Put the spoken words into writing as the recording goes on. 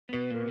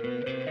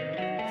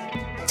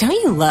Don't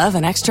you love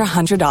an extra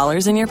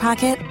 $100 in your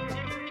pocket?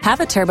 Have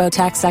a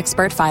TurboTax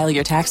expert file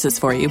your taxes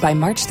for you by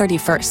March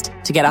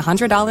 31st to get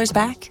 $100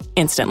 back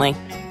instantly.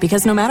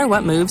 Because no matter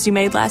what moves you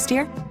made last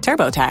year,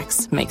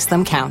 TurboTax makes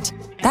them count.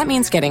 That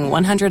means getting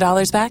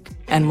 $100 back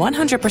and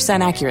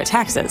 100% accurate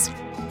taxes,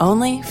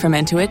 only from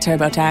Intuit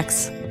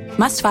TurboTax.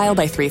 Must file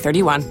by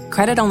 3/31.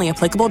 Credit only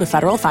applicable to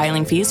federal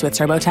filing fees with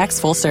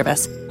TurboTax full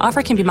service.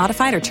 Offer can be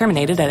modified or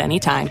terminated at any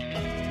time.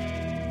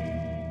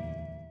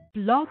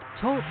 Blog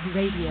Talk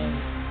Radio.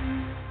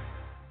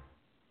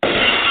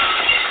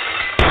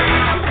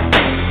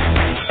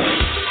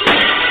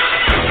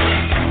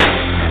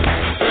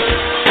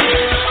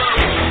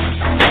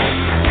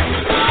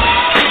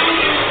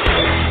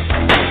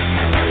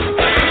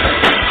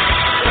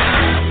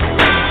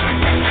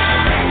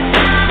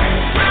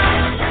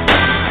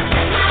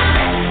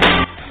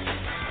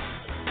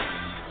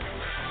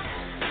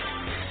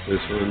 This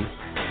one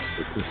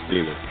for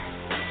Christina.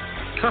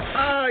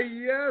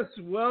 Yes,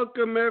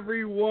 welcome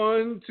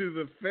everyone to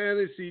the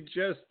Fantasy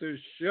Jester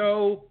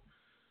Show.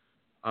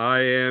 I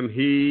am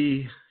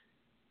he,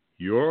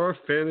 your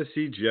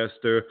Fantasy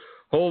Jester.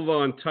 Hold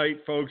on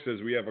tight, folks,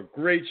 as we have a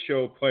great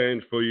show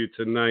planned for you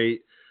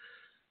tonight.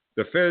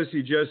 The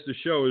Fantasy Jester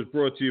Show is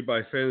brought to you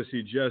by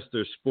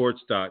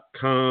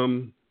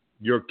FantasyJesterSports.com,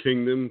 your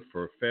kingdom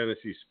for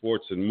fantasy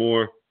sports and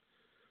more.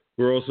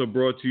 We're also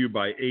brought to you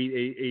by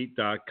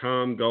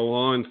 888.com. Go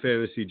on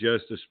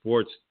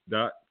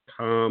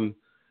FantasyJesterSports.com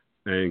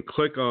and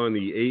click on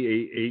the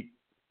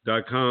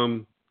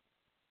 888.com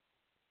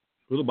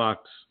little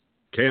box.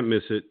 Can't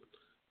miss it.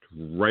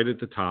 Right at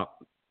the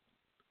top.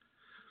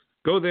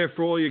 Go there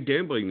for all your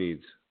gambling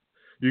needs.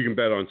 You can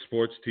bet on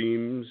sports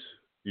teams.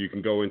 You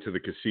can go into the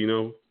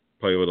casino,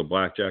 play a little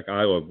blackjack.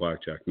 I love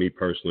blackjack. Me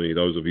personally,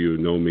 those of you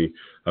who know me,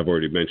 I've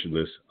already mentioned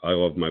this. I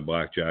love my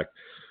blackjack.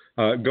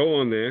 Go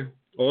on there.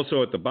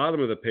 Also, at the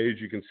bottom of the page,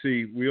 you can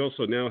see we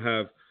also now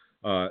have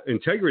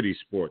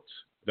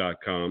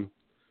IntegritySports.com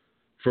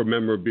for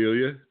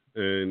memorabilia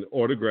and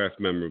autographed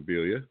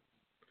memorabilia.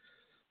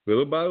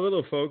 Little by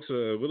little, folks,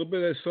 a little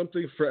bit of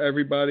something for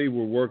everybody.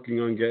 We're working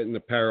on getting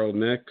apparel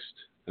next,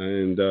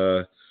 and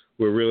we're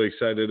really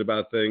excited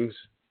about things.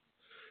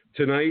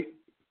 Tonight,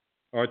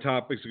 our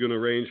topics are going to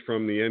range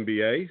from the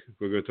NBA.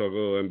 We're going to talk a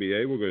little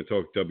NBA. We're going to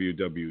talk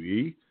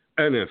WWE,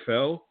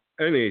 NFL,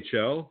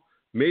 NHL,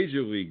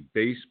 Major League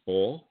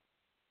Baseball.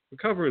 We're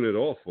covering it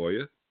all for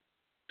you.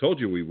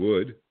 Told you we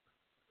would.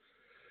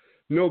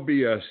 No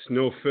BS,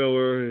 no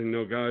filler, and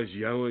no guys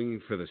yelling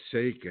for the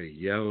sake of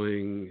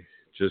yelling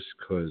just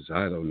because,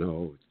 I don't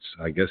know,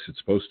 I guess it's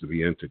supposed to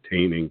be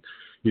entertaining.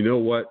 You know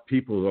what?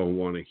 People don't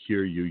want to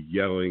hear you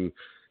yelling.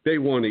 They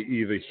want to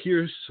either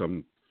hear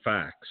some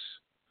facts,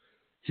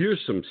 hear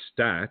some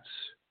stats,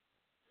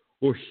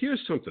 or hear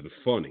something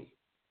funny.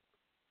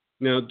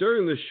 Now,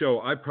 during this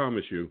show, I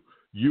promise you,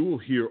 you will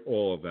hear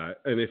all of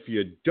that. And if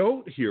you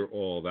don't hear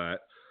all of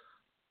that,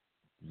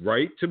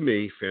 write to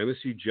me,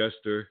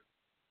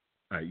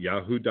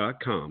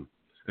 fantasyjester@yahoo.com,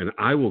 and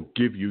I will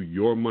give you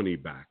your money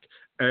back.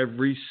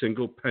 Every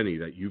single penny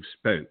that you've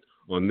spent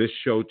on this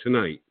show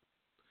tonight,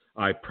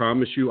 I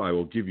promise you I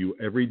will give you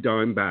every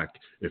dime back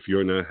if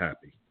you're not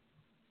happy.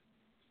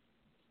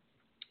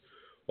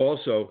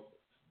 Also,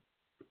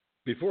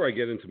 before I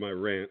get into my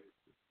rant,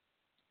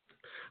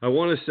 I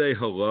want to say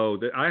hello.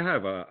 I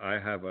have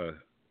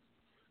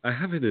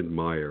an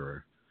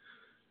admirer.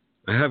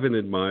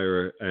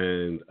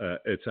 And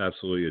it's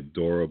absolutely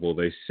adorable.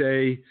 They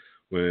say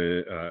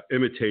when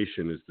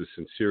imitation is the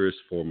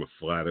sincerest form of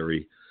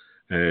flattery.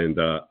 And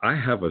I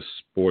have a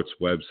sports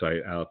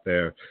website out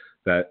there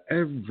that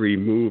every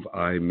move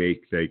I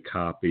make, they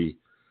copy.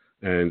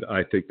 And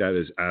I think that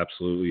is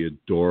absolutely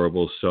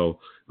adorable.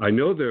 So I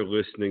know they're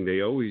listening.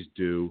 They always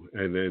do.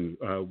 And then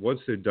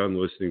once they're done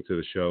listening to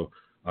the show,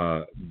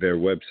 their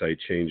website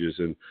changes.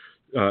 And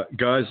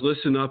guys,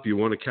 listen up. You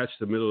want to catch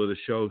the middle of the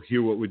show,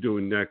 hear what we're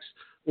doing next,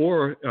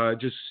 or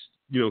just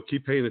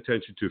keep paying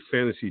attention to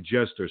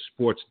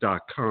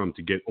FantasyJesterSports.com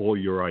to get all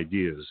your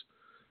ideas.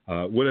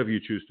 Whatever you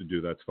choose to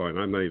do, that's fine.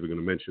 I'm not even going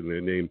to mention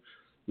their name.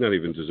 Not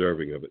even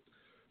deserving of it.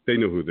 They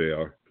know who they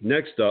are.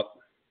 Next up,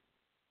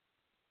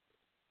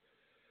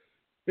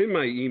 in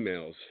my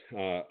emails,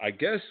 I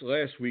guess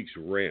last week's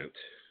rant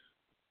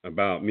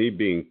about me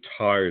being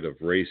tired of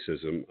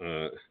racism.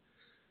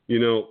 You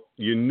know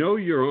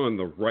you're on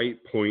the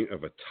right point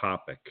of a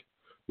topic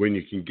when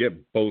you can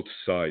get both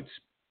sides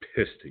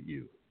pissed at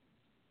you.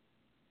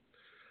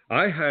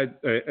 I had,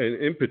 and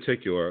in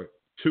particular,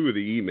 two of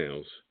the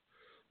emails.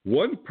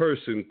 One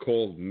person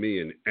called me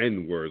an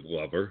N-word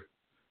lover,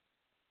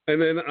 and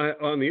then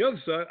on the other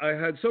side, I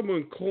had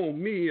someone call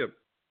me a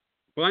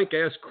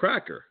blank-ass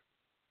cracker.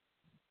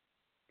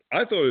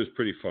 I thought it was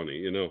pretty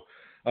funny,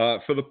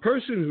 For the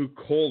person who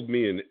called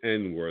me an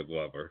N-word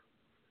lover,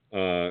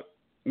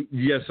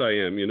 yes, I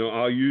am.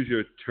 I'll use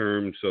your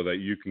term so that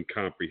you can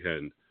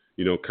comprehend.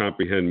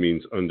 Comprehend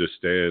means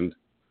understand,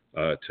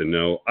 to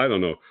know. I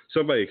don't know.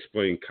 Somebody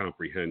explain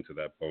comprehend to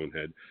that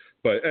bonehead.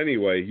 But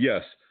anyway,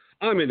 yes,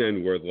 I'm an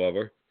N-word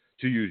lover,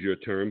 to use your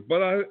term.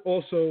 But I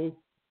also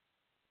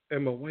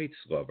am a whites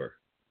lover.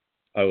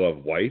 I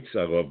love whites.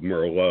 I love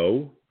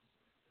Merlot.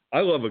 I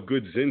love a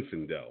good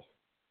Zinfandel.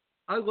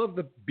 I love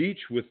the beach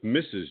with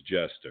Mrs.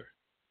 Jester.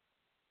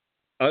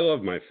 I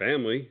love my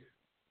family.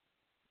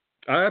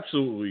 I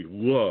absolutely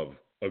love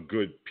a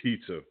good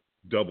pizza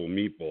double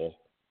meatball.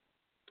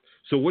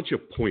 So what's your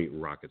point,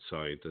 rocket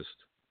scientist?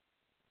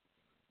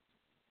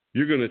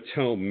 You're going to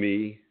tell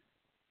me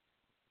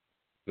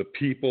the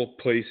people,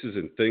 places,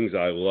 and things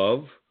I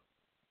love?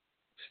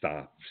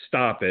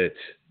 Stop it.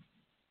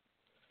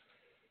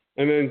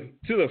 And then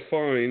to the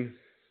fine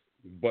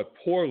but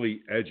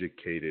poorly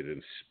educated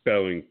and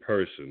spelling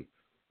person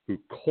who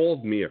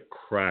called me a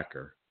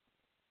cracker,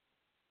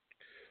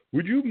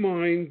 would you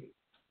mind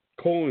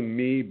calling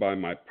me by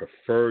my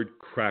preferred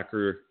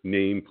cracker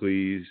name,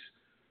 please?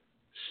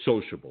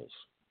 Sociables.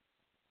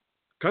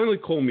 Kindly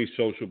call me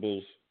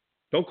Sociables.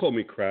 Don't call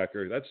me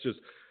cracker. That's just,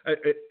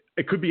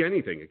 it could be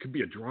anything. It could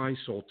be a dry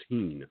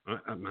saltine.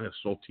 I'm not a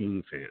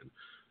saltine fan.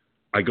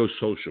 I go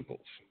Sociables.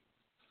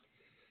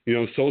 You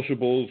know,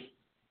 Sociables,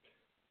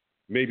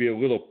 maybe a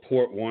little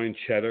port wine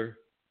cheddar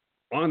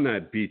on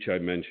that beach I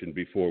mentioned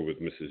before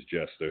with Mrs.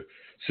 Jester.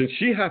 Since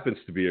she happens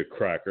to be a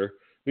cracker,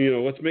 you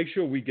know, let's make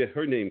sure we get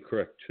her name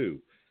correct too.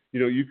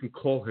 You know, you can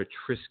call her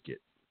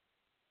Triscuit.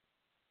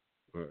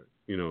 Or,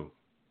 you know,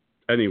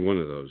 any one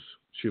of those.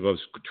 She loves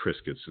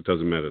Triscuits. It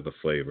doesn't matter the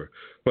flavor.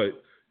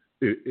 But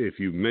if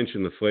you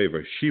mention the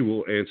flavor, she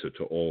will answer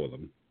to all of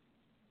them.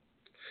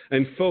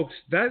 And folks,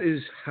 that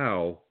is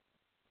how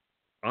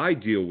I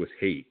deal with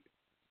hate.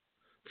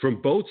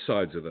 From both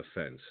sides of the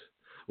fence.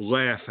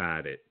 Laugh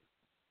at it.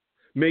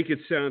 Make it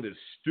sound as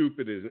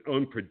stupid, as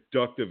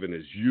unproductive, and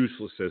as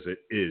useless as it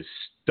is.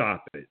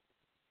 Stop it.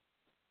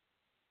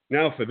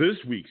 Now for this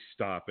week's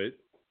Stop It,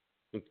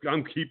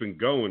 I'm keeping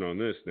going on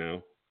this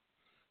now.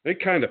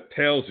 It kind of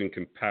pales in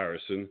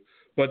comparison,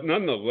 but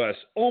nonetheless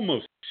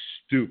almost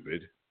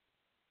stupid.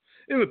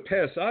 In the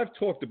past, I've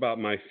talked about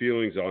my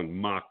feelings on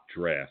mock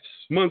drafts.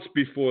 Months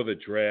before the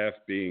draft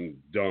being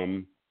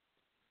dumb.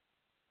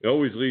 It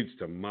always leads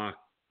to mock.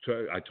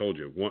 I told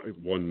you,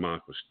 one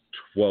mock was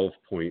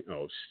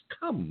 12.0.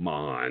 Come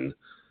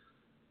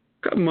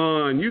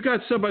on. You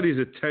got somebody's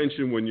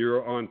attention when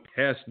you're on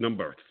pass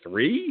number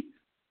 3?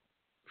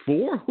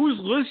 4? Who's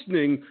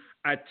listening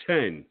at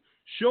 10?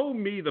 Show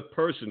me the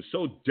person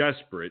so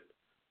desperate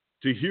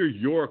to hear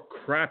your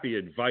crappy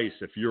advice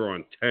if you're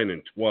on 10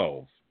 and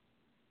 12.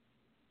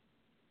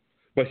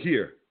 But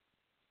here,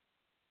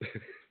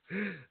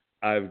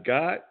 I've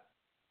got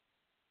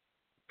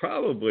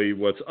probably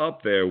what's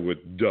up there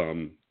with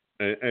dumb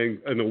and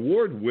an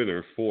award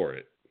winner for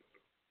it.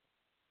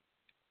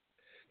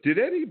 Did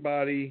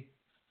anybody,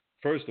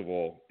 first of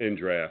all, in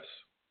drafts,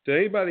 did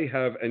anybody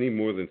have any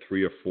more than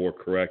 3 or 4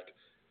 correct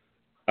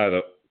out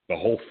of the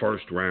whole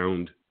first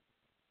round?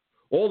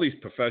 All these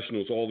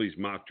professionals, all these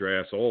mock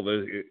drafts, all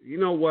this, you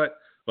know what?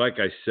 Like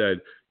I said,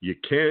 you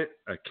can't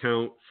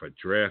account for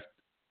draft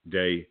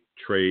day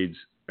trades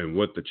and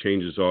what the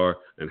changes are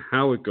and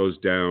how it goes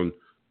down,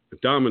 a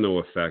domino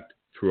effect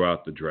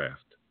throughout the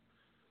draft.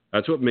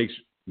 That's what makes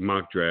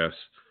mock drafts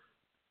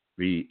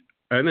the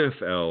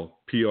NFL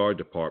PR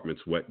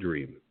department's wet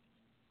dream.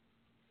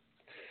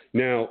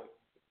 Now,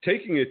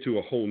 taking it to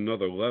a whole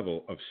nother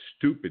level of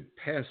stupid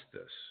past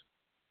this,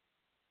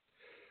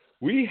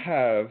 we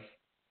have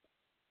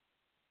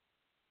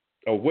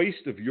a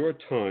waste of your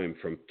time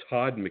from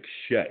Todd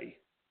McShay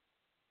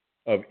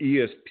of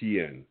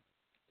ESPN.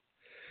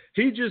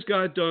 He just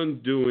got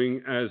done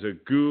doing as a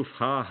goof,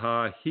 ha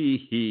ha,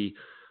 he he,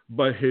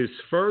 but his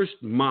first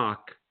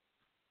mock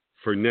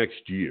for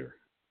next year.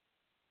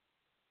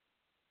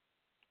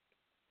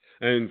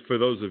 And for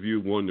those of you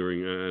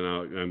wondering,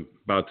 and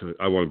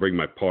I want to bring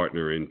my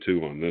partner in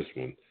too on this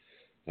one,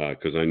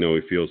 because I know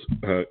he feels,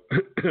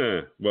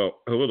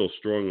 well, a little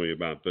strongly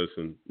about this,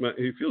 and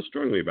he feels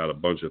strongly about a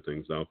bunch of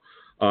things though.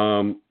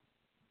 I'm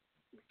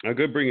going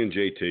to bring in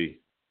JT.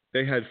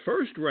 They had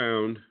first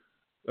round,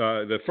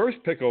 the first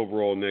pick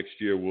overall next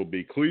year will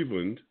be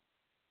Cleveland.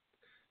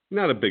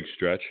 Not a big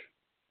stretch.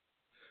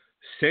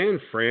 San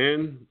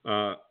Fran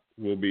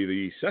will be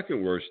the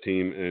second worst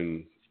team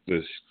in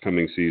this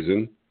coming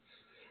season.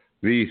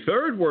 The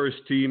third worst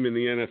team in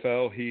the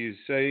NFL, he's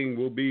saying,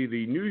 will be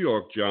the New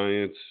York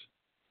Giants,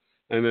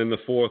 and then the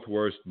fourth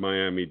worst,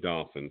 Miami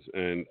Dolphins.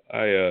 And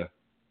I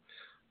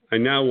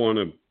now want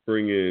to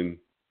bring in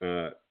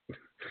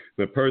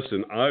the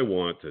person I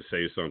want to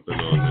say something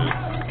on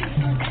this.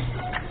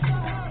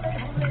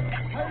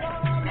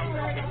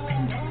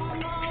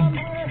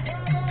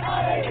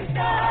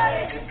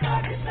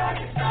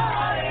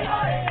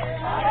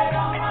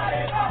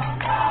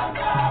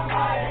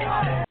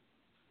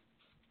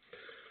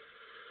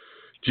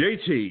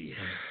 JT,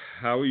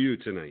 how are you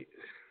tonight?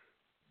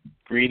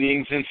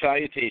 Greetings and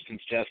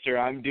salutations, Jester.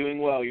 I'm doing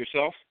well.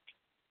 Yourself?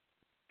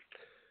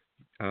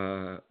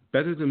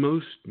 Better than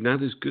most,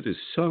 not as good as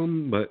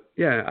some, but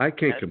yeah, I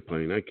can't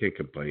complain.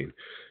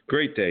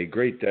 Great day.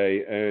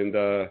 And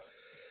I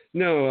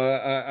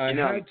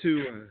had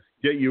to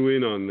get you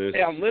in on this.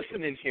 Hey, I'm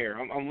listening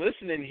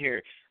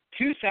here.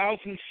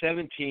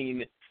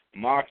 2017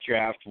 Mock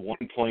Draft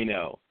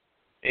 1.0.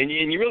 And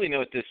you really know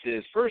what this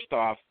is. First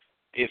off,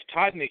 if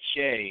Todd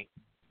McShay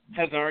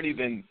has already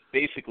been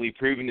basically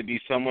proven to be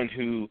someone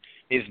who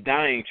is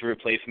dying to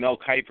replace Mel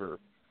Kiper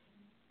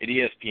at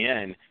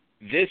ESPN,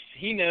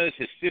 he knows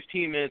his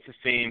 15 minutes of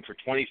fame for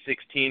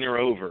 2016 are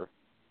over.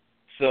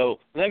 So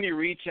let me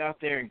reach out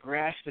there and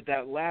grasp at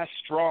that last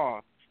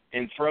straw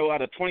and throw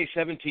out a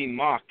 2017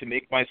 mock to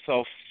make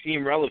myself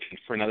seem relevant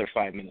for another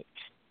 5 minutes.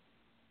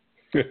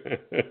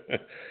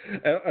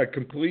 A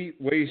complete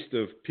waste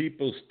of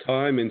people's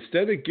time.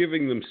 Instead of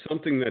giving them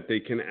something that they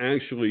can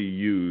actually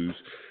use,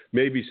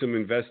 maybe some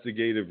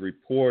investigative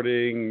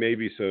reporting,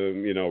 maybe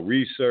some,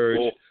 research,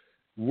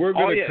 we're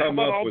going to come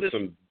up with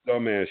some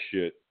dumbass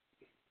shit.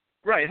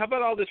 Right. How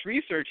about all this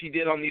research he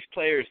did on these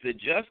players that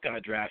just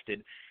got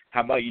drafted?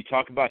 How about you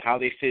talk about how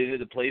they fit into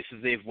the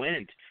places they've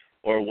went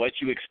or what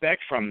you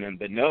expect from them?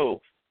 But no,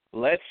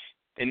 let's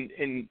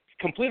and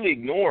completely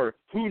ignore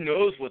who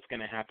knows what's going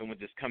to happen with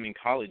this coming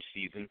college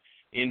season,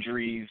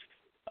 injuries,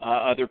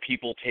 other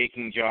people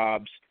taking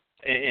jobs,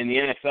 and the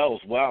NFL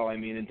as well. I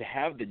mean, and to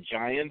have the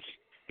Giants,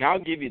 now I'll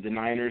give you the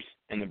Niners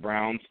and the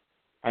Browns.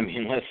 I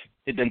mean,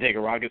 it doesn't take a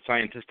rocket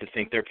scientist to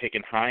think they're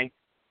picking high.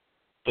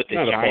 But the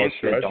Giants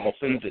and the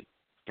Dolphins at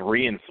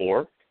 3 and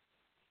 4?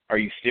 Are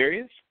you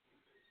serious?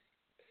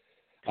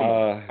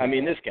 I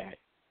mean, this guy.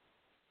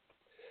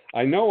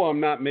 I know I'm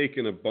not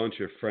making a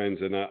bunch of friends,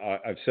 and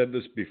I've said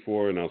this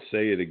before, and I'll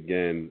say it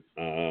again.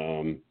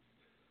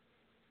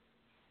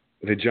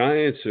 The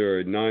Giants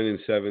are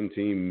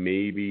 9-17,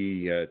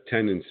 maybe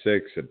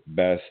 10-6 at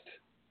best,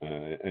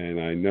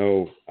 and I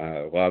know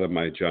a lot of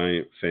my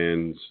Giant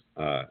fans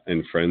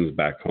and friends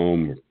back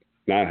home are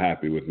not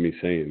happy with me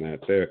saying that.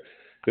 They're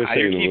saying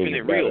you're a little keeping bit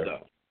it real, better.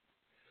 though.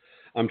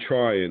 I'm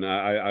trying.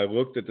 I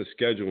looked at the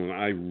schedule, and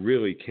I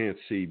really can't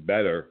see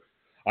better.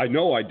 I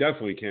know I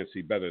definitely can't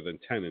see better than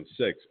 10-6,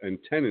 and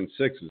 10-6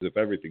 is if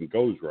everything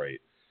goes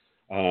right.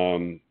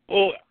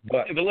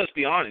 But let's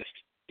be honest.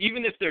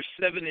 Even if they're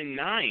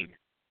 7-9,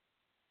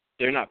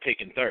 they're not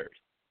picking third.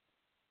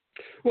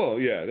 Well,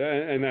 yeah,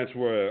 and that's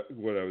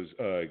what I was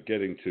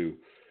getting to,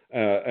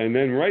 and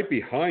then right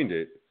behind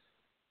it,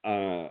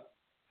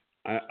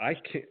 I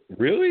can't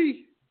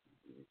really.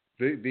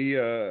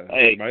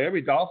 The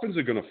Miami Dolphins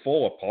are going to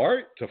fall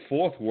apart to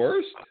fourth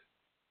worst.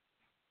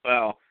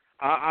 Well,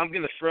 I'm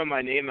going to throw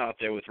my name out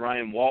there with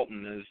Ryan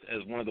Walton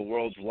as one of the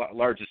world's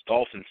largest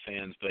Dolphins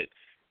fans. But,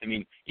 I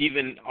mean,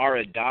 even our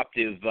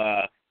adoptive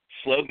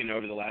slogan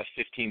over the last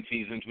 15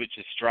 seasons, which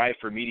is strive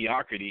for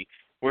mediocrity,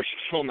 we're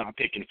still not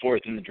picking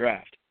fourth in the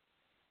draft.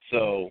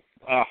 So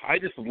I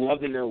just would love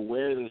to know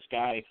where this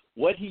guy,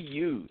 what he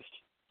used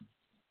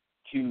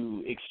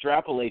to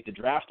extrapolate the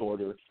draft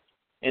order.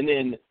 And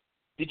then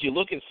did you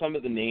look at some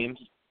of the names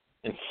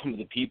and some of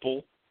the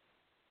people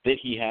that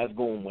he has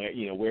going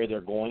where they're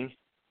going?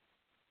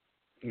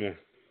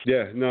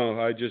 Yeah.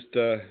 No, I just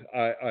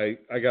I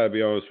got to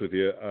be honest with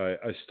you.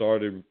 I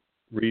started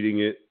reading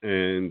it,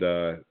 and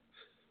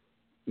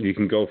you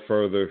can go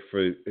further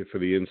for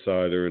the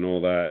insider and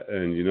all that.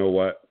 And you know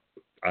what?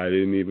 I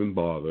didn't even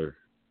bother.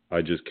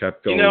 I just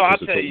kept going because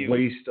it's a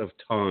waste of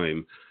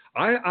time.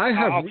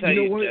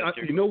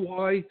 You know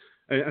why?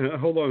 And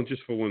hold on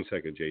just for 1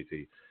 second,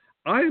 JT.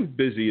 I'm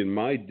busy in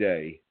my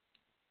day.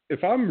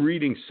 If I'm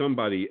reading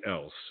somebody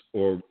else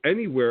or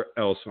anywhere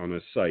else on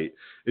a site,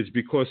 it's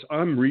because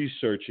I'm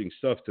researching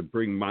stuff to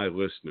bring my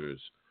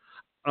listeners.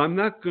 I'm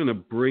not going to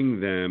bring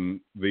them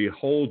the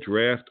whole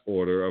draft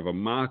order of a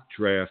mock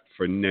draft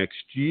for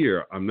next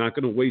year. I'm not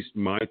going to waste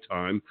my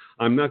time.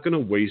 I'm not going to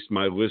waste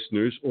my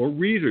listeners' or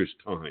readers'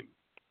 time.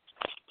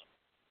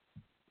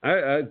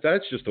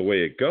 That's just the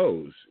way it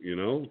goes,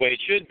 The way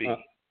it should be.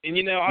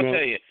 And I'll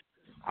tell you,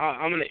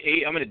 I'm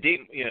gonna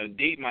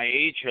date my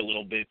age here a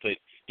little bit, but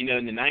in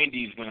the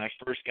 90s when I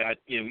first got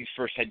we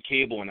first had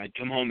cable, and I'd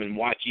come home and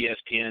watch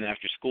ESPN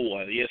after school.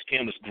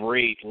 ESPN was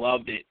great,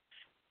 loved it,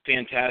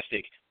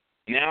 fantastic.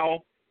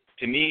 Now,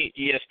 to me,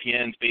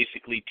 ESPN's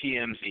basically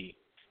TMZ.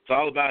 It's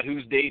all about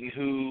who's dating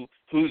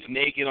who's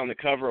naked on the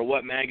cover of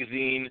what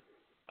magazine.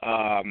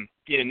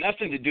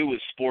 Nothing to do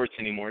with sports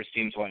anymore. It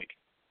seems like,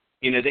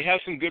 they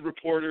have some good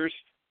reporters,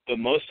 but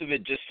most of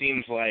it just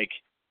seems like,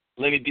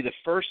 let me be the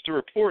first to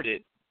report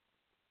it.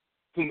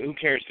 Who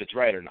cares if it's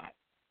right or not?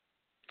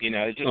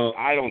 It's just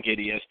I don't get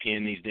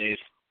ESPN these days.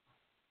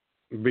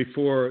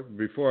 Before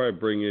I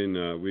bring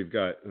in, we've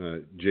got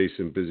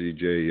Jason Busy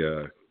J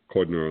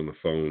Cordner on the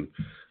phone.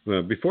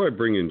 Before I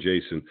bring in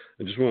Jason,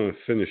 I just want to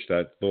finish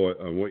that thought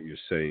on what you're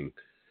saying.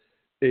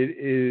 It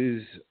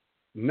is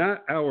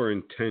not our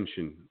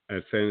intention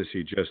at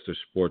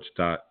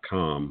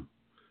FantasyJesterSports.com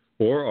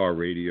or our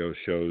radio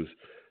shows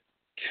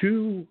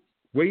to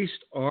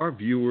waste our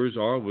viewers,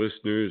 our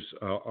listeners,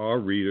 our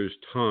readers'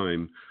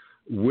 time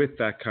with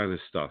that kind of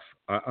stuff.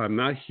 I'm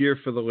not here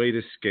for the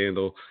latest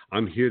scandal.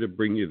 I'm here to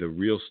bring you the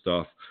real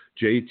stuff.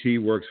 JT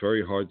works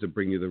very hard to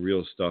bring you the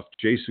real stuff.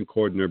 Jason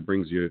Cordner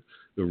brings you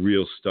the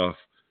real stuff.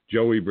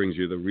 Joey brings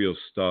you the real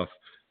stuff.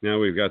 Now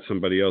we've got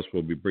somebody else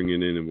we'll be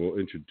bringing in, and we'll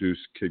introduce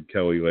Kid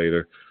Kelly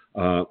later.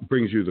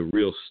 Brings you the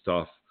real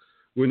stuff.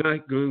 We're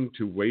not going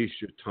to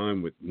waste your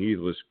time with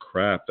needless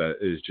crap that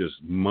is just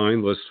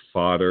mindless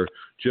fodder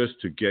just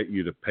to get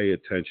you to pay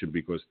attention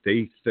because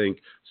they think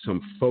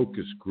some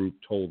focus group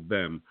told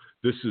them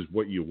this is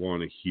what you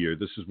want to hear.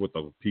 This is what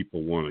the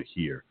people want to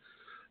hear.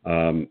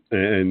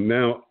 And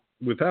now,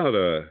 without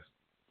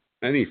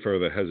any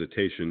further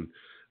hesitation,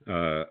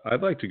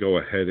 I'd like to go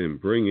ahead and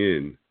bring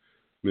in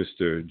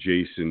Mr.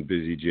 Jason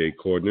Busy J.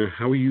 Cordner.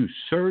 How are you,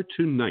 sir,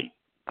 tonight?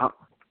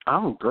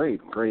 I'm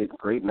great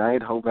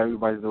night. Hope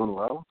everybody's doing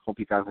well. Hope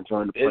you guys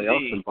enjoying the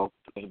playoffs and both.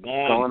 What's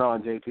going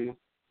on, JT?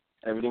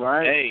 Everything all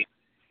right? Hey.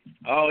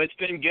 Oh, it's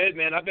been good,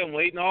 man. I've been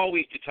waiting all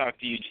week to talk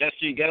to you. Jester,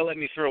 you got to let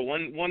me throw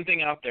one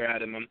thing out there,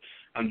 Adam.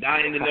 I'm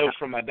dying to know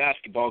from my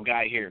basketball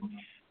guy here.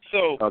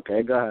 So,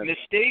 okay, go ahead.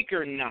 Mistake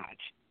or not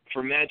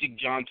for Magic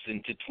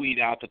Johnson to tweet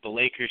out that the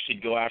Lakers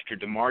should go after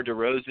DeMar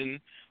DeRozan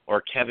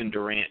or Kevin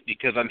Durant?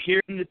 Because I'm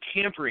hearing the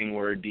tampering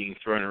word being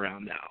thrown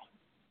around now.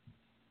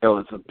 Oh,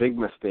 it's a big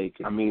mistake.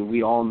 I mean,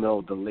 we all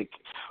know the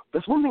Lakers.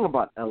 There's one thing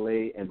about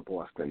L.A. and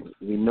Boston.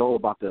 We know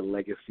about their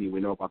legacy.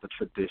 We know about the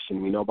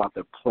tradition. We know about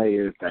the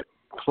players that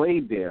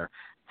played there,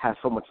 has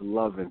so much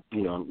love and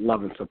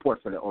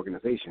support for the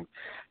organization.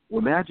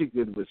 What Magic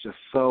did was just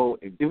so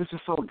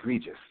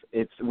egregious.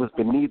 It was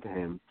beneath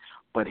him,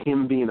 but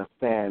him being a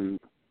fan,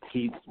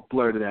 he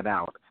blurted that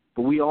out.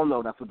 But we all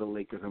know that's what the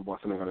Lakers and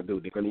Boston are going to do.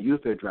 They're going to use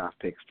their draft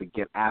picks to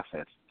get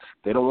assets.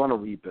 They don't want to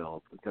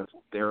rebuild because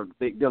their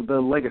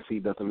legacy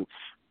doesn't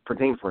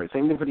pertain for it.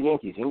 Same thing for the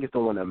Yankees. Yankees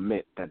don't want to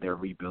admit that they're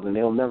rebuilding.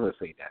 They'll never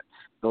say that.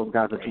 Those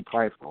guys are too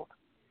prideful.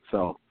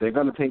 So they're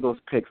going to take those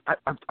picks.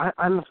 I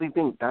honestly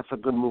think that's a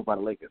good move by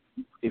the Lakers.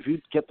 If you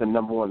get the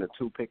number 1 or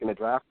 2 pick in the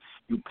draft,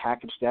 you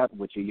package that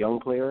with your young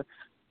player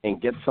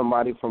and get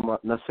somebody from,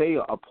 let's say,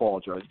 a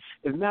Paul George.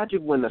 If Magic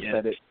wouldn't have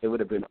said it, it would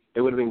have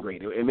been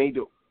great. It made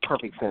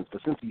perfect sense.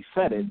 But since he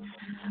said it,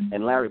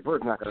 and Larry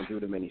Bird's not going to do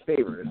them any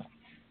favors,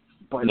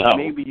 but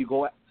maybe you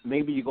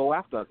go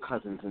after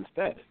Cousins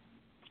instead.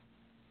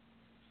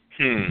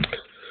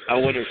 I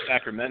wonder if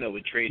Sacramento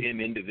would trade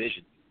him in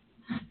division.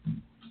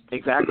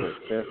 Exactly.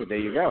 There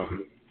you go.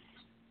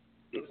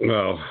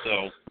 Well,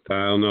 I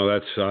don't know.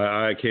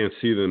 I can't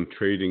see them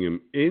trading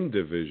him in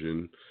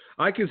division.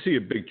 I can see a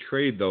big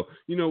trade, though.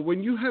 You know,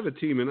 when you have a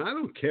team, and I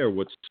don't care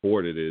what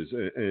sport it is,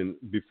 and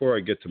before I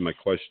get to my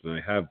question I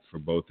have for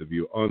both of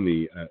you on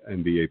the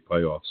NBA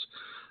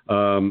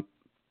playoffs,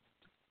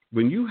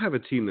 when you have a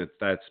team they're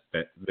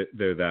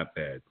that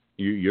bad,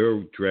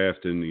 you're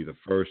drafting either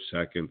first,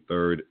 second,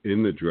 third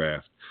in the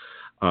draft.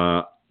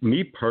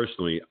 Me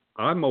personally,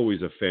 I'm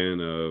always a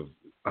fan of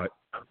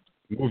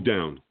move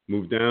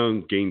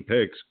down, gain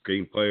picks,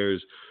 gain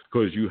players,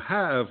 because you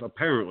have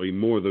apparently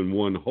more than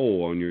one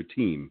hole on your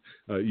team.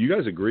 You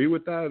guys agree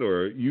with that,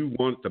 or you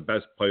want the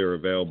best player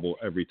available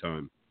every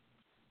time?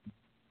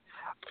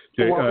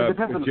 Well, it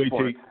depends on the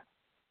sport.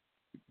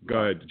 Go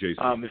ahead,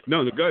 Jason.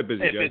 No, go ahead,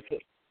 Busy.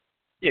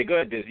 Yeah, go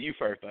ahead, Busy. You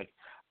first, bud.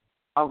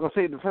 I was going to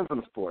say it depends on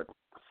the sport.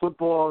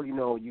 Football,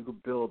 you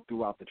could build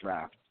throughout the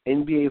draft.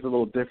 NBA is a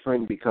little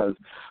different because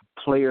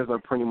players are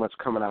pretty much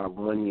coming out of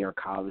 1 year of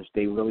college.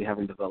 They really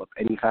haven't developed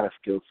any kind of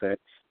skill set,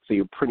 so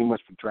you're pretty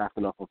much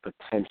drafting off of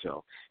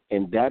potential.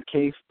 In that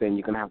case, then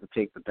you're going to have to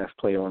take the best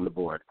player on the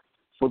board.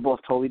 Football is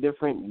totally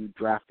different. You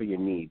draft for your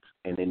needs,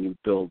 and then you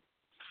build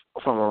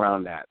from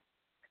around that.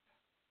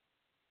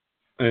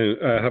 And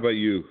how about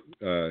you,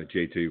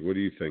 JT? What do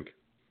you think?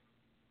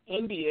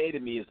 NBA to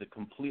me is a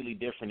completely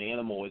different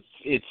animal.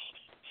 It's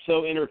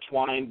so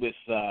intertwined with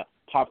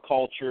pop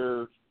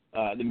culture,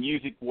 the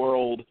music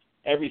world,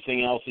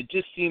 everything else. It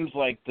just seems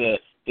like the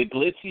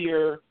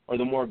glitzier or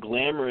the more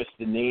glamorous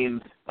the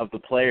names of the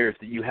players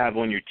that you have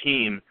on your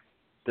team,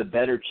 the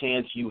better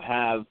chance you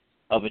have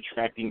of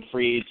attracting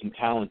free agent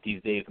talent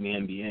these days in the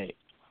NBA.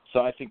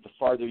 So I think the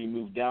farther you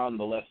move down,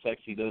 the less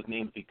sexy those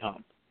names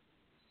become.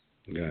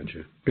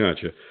 Gotcha.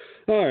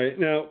 All right.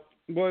 Now,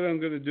 what I'm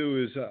going to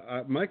do is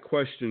my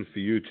question for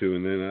you two,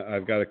 and then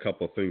I've got a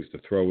couple of things to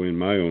throw in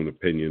my own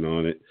opinion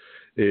on it,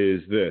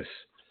 is this.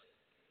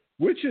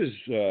 Which is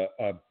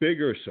a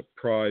bigger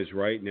surprise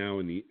right now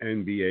in the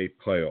NBA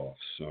playoffs,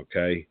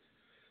 okay?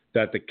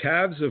 That the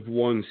Cavs have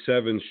won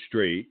 7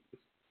 straight,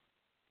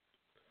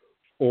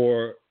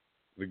 or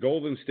the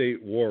Golden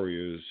State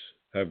Warriors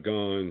have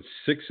gone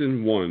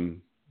 6-1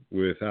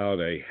 without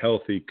a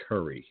healthy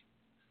Curry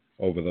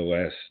over the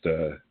last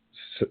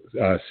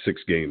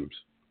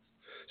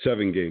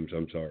 7 games,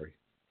 I'm sorry.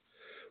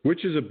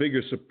 Which is a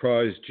bigger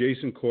surprise,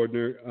 Jason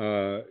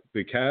Cordner,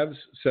 the Cavs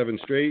 7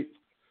 straight,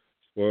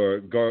 or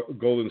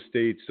Golden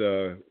State's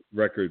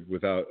record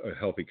without a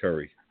healthy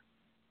Curry?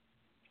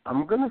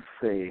 I'm going to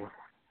say,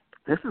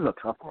 this is a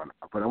tough one,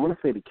 but I'm going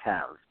to say the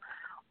Cavs,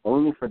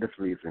 only for this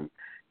reason.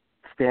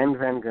 Stan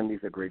Van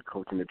Gundy's a great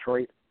coach in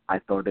Detroit. I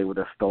thought they would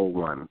have stole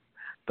one.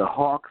 The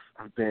Hawks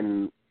have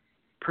been,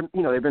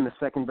 they've been the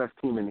second best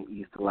team in the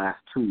East the last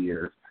 2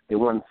 years. They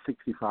won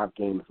 65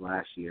 games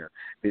last year.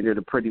 They did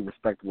a pretty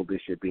respectable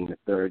this year, being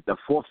the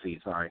fourth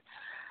seed,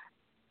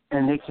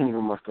 and they can't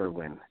even muster a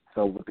win.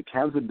 So what the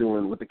Cavs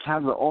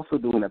are also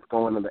doing that's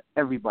going under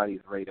everybody's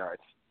radar,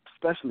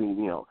 especially,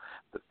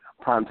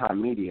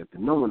 primetime media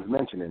that no one's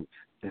mentioning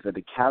is that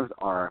the Cavs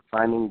are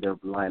finding their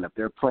lineup.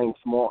 They're playing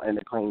small and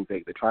they're playing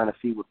big. They're trying to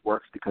see what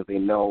works because they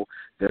know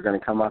they're going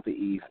to come out the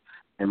East,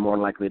 and more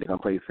likely they're going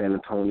to play San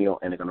Antonio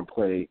and they're going to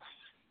play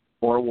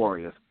or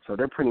Warriors. So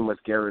they're pretty much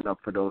gearing up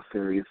for those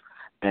series.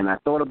 And I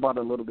thought about it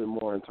a little bit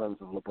more in terms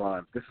of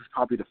LeBron. This is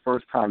probably the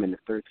first time in his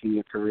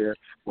 13-year career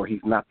where he's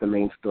not the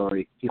main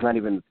story. He's not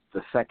even the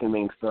second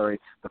main story.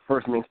 The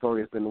first main story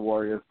has been the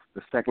Warriors.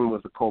 The second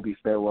was the Kobe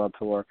farewell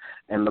tour.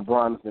 And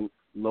LeBron's been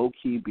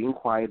low-key, being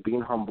quiet,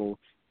 being humble,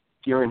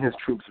 gearing his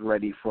troops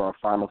ready for a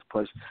finals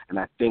push. And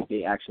I think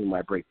they actually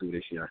might break through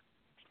this year.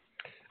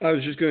 I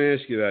was just going to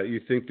ask you that.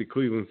 You think the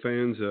Cleveland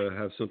fans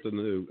have something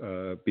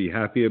to be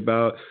happy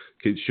about?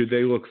 Should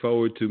they look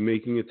forward to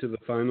making it to the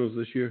finals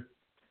this year?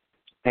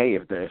 Hey,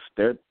 if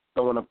they're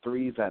throwing up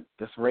threes at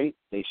this rate,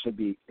 they should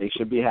be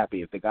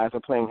happy. If the guys are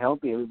playing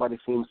healthy, everybody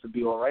seems to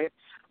be all right.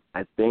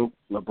 I think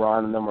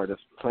LeBron and them are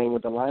just playing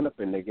with the lineup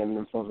and they're getting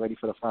themselves ready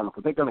for the final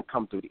because they're going to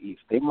come through the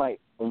East. They might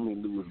only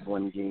lose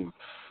one game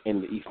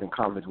in the Eastern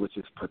Conference, which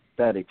is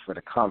pathetic for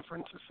the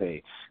conference to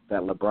say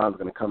that LeBron's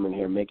going to come in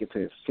here and make it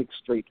to his 6th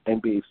straight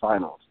NBA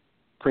Finals,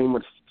 pretty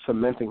much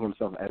cementing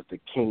himself as the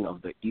king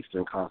of the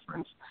Eastern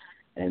Conference.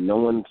 And no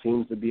one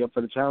seems to be up for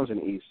the challenge in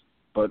the East.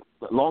 But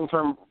long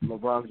term,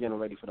 LeBron's getting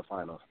ready for the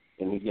finals,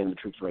 and he's getting the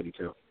troops ready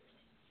too.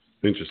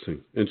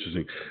 Interesting.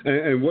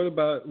 And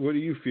what do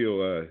you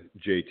feel,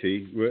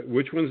 JT?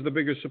 Which one's the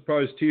biggest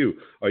surprise to you?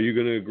 Are you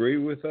going to agree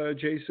with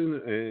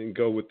Jason and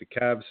go with the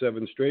Cavs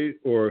 7 straight,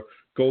 or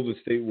Golden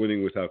State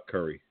winning without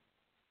Curry?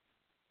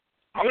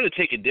 I'm going to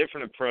take a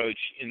different approach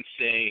and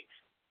say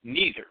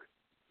neither,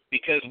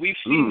 because we've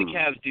seen the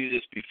Cavs do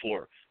this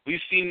before. We've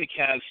seen the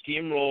Cavs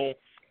steamroll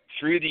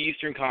through the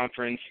Eastern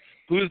Conference.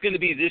 Who's going to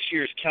be this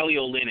year's Kelly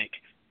Olynyk?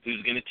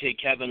 Who's going to take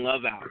Kevin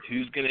Love out?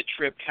 Who's going to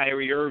trip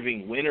Kyrie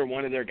Irving? When or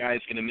one of their guys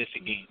going to miss a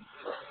game?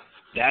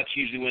 That's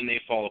usually when they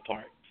fall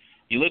apart.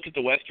 You look at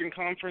the Western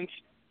Conference,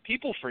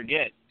 people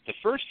forget. The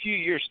first few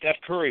years Steph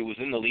Curry was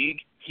in the league,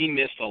 he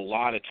missed a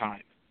lot of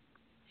time.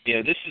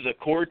 This is a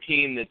core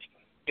team that's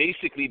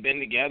basically been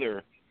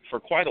together for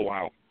quite a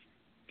while.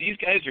 These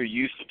guys are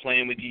used to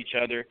playing with each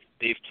other.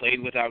 They've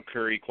played without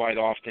Curry quite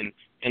often.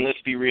 And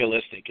let's be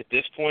realistic. At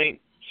this point,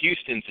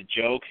 Houston's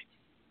a joke.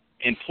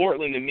 And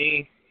Portland, to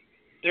me,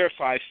 they're a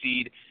 5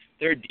 seed.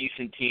 They're a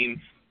decent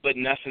team, but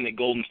nothing that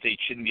Golden State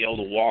shouldn't be able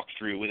to walk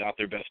through without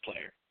their best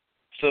player.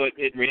 So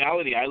in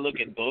reality, I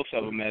look at both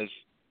of them as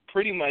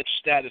pretty much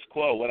status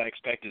quo, what I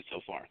expected so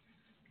far.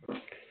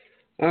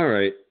 All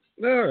right.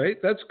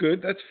 That's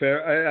good. That's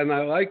fair. And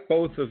I like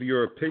both of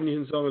your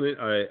opinions on it.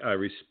 I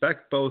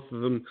respect both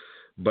of them,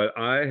 but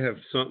I have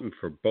something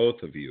for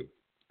both of you.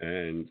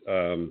 And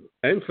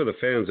for the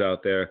fans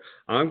out there,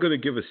 I'm going to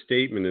give a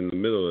statement in the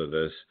middle of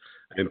this,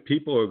 and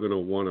people are going to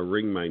want to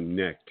wring my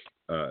neck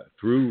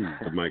through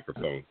the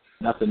microphone.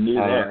 Nothing new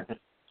there.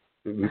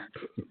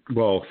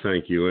 Well,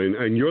 thank you.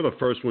 And you're the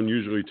first one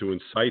usually to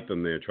incite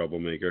them there,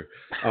 troublemaker.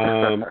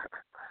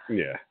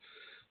 Yeah.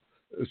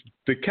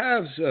 The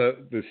Cavs,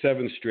 the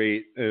 7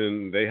 straight,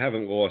 and they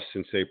haven't lost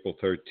since April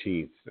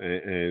 13th.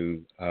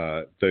 And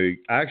the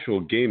actual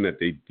game that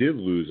they did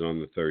lose on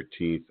the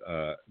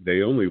 13th,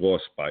 they only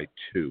lost by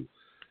 2.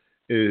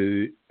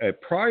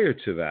 Prior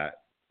to that,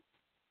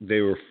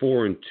 they were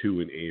 4-2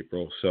 in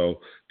April. So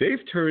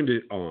they've turned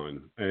it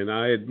on. And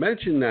I had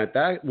mentioned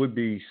that would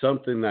be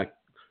something that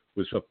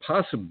was a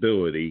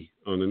possibility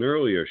on an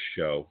earlier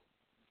show.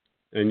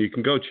 And you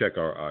can go check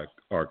our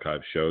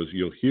archive shows.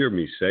 You'll hear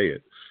me say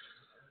it.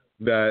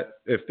 That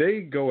if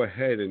they go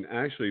ahead and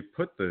actually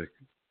put the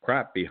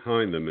crap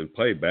behind them and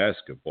play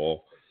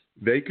basketball,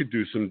 they could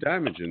do some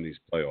damage in these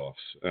playoffs.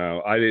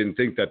 I didn't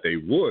think that they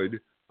would.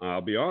 I'll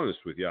be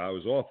honest with you. I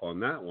was off on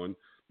that one.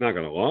 Not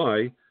going to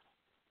lie,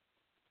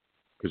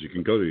 because you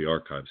can go to the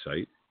archive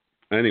site.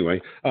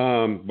 Anyway,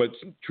 but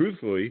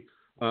truthfully,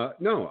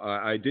 no,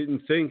 I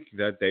didn't think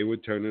that they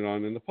would turn it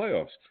on in the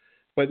playoffs.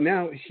 But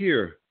now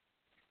here's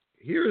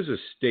a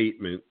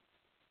statement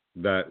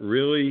that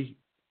really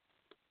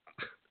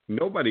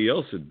nobody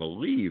else would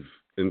believe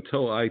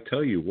until I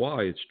tell you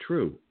why it's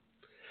true.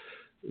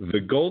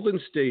 The Golden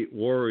State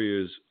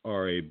Warriors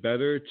are a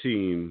better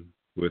team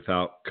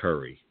without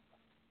Curry.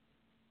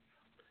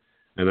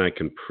 And I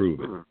can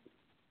prove it.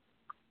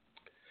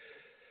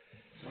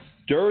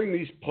 During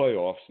these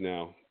playoffs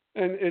now,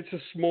 and it's a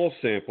small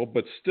sample,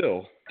 but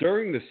still,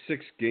 during the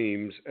 6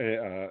 games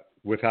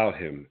without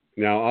him.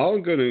 Now,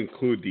 I'm going to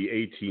include the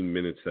 18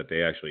 minutes that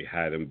they actually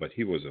had him, but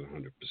he wasn't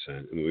 100%,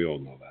 and we all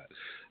know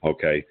that.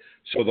 Okay,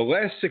 so the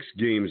last 6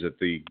 games that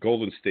the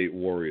Golden State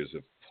Warriors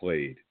have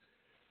played,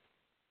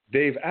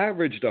 they've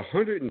averaged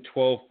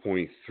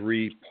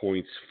 112.3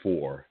 points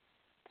for,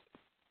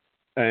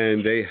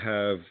 and they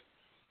have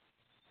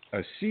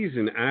a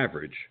season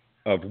average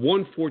of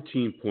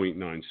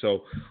 114.9.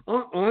 So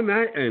on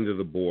that end of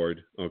the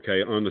board,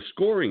 okay, on the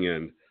scoring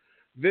end,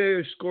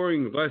 they're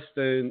scoring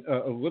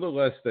a little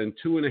less than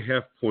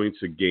 2.5 points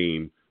a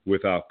game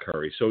without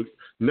Curry. So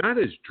not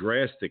as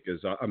drastic as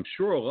I'm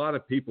sure a lot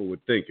of people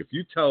would think. If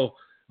you tell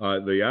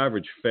the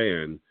average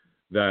fan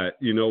that,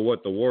 you know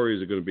what, the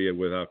Warriors are going to be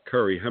without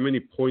Curry. How many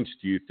points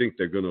do you think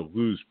they're going to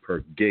lose per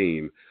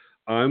game?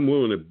 I'm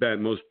willing to bet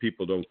most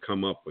people don't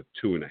come up with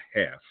 2.5.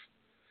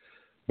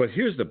 But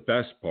here's the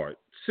best part.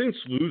 Since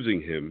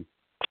losing him,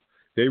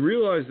 they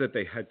realized that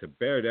they had to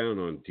bear down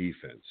on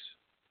defense.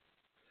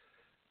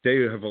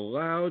 They have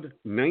allowed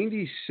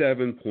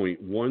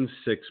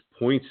 97.16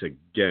 points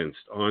against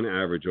on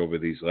average over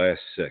these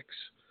last 6.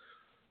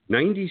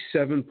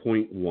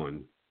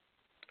 97.1.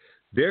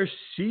 Their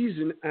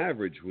season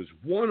average was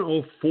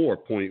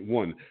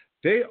 104.1.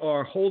 They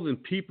are holding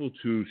people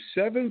to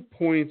 7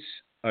 points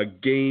a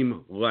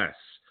game less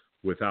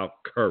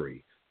without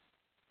Curry.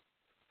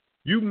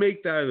 You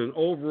make that an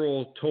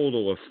overall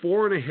total of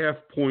 4.5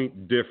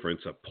 point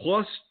difference, a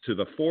plus to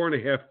the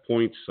 4.5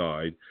 point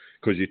side,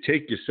 because you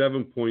take your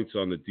 7 points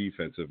on the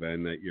defensive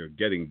end that you're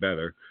getting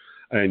better,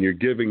 and you're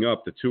giving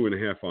up the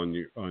 2.5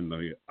 on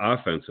the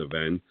offensive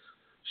end.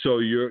 So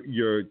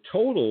your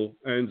total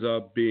ends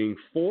up being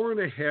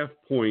 4.5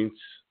 points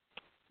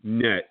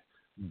net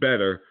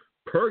better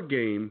per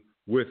game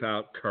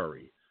without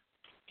Curry.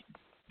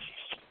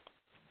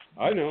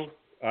 I know.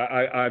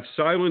 I've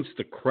silenced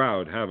the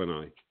crowd, haven't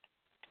I?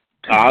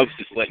 I was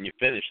just letting you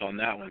finish on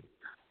that one.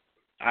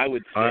 I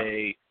would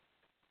say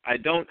I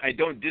don't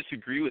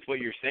disagree with what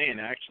you're saying,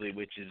 actually,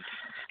 which is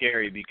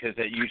scary because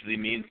that usually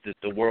means that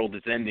the world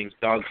is ending.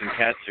 Dogs and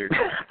cats are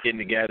getting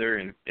together,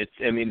 and it's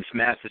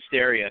mass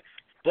hysteria.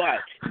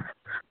 But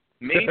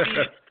maybe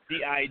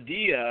the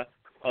idea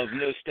of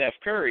no Steph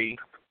Curry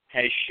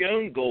has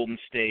shown Golden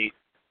State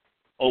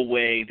a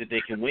way that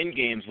they can win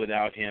games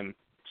without him.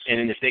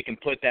 And if they can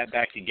put that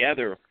back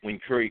together when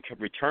Curry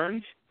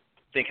returns,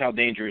 think how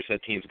dangerous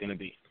that team's going to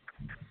be.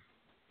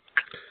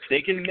 If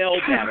they can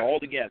meld that all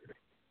together.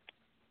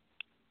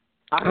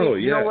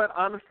 You know what?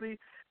 Honestly,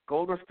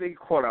 Golden State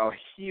caught a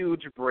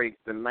huge break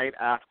the night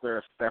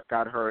after Steph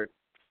got hurt,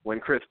 when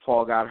Chris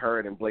Paul got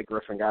hurt and Blake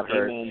Griffin got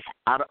hurt.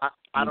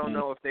 I don't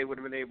know if they would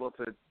have been able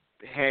to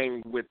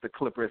hang with the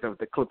Clippers if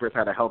the Clippers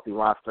had a healthy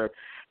roster.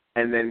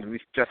 And then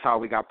just how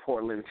we got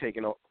Portland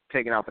taking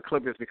out the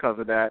Clippers because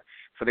of that.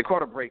 So they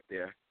caught a break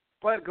there.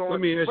 But let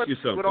me ask you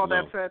something. With all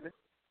that said,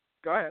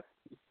 go ahead.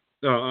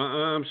 No,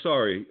 I'm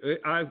sorry.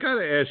 I've got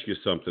to ask you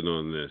something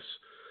on this.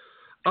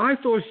 I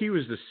thought he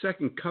was the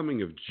second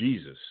coming of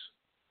Jesus.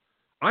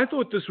 I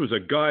thought this was a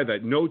guy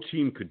that no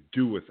team could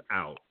do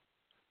without.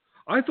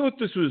 I thought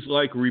this was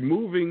like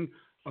removing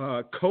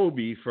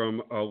Kobe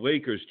from a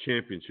Lakers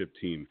championship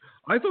team.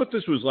 I thought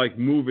this was like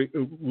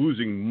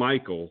losing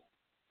Michael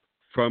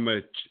from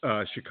a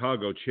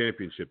Chicago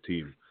championship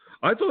team.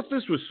 I thought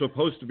this was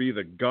supposed to be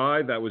the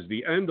guy that was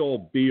the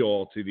end-all,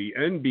 be-all to the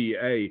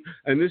NBA,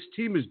 and this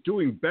team is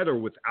doing better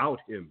without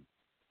him.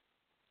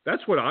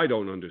 That's what I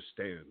don't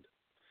understand.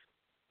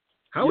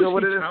 How is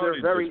he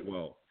touted this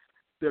well?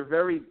 They're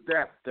very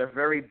depth. They're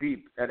very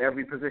deep at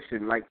every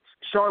position. Like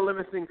Sean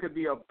Livingston could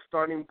be a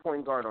starting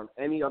point guard on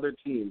any other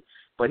team,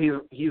 but he's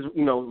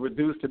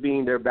reduced to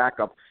being their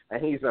backup,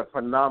 and he's a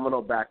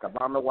phenomenal backup. I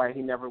don't know why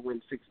he never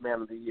wins Sixth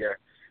Man of the Year.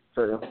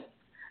 So,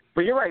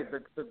 but you're right.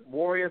 The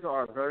Warriors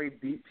are a very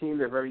deep team.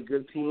 They're a very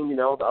good team. You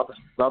know, the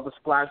other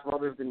Splash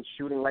Brothers been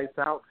shooting lights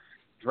out.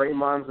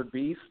 Draymond's a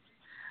beast.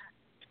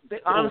 They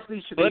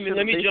honestly should. Let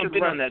me jump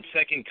in on that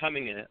second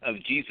coming of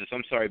Jesus.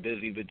 I'm sorry,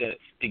 Busy, but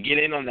to get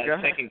in on that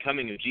second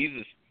coming of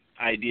Jesus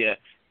idea,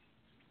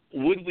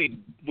 would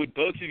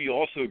both of you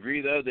also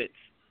agree though that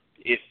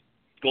if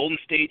Golden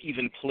State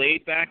even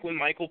played back when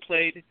Michael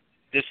played,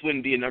 this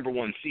wouldn't be a number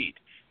one seed?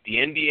 The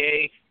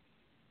NBA,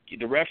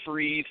 the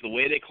referees, the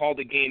way they call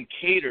the game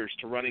caters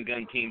to run and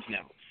gun teams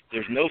now.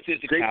 There's no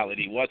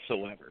physicality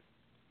whatsoever.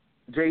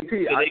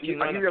 JT, I'll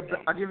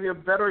give you a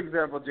better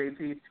example,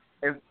 JT.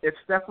 If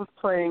Steph was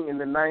playing in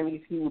the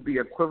 90s, he would be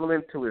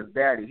equivalent to his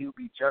daddy. He would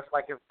be just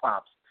like his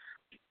pops.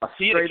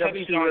 Kevin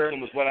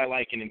Johnson was what I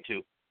liken him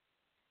to.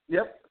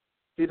 Yep.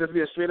 He'd just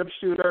be a straight-up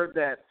shooter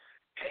that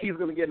he's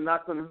going to get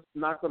knocked on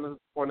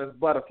his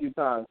butt a few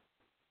times.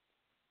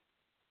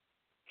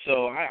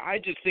 So I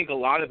just think a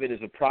lot of it is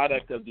a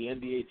product of the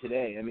NBA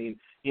today. I mean,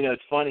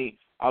 it's funny.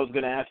 I was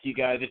going to ask you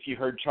guys if you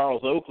heard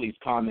Charles Oakley's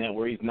comment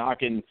where he's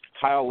knocking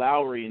Kyle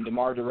Lowry and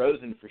DeMar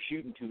DeRozan for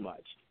shooting too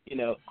much.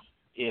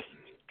 If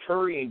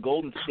Curry and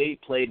Golden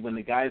State played when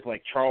the guys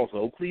like Charles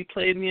Oakley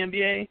played in the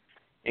NBA,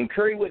 and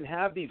Curry wouldn't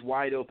have these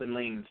wide-open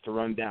lanes to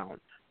run down,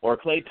 or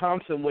Klay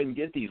Thompson wouldn't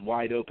get these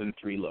wide-open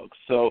three looks.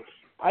 So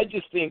I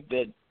just think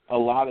that a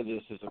lot of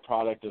this is a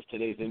product of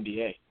today's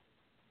NBA.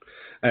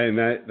 And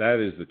that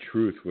is the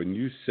truth. When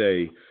you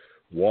say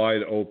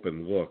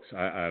wide-open looks,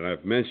 and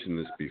I've mentioned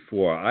this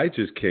before, I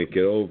just can't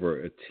get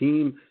over a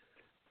team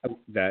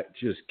that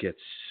just gets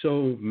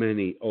so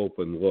many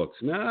open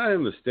looks. Now, I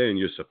understand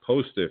you're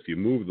supposed to if you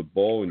move the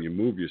ball and you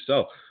move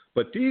yourself,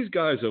 but these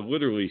guys are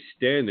literally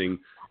standing.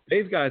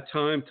 They've got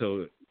time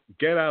to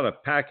get out a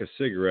pack of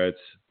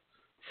cigarettes,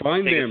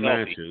 find their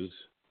matches.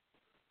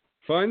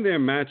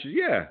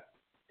 Yeah,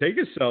 take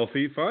a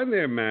selfie, find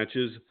their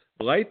matches,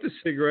 light the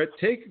cigarette,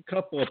 take a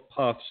couple of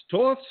puffs,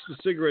 toss the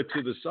cigarette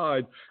to the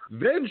side,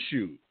 then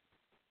shoot.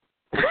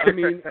 I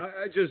mean,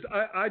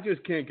 I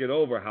just can't get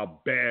over how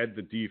bad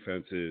the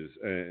defense is.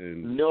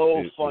 And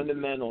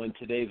fundamental in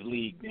today's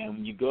league, man.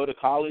 When you go to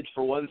college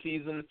for one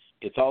season,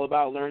 it's all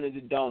about learning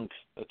to dunk.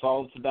 That's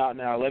all it's about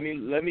now. Let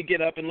me get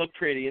up and look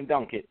pretty and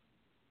dunk it,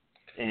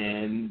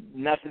 and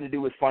nothing to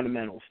do with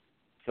fundamentals.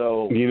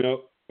 So yeah.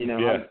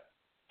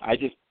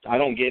 I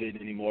don't get it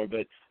anymore.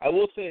 But I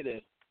will say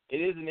this: it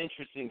is an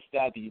interesting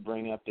stat that you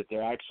bring up that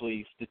they're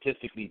actually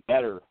statistically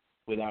better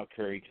without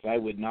Curry, because I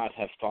would not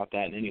have thought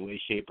that in any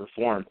way, shape, or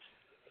form.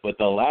 But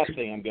the last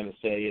thing I'm going to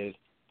say is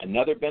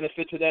another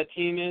benefit to that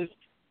team is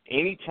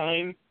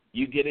anytime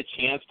you get a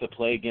chance to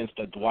play against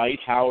a Dwight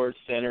Howard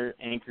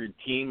center-anchored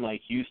team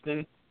like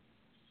Houston,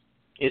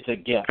 it's a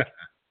gift,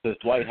 because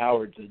Dwight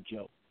Howard's a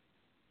joke.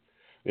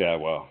 Yeah,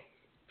 well,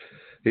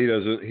 he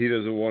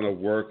doesn't want to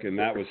work, and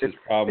that was his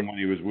problem when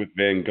he was with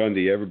Van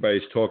Gundy.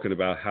 Everybody's talking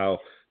about how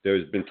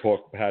there's been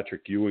talk of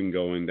Patrick Ewing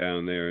going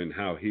down there and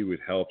how he would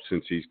help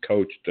since he's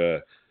coached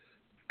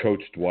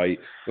Dwight.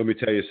 Let me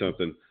tell you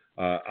something.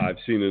 I've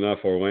seen enough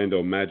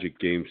Orlando Magic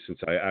games since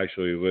I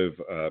actually live,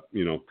 a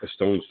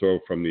stone's throw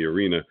from the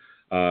arena.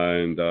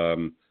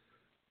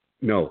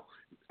 No,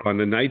 on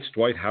the nights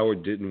Dwight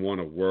Howard didn't want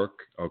to work,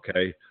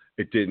 okay,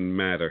 it didn't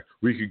matter.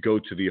 We could go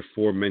to the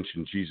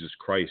aforementioned Jesus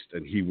Christ,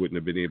 and he wouldn't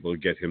have been able to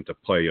get him to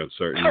play on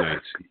certain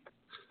nights.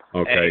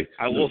 Okay. Hey,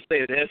 I will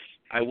say this.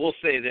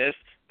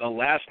 The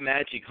last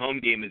Magic home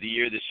game of the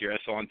year this year I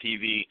saw on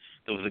TV,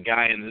 there was a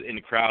guy in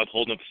the crowd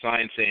holding up a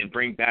sign saying,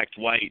 "Bring back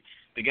Dwight."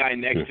 The guy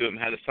next to him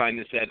had a sign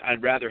that said,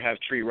 "I'd rather have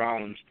Tree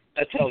Rollins."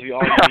 That tells you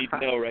all you need to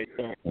know right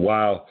there.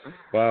 Wow.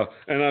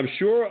 And I'm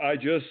sure I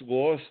just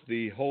lost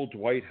the whole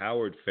Dwight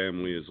Howard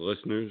family as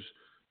listeners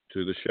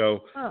to the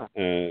show. Oh.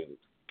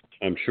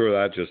 I'm sure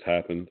that just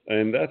happened,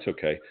 and that's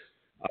okay.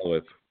 I'll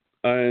live.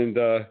 And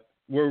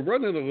we're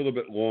running a little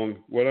bit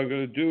long. What I'm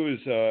going to do is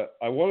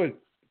I want to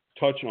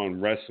touch on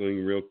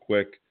wrestling real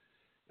quick.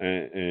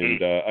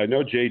 And I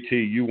know, JT,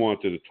 you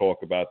wanted to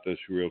talk about this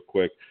real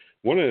quick.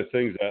 One of the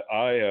things that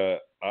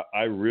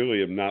I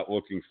really am not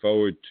looking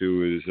forward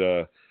to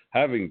is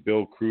having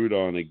Bill Crude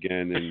on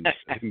again and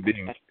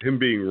him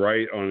being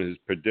right on his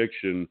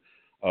prediction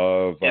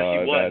of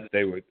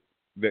that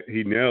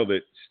he nailed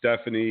it.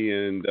 Stephanie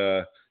and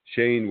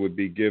Shane would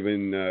be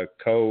given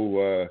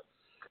co-ownership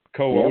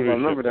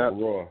of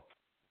Raw.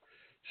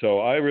 So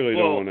I really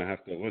don't want to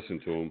have to listen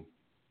to him.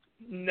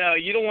 No,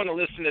 you don't want to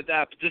listen to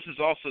that. But this is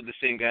also the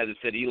same guy that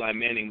said Eli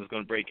Manning was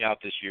going to break out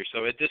this year.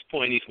 So at this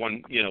point, he's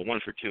one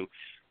for two.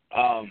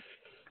 The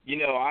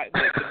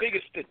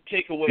biggest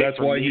takeaway. That's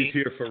for why me, he's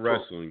here for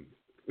wrestling.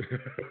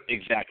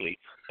 Exactly.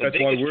 The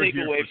biggest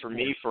takeaway for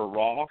me for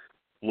Raw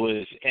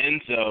was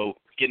Enzo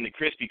getting the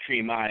Krispy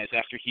Kreme eyes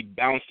after he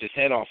bounced his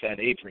head off that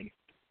apron.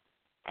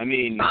 I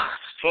mean,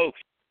 folks,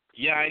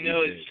 yeah, I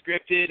know it's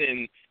scripted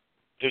and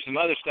there's some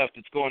other stuff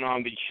that's going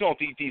on, but you don't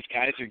think these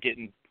guys are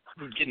getting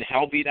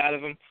hell beat out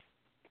of them?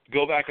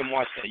 Go back and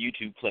watch that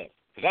YouTube clip,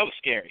 because that was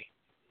scary.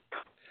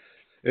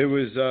 It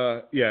was,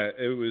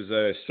 it was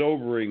a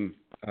sobering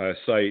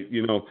sight.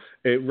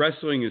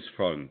 Wrestling is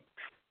fun.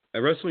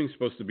 Wrestling is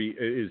supposed to be,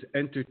 it is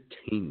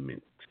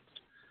entertainment,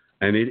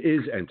 and it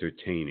is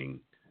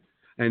entertaining,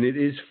 and it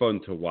is fun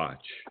to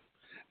watch,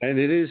 and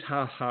it is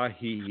ha-ha,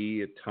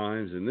 he-he at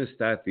times, and this,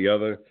 that, the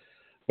other,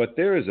 but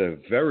there is a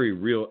very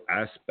real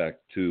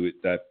aspect to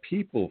it that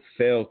people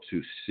fail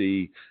to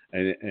see,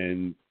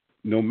 and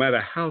no matter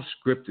how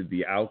scripted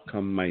the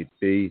outcome might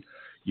be,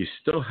 you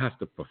still have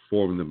to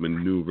perform the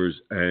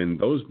maneuvers, and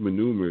those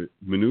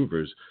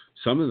maneuvers,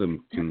 some of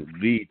them can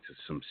lead to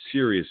some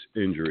serious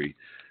injury.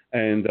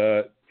 And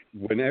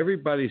when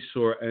everybody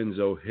saw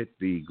Enzo hit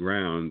the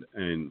ground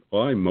and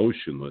lie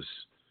motionless,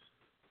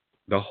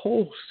 the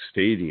whole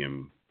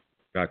stadium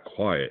got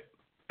quiet.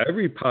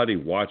 Everybody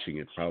watching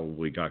it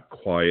probably got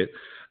quiet.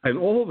 And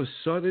all of a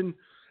sudden,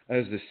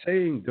 as the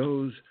saying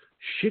goes,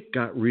 shit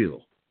got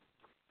real.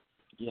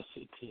 Yes,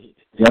 it did.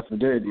 Yes, it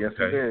did. Yes,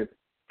 it did.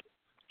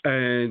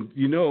 And,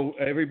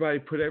 everybody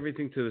put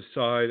everything to the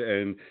side.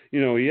 And,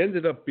 he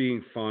ended up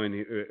being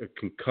fine. A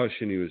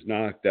concussion. He was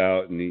knocked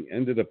out, and he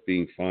ended up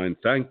being fine.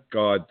 Thank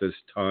God this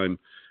time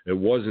it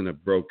wasn't a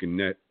broken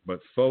neck. But,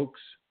 folks,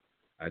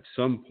 at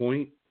some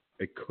point,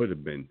 it could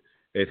have been.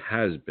 It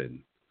has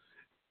been.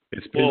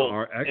 It's been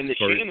our expert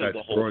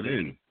that's brought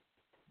in.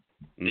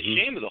 The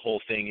shame of the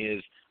whole thing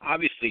is,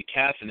 obviously,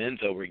 Cass and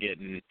Enzo were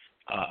getting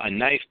a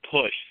nice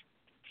push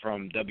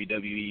from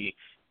WWE,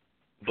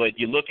 but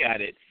you look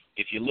at it,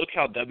 if you look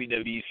how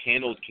WWE's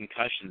handled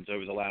concussions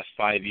over the last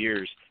 5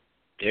 years,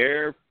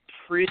 they're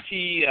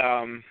pretty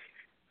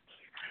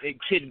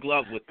kid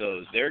glove with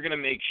those. They're going to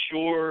make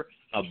sure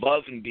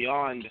above and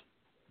beyond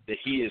that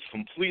he is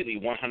completely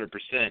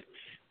 100%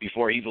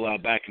 before he's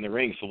allowed back in the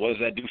ring. So what does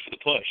that do for the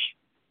push?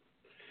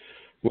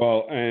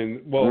 What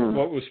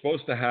was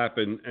supposed to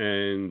happen,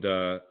 and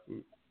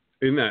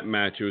in that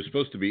match, it was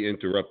supposed to be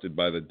interrupted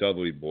by the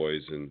Dudley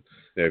Boys, and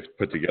they've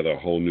put together a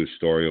whole new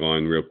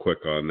storyline real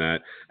quick on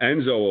that.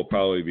 Enzo will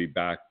probably be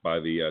back by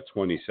the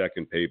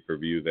 22nd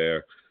pay-per-view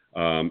there.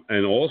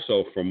 And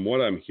also, from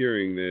what I'm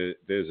hearing,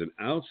 there's an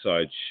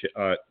outside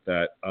shot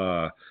that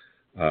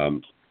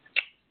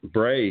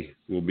Bray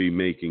will be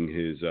making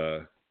his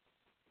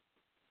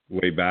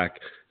way back.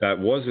 That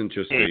wasn't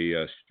just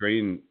a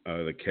strain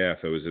of the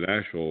calf. It was an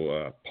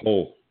actual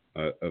pull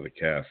of the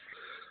calf.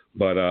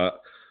 But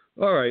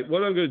all right,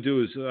 what I'm going to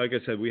do is, like I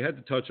said, we had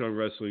to touch on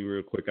wrestling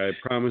real quick. I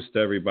promised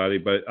everybody,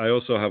 but I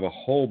also have a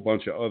whole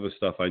bunch of other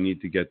stuff I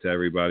need to get to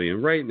everybody.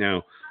 And right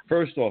now,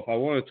 first off, I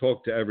want to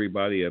talk to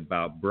everybody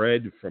about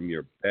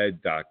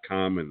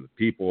breadfromyourbed.com and the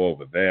people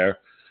over there.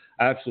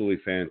 Absolutely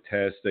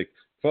fantastic.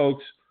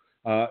 Folks,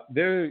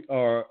 there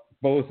are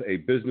both a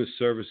business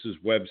services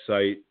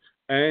website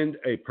and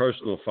a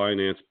personal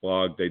finance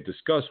blog. They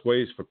discuss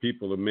ways for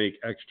people to make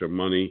extra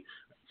money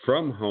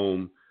from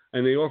home,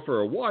 and they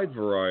offer a wide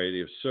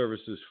variety of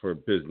services for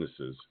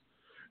businesses.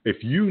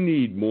 If you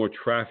need more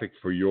traffic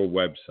for your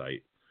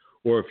website,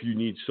 or if you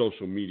need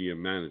social media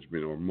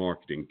management or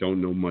marketing,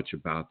 don't know much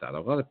about that. A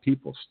lot of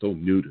people still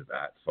new to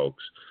that,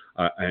 folks,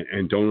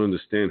 and don't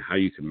understand how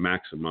you can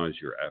maximize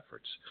your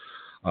efforts.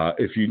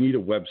 If you need a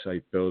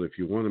website built, if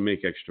you want to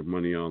make extra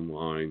money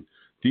online,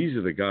 these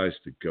are the guys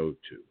to go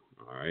to.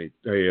 All right.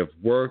 They have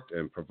worked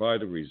and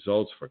provided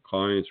results for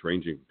clients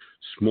ranging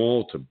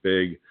small to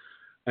big,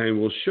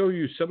 and we'll show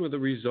you some of the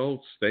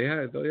results they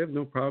have. They have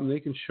no problem. They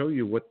can show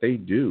you what they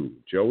do.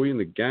 Joey and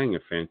the gang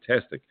are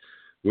fantastic.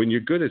 When you're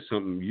good at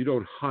something, you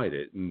don't hide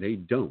it, and they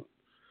don't,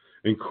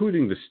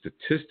 including the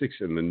statistics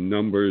and the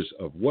numbers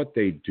of what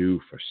they do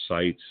for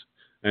sites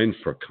and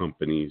for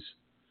companies.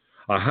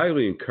 I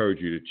highly encourage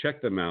you to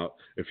check them out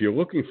if you're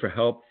looking for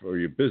help for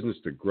your business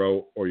to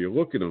grow, or you're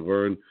looking to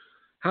learn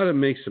how to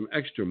make some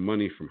extra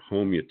money from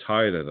home. You're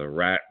tired of the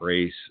rat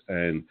race,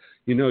 and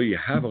you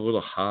have a little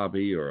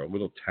hobby or a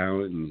little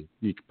talent, and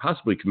you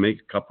possibly can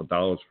make a couple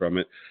dollars from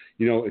it.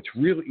 It's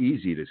real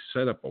easy to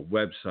set up a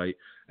website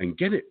and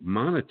get it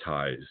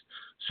monetized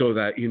so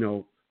that,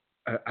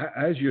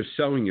 as you're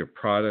selling your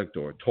product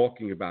or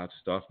talking about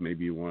stuff,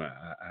 maybe you want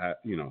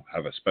to,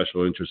 have a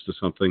special interest or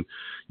something,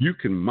 you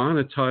can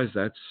monetize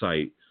that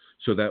site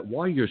so that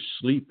while you're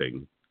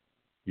sleeping,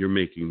 you're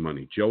making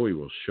money. Joey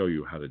will show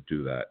you how to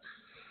do that.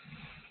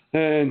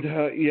 And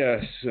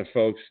yes,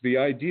 folks, the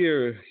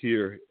idea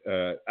here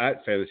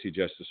at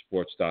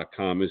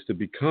FantasyJesterSports.com is to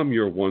become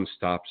your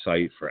one-stop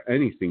site for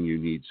anything you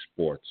need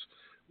sports.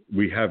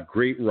 We have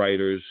great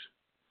writers,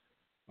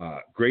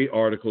 great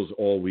articles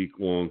all week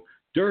long.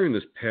 During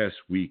this past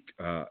week,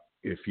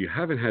 if you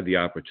haven't had the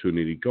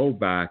opportunity, go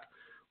back,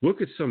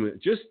 look at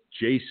just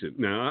Jason.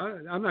 Now,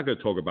 I'm not going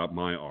to talk about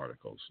my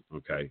articles,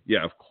 okay?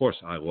 Yeah, of course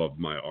I love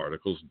my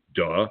articles,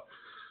 duh.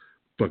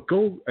 But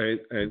go,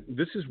 and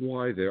this is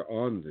why they're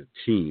on the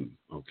team,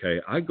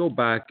 okay? I go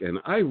back and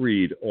I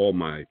read all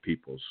my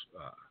people's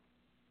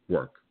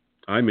work.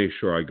 I make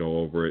sure I go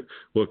over it,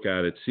 look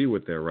at it, see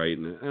what they're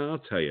writing. And I'll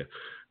tell you,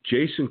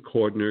 Jason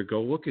Cordner, go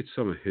look at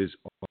some of his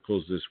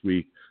articles this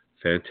week.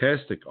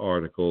 Fantastic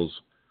articles.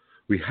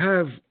 We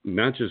have,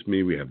 not just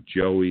me, we have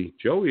Joey.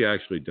 Joey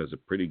actually does a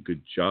pretty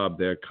good job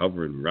there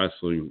covering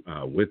wrestling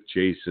with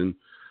Jason.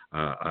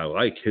 I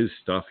like his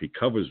stuff. He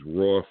covers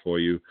Raw for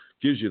you,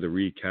 gives you the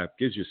recap,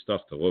 gives you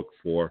stuff to look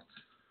for.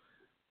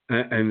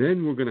 And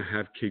then we're going to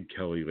have Kid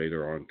Kelly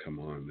later on come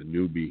on, the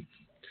newbie.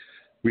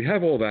 We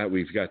have all that.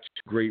 We've got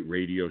 2 great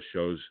radio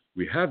shows.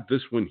 We have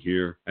this one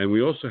here, and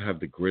we also have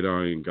the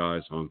Gridiron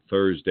Guys on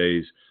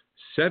Thursdays,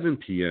 7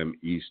 p.m.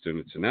 Eastern.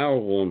 It's an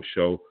hour-long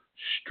show,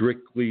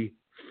 strictly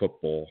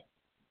football.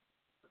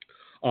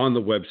 On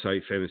the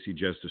website,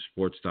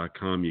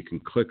 FantasyJesterSports.com, you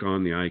can click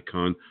on the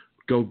icon.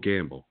 Go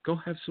gamble. Go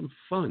have some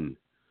fun.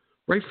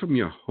 Right from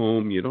your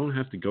home. You don't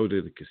have to go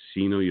to the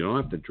casino. You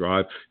don't have to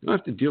drive. You don't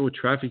have to deal with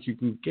traffic. You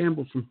can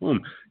gamble from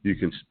home. You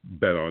can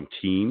bet on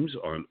teams,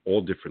 on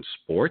all different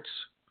sports.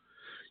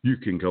 You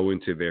can go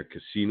into their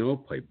casino,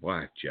 play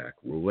blackjack,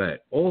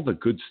 roulette, all the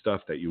good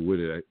stuff that you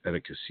would at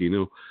a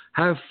casino.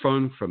 Have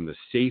fun from the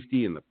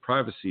safety and the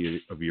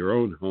privacy of your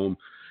own home.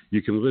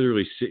 You can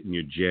literally sit in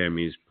your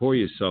jammies, pour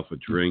yourself a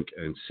drink,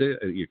 and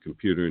sit at your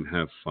computer and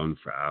have fun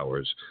for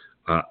hours.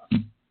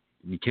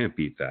 You can't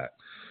beat that.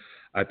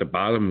 At the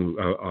bottom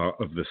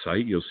of the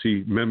site, you'll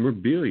see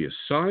memorabilia,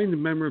 signed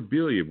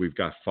memorabilia. We've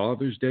got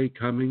Father's Day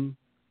coming.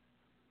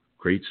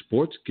 Great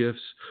sports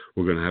gifts.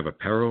 We're going to have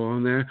apparel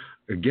on there.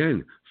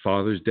 Again,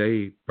 Father's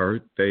Day,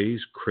 birthdays,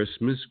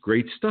 Christmas,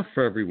 great stuff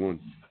for everyone.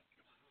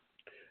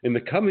 In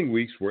the coming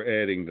weeks,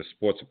 we're adding the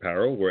sports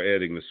apparel. We're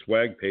adding the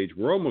swag page.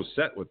 We're almost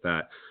set with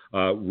that.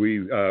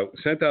 We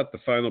sent out the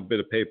final bit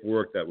of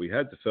paperwork that we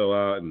had to fill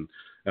out, and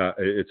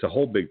it's a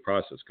whole big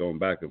process going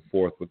back and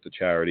forth with the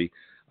charity,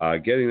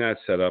 getting that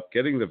set up,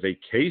 getting the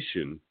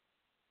vacation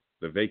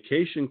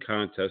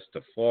contest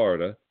to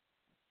Florida.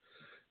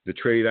 The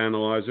trade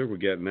analyzer, we're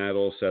getting that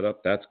all set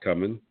up. That's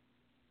coming.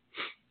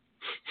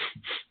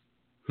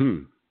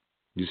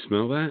 You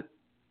smell that?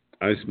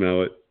 I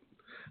smell it.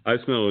 I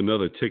smell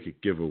another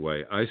ticket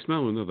giveaway. I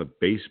smell another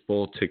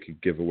baseball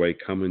ticket giveaway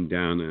coming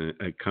down, and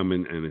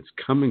it's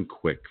coming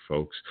quick,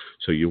 folks.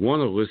 So you want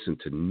to listen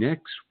to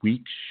next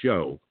week's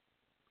show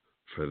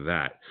for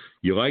that.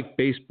 You like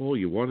baseball,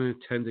 you want to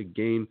attend a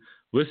game,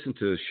 listen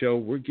to the show.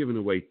 We're giving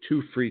away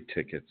 2 free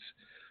tickets.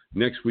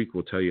 Next week,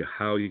 we'll tell you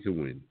how you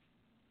can win.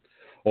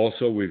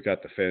 Also, we've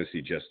got the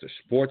Fantasy Jester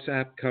Sports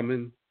app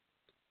coming.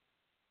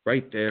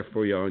 Right there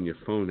for you on your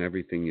phone,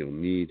 everything you'll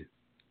need.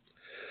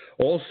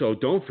 Also,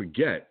 don't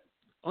forget,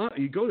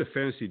 you go to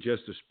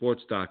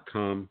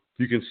fantasyjestersports.com.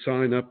 You can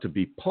sign up to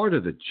be part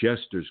of the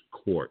Jester's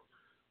Court.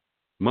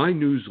 My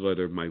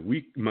newsletter, my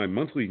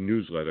monthly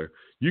newsletter,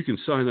 you can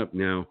sign up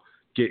now,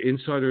 get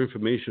insider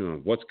information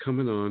on what's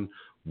coming on,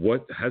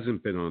 what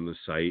hasn't been on the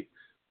site,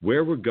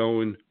 where we're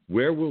going,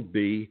 where we'll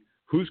be,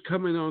 who's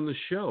coming on the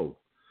show.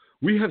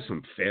 We have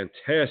some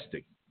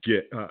fantastic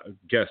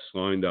guests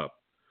lined up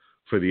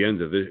for the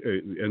end of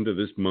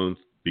this month,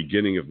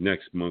 beginning of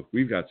next month.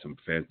 We've got some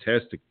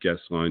fantastic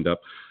guests lined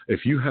up.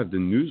 If you have the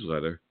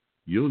newsletter,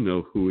 you'll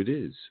know who it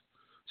is.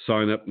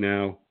 Sign up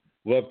now.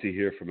 Love to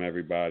hear from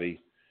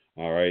everybody.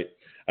 All right.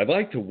 I'd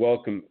like to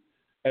welcome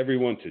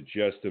everyone to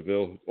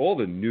Jesterville,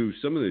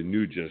 some of the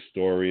new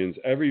Jestorians,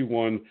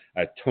 everyone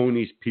at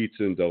Tony's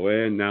Pizza in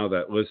DeLand now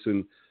that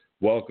listen,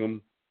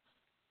 welcome.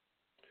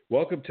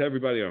 Welcome to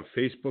everybody on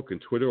Facebook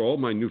and Twitter, all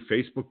my new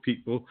Facebook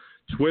people.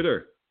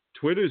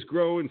 Twitter's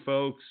growing,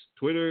 folks.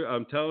 Twitter,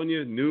 I'm telling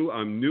you,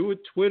 I'm new at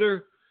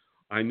Twitter.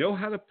 I know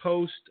how to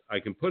post. I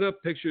can put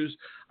up pictures.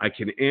 I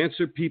can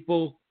answer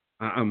people.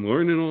 I'm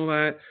learning all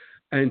that.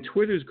 And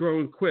Twitter's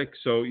growing quick,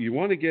 so you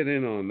want to get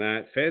in on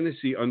that.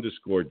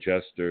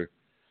 Fantasy_Jester.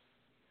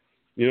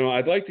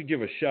 I'd like to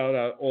give a shout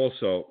out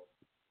also.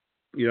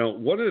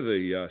 One of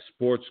the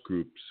sports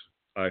groups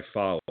I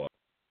follow,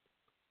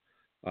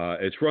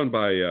 it's run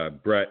by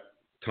Brett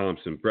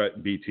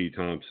BT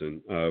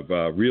Thompson of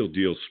Real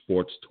Deal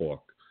Sports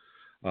Talk.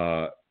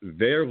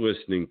 They're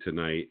listening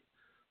tonight.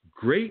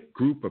 Great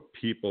group of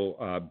people.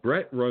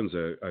 Brett runs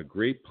a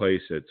great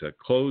place. It's a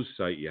closed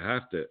site. You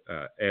have to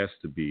ask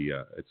to be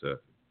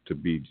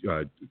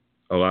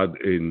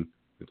allowed in.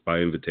 It's by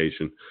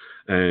invitation,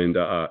 and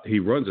he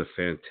runs a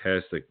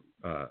fantastic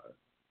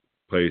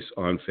place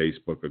on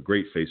Facebook, a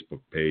great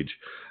Facebook page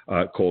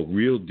called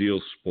Real Deal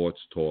Sports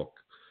Talk.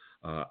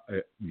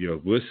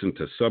 Listen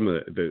to some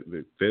of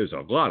there's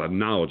a lot of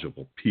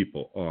knowledgeable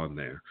people on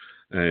there,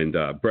 and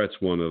Brett's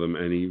one of them,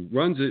 and he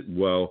runs it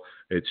well.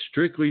 It's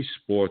strictly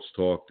sports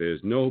talk.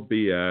 There's no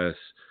BS.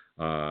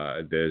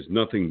 There's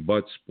nothing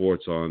but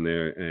sports on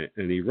there,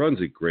 and he runs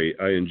it great.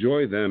 I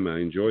enjoy them. I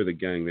enjoy the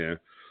gang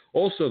there.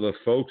 Also, the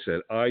folks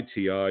at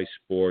ITI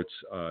Sports,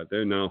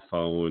 they're now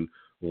following.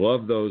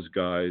 Love those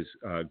guys.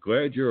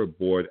 Glad you're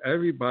aboard.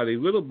 Everybody,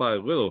 little by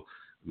little,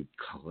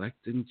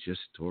 collecting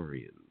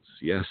Jestorians.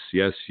 Yes,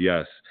 yes,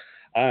 yes.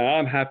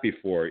 I'm happy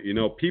for it.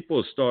 People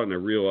are starting to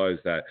realize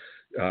that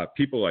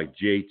people like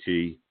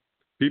JT,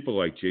 people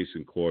like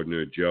Jason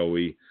Cordner,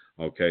 Joey,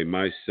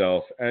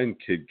 myself, and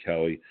Kid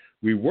Kelly,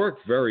 we work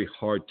very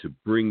hard to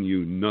bring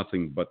you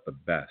nothing but the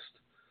best.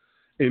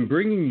 In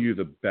bringing you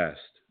the best,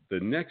 the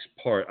next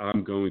part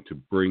I'm going to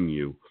bring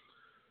you,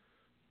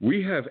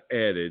 we have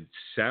added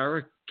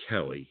Sarah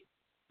Kelly,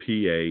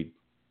 P.A.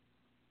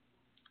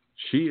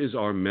 She is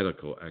our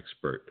medical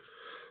expert.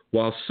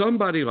 While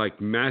somebody like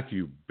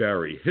Matthew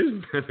Berry,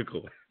 his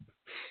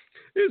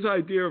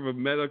idea of a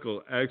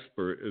medical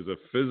expert is a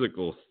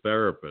physical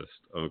therapist,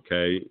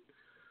 okay?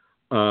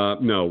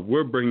 No,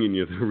 we're bringing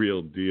you the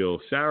real deal.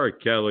 Sarah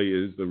Kelly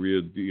is the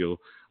real deal.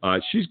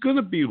 She's going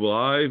to be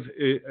live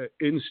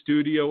in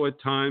studio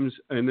at times,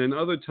 and then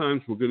other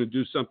times we're going to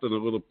do something a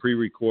little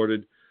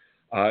pre-recorded.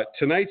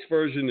 Tonight's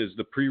version is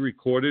the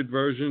pre-recorded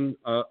version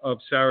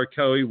of Sarah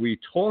Kelly. We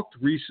talked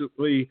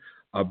recently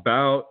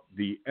about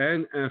the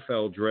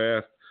NFL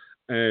draft,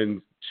 and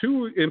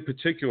 2 in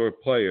particular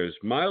players,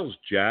 Myles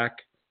Jack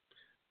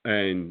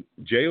and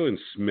Jaylon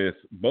Smith,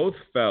 both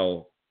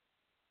fell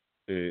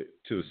to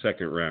the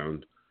second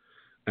round,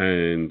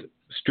 and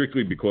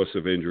strictly because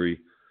of injury.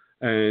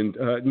 And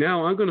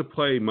now I'm going to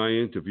play my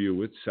interview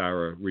with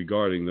Sarah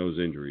regarding those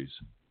injuries.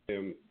 I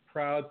am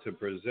proud to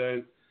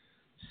present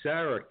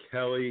Sarah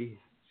Kelly.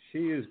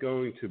 She is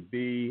going to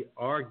be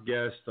our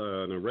guest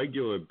on a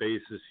regular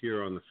basis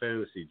here on the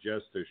Fantasy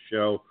Jester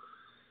Show.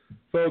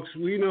 Folks,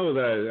 we know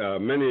that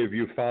many of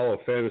you follow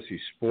fantasy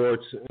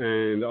sports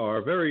and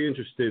are very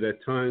interested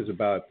at times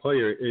about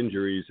player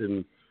injuries.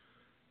 And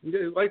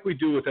like we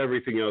do with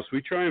everything else,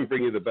 we try and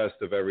bring you the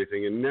best of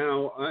everything. And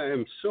now I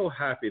am so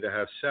happy to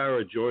have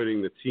Sarah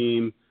joining the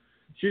team.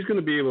 She's going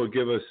to be able to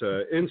give us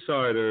an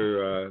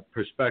insider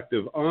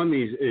perspective on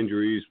these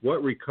injuries,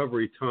 what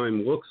recovery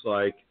time looks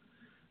like,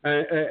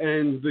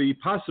 and the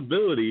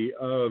possibility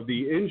of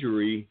the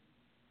injury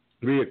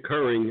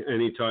reoccurring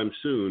anytime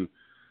soon.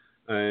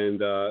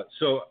 And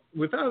so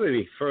without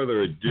any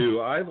further ado,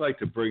 I'd like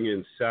to bring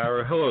in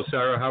Sarah. Hello,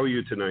 Sarah. How are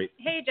you tonight?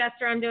 Hey,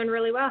 Jester. I'm doing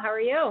really well. How are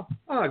you?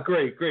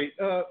 Great.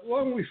 Why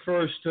don't we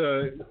first,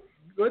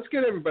 let's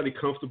get everybody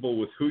comfortable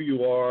with who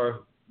you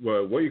are,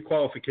 what your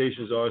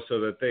qualifications are, so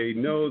that they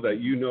know that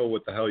you know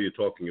what the hell you're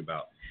talking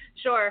about.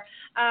 Sure.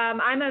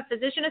 I'm a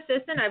physician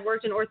assistant. I've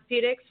worked in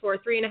orthopedics for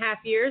 3.5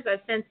 years. I've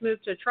since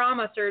moved to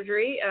trauma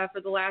surgery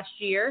for the last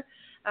year.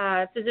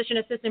 Physician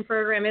assistant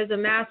program is a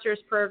master's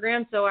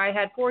program, so I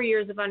had 4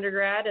 years of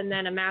undergrad and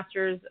then a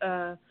master's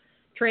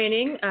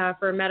training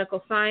for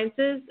medical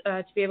sciences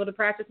to be able to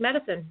practice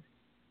medicine.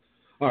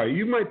 All right,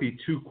 you might be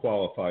too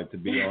qualified to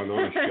be on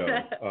our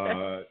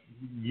show.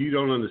 You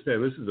don't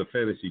understand. This is a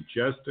Fantasy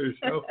Jester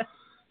Show,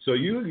 so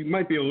you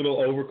might be a little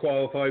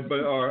overqualified.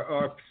 But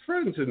our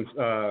friends and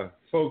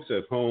folks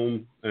at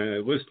home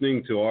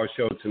listening to our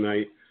show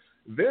tonight,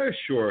 they're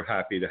sure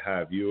happy to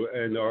have you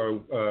and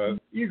are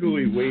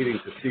eagerly waiting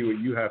to see what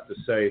you have to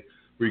say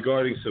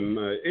regarding some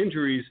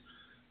injuries.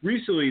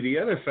 Recently, the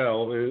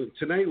NFL, and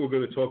tonight we're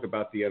going to talk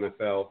about the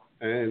NFL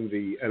and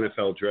the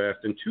NFL draft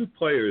and two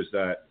players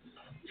that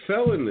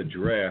fell in the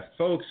draft.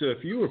 Folks,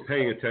 if you were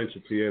paying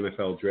attention to the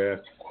NFL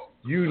draft,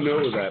 you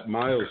know that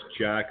Myles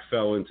Jack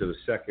fell into the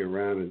second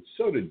round, and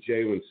so did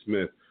Jaylon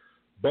Smith.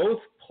 Both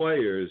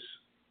players,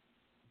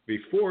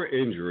 before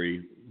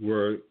injury,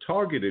 were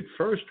targeted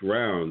first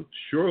round,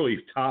 surely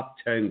top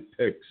 10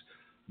 picks,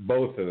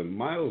 both of them.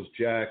 Myles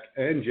Jack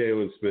and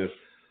Jaylon Smith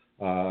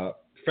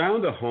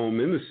found a home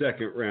in the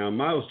second round.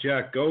 Myles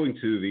Jack going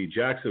to the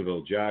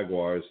Jacksonville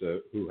Jaguars,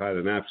 who had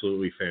an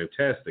absolutely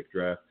fantastic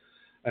draft.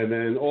 And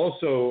then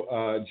also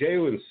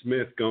Jaylon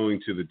Smith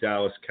going to the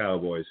Dallas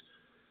Cowboys.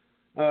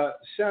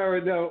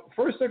 Sarah, now,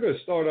 first I'm going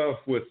to start off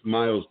with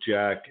Myles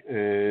Jack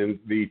and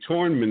the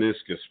torn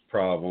meniscus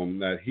problem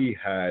that he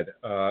had.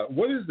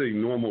 What is the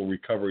normal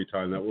recovery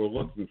time that we're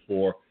looking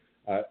for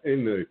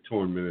in the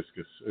torn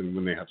meniscus and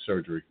when they have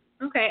surgery?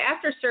 Okay,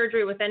 after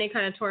surgery with any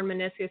kind of torn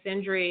meniscus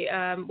injury,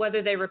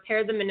 whether they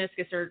repair the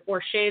meniscus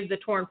or shave the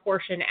torn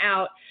portion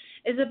out,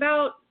 is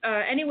about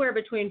anywhere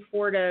between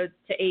 4 to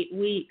 8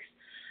 weeks.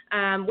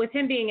 With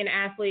him being an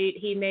athlete,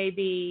 he may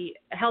be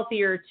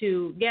healthier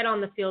to get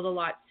on the field a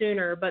lot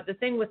sooner. But the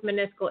thing with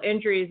meniscal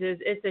injuries is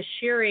it's a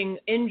shearing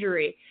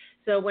injury.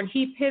 So when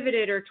he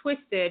pivoted or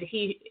twisted,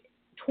 he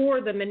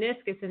tore the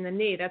meniscus in the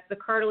knee. That's the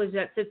cartilage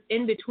that sits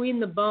in between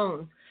the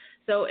bones.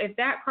 So if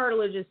that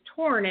cartilage is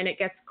torn and it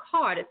gets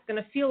caught, it's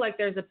going to feel like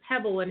there's a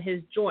pebble in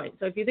his joint.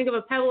 So if you think of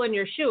a pebble in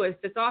your shoe, if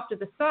it's off to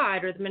the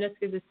side or the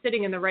meniscus is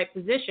sitting in the right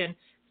position,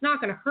 it's not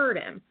going to hurt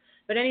him.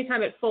 But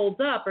anytime it folds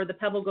up or the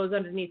pebble goes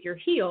underneath your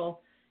heel,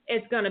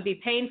 it's going to be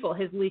painful.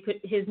 His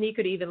knee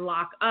could even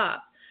lock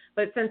up.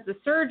 But since the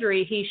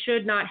surgery, he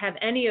should not have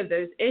any of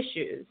those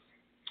issues.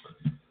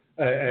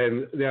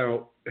 And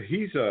now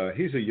he's a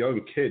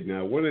young kid.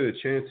 Now, what are the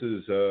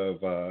chances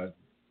of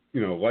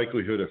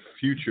likelihood of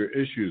future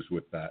issues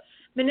with that?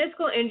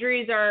 Meniscal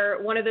injuries are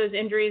one of those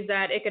injuries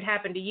that it could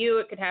happen to you.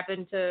 It could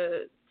happen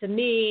to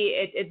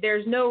me.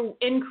 There's no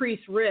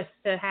increased risk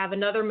to have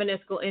another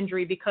meniscal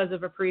injury because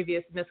of a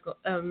previous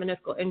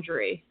meniscal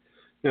injury.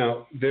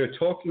 Now, they're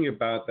talking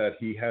about that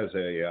he has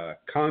a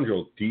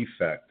chondral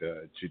defect,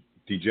 a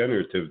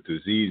degenerative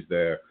disease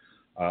there.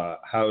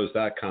 How does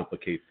that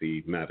complicate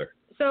the matter?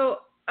 So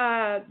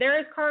there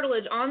is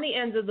cartilage on the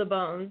ends of the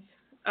bones,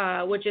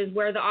 which is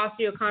where the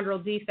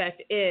osteochondral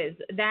defect is.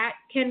 That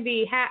can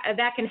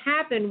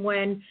happen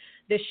when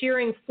the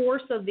shearing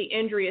force of the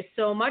injury is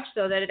so much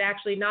so that it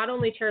actually not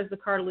only tears the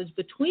cartilage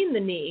between the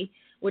knee,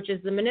 which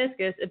is the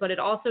meniscus, but it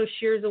also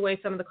shears away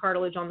some of the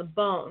cartilage on the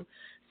bone.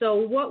 So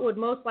what would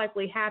most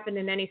likely happen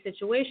in any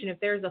situation, if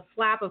there's a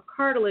flap of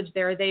cartilage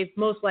there, they've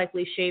most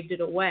likely shaved it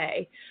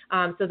away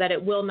so that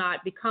it will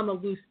not become a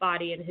loose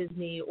body in his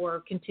knee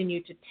or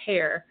continue to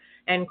tear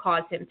and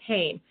cause him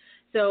pain.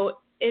 So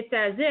it's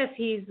as if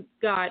he's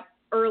got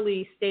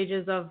early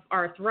stages of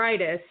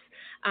arthritis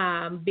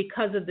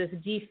because of this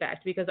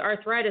defect, because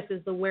arthritis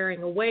is the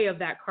wearing away of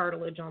that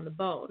cartilage on the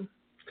bone.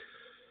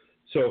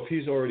 So if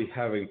he's already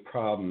having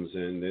problems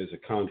and there's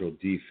a chondral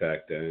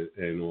defect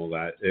and all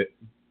that,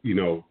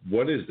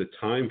 what is the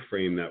time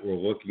frame that we're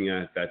looking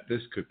at that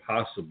this could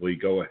possibly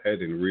go ahead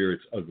and rear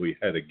its ugly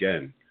head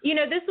again?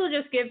 This will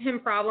just give him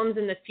problems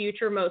in the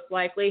future, most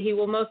likely. He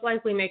will most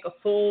likely make a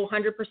full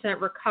 100%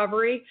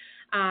 recovery.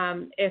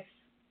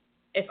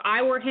 If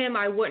I were him,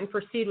 I wouldn't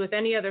proceed with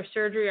any other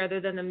surgery other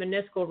than the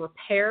meniscal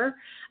repair.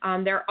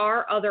 There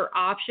are other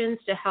options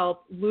to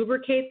help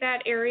lubricate that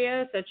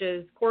area, such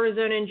as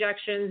cortisone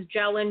injections,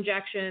 gel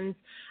injections.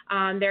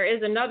 There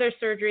is another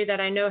surgery that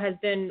I know has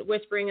been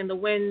whispering in the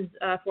winds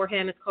for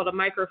him. It's called a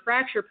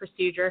microfracture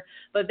procedure,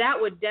 but that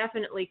would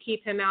definitely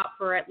keep him out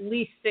for at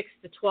least 6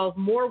 to 12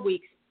 more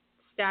weeks,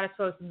 status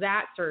post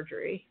that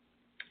surgery.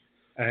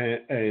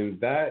 And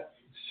that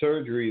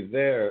surgery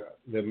there,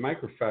 the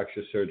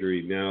microfracture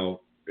surgery now,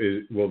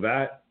 will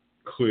that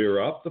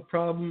clear up the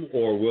problem,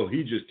 or will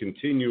he just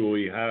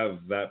continually have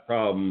that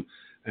problem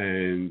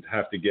and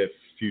have to get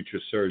future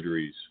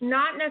surgeries?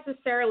 Not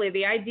necessarily.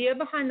 The idea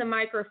behind the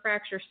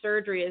microfracture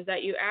surgery is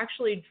that you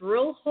actually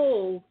drill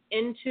holes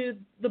into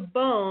the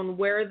bone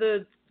where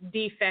the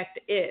defect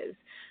is.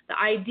 The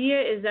idea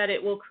is that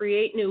it will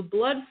create new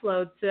blood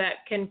flow so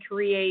that can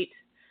create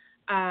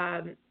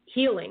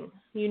healing.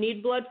 You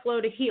need blood flow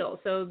to heal.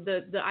 So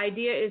the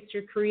idea is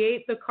to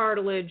create the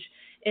cartilage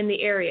in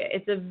the area.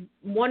 It's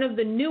one of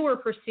the newer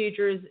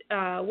procedures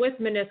with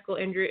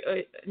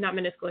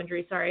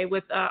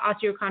with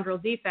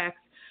osteochondral defects.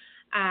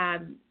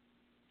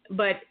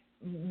 But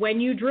when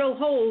you drill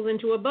holes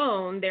into a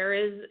bone, there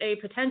is a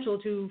potential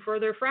to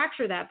further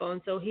fracture that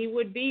bone. So he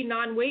would be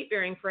non-weight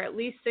bearing for at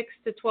least 6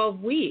 to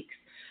 12 weeks.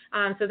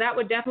 So that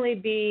would definitely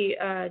be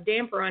a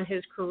damper on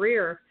his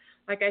career.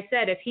 Like I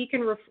said, if he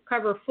can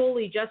recover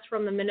fully just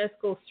from the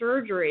meniscal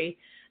surgery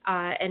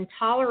and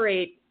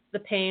tolerate the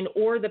pain,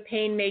 or the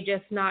pain may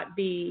just not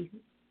be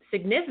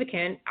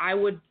significant, I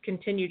would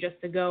continue just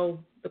to go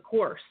the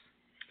course.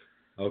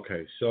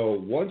 Okay,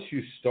 so once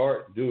you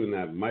start doing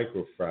that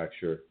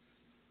microfracture,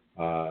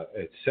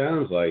 it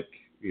sounds like,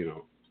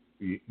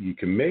 you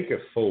can make a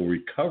full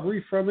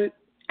recovery from it?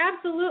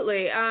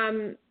 Absolutely.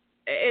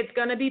 It's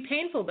going to be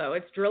painful, though.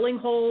 It's drilling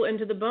hole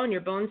into the bone.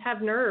 Your bones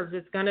have nerves.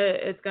 It's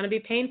gonna be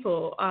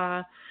painful.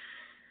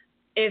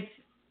 If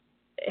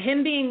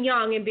him being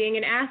young and being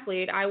an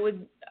athlete, I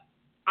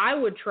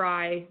would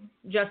try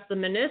just the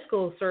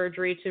meniscal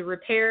surgery to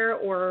repair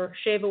or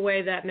shave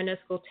away that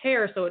meniscal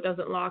tear so it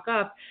doesn't lock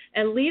up,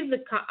 and leave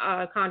the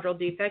chondral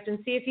defect and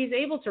see if he's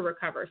able to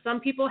recover.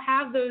 Some people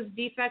have those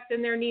defects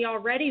in their knee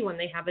already when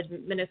they have a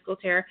meniscal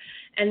tear,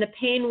 and the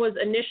pain was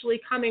initially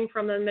coming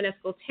from the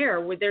meniscal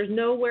tear. There's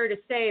nowhere to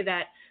say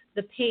that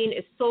the pain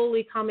is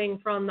solely coming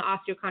from the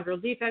osteochondral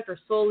defect or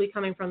solely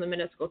coming from the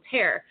meniscal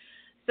tear.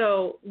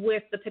 So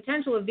with the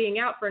potential of being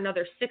out for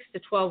another 6 to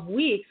 12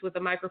 weeks with a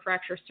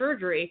microfracture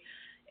surgery,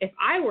 if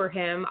I were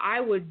him, I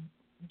would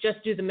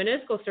just do the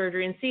meniscal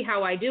surgery and see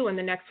how I do in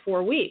the next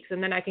 4 weeks,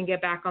 and then I can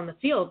get back on the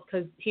field,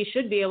 because he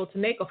should be able to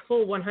make a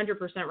full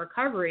 100%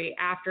 recovery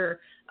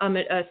after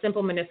a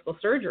simple meniscal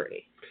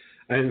surgery.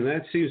 And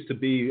that seems to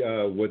be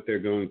what they're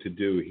going to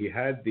do. He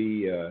had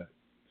the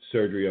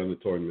surgery on the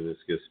torn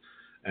meniscus,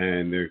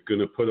 and they're going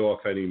to put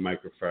off any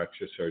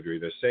microfracture surgery.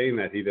 They're saying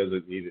that he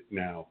doesn't need it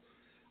now.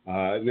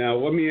 Now,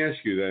 let me ask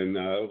you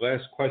then,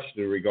 last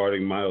question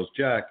regarding Myles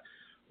Jack.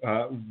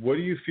 What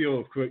do you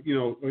feel,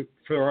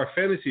 for our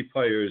fantasy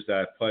players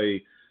that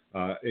play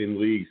in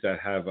leagues that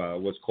have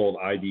what's called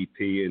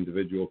IDP,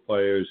 individual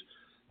players,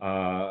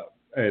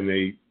 and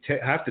they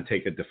have to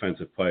take a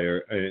defensive player,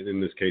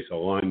 in this case a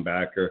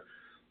linebacker,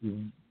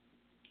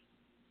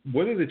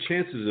 what are the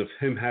chances of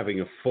him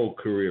having a full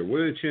career?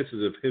 What are the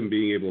chances of him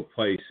being able to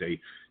play,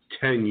 say,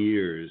 10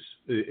 years?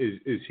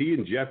 Is he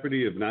in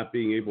jeopardy of not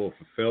being able to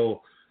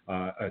fulfill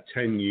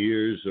 10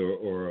 years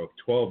or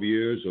 12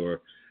 years,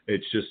 or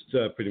it's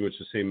just pretty much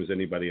the same as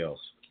anybody else?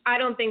 I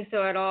don't think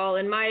so at all.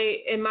 In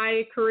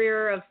my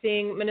career of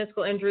seeing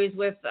meniscal injuries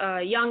with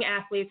young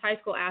athletes, high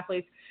school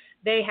athletes,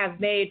 they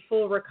have made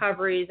full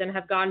recoveries and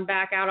have gone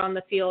back out on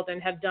the field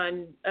and have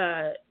done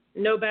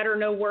no better,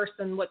 no worse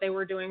than what they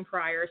were doing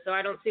prior. So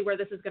I don't see where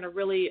this is going to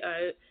really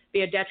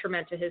be a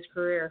detriment to his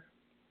career.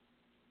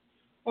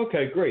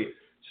 Okay, great.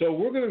 So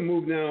we're going to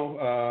move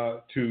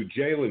now to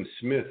Jaylon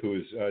Smith, who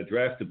was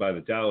drafted by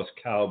the Dallas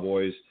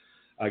Cowboys.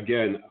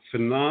 Again,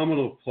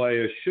 phenomenal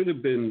player, should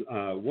have been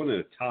one of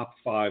the top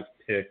 5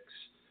 picks.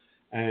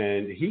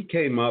 And he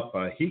came up,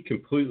 he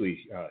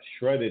completely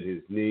shredded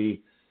his knee,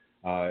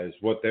 is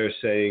what they're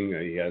saying.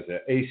 He has an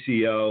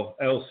ACL,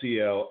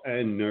 LCL,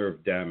 and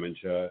nerve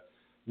damage.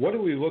 What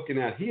are we looking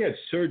at? He had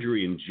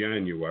surgery in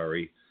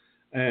January.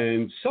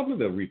 And some of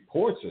the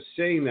reports are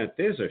saying that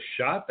there's a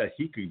shot that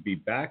he could be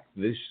back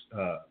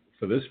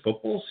for this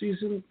football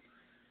season.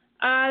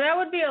 That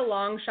would be a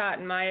long shot,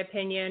 in my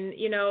opinion.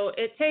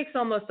 It takes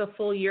almost a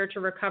full year to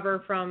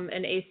recover from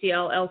an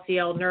ACL,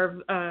 LCL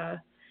nerve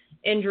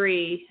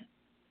injury.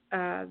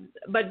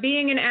 But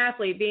being an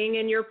athlete, being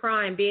in your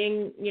prime,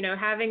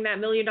 having that $1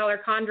 million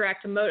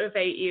contract to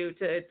motivate you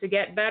to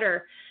get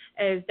better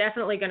is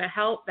definitely going to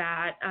help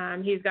that.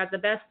 He's got the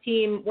best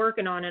team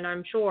working on it,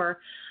 I'm sure.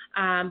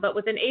 But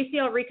with an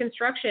ACL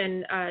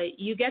reconstruction,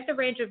 you get the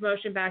range of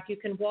motion back. You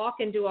can walk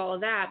and do all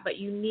of that, but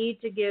you need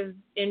to give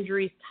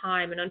injuries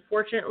time. And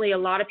unfortunately, a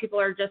lot of people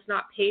are just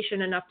not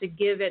patient enough to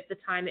give it the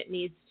time it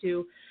needs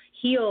to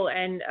heal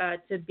and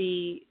to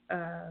be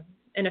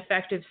an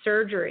effective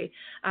surgery.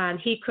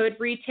 He could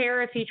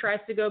re-tear if he tries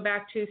to go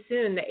back too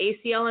soon. The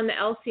ACL and the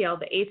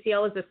LCL. The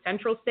ACL is the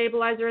central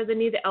stabilizer of the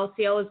knee. The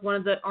LCL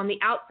is on the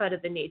outside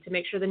of the knee to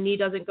make sure the knee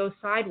doesn't go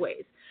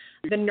sideways.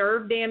 The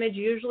nerve damage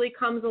usually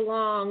comes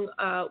along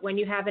when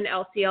you have an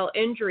LCL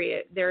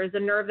injury. There is a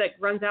nerve that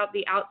runs out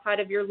the outside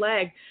of your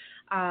leg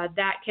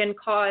that can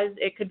cause,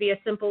 it could be as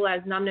simple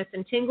as numbness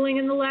and tingling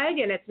in the leg,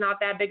 and it's not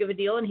that big of a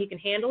deal and he can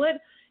handle it.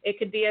 It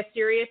could be as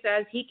serious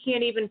as he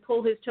can't even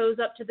pull his toes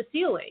up to the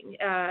ceiling,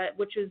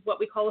 which is what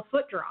we call a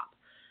foot drop.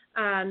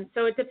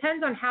 So it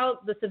depends on how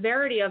the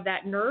severity of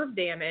that nerve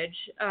damage.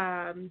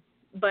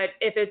 But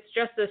if it's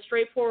just a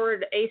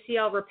straightforward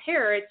ACL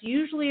repair, it's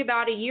usually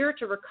about a year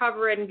to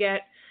recover and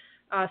get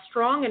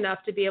strong enough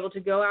to be able to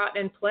go out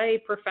and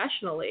play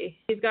professionally.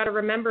 He's got to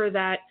remember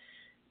that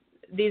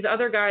these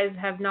other guys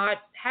have not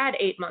had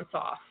 8 months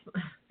off.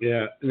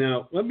 Yeah.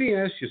 Now, let me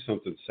ask you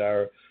something,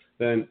 Sarah.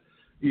 Then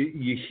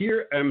you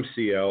hear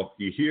MCL,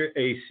 you hear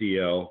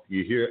ACL,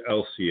 you hear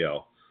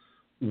LCL.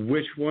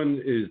 which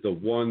one is the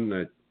one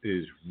that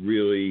is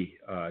really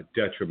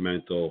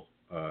detrimental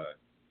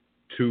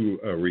to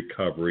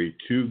recovery,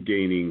 to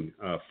gaining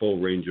full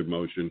range of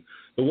motion,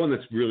 the one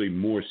that's really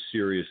more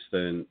serious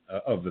than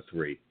of the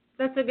three?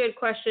 That's a good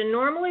question.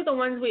 Normally, the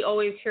ones we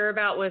always hear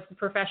about with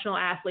professional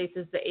athletes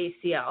is the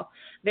ACL.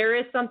 There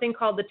is something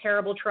called the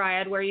terrible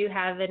triad where you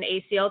have an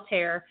ACL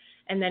tear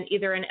and then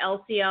either an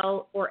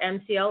LCL or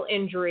MCL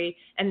injury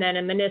and then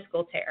a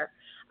meniscal tear.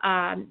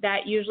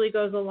 That usually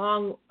goes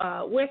along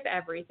with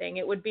everything.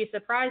 It would be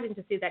surprising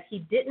to see that he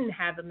didn't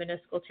have a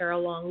meniscal tear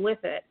along with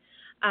it.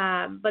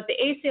 But the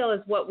ACL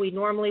is what we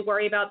normally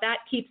worry about. That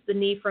keeps the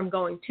knee from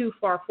going too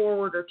far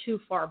forward or too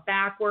far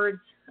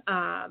backwards.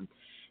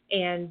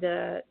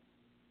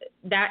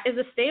 That is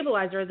a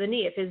stabilizer of the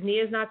knee. If his knee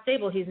is not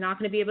stable, he's not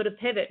going to be able to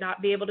pivot,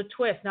 not be able to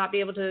twist, not be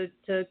able to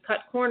cut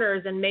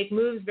corners and make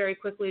moves very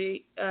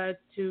quickly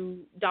to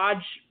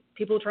dodge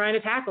people trying to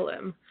tackle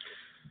him.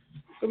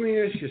 Let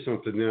me ask you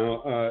something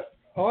now.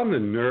 On the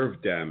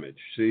nerve damage,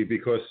 see,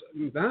 because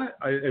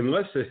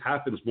unless it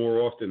happens more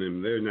often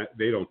and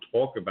they don't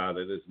talk about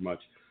it as much,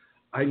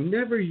 I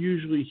never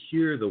usually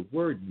hear the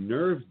word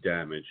nerve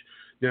damage.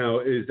 Now,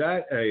 is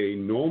that a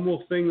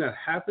normal thing that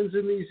happens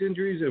in these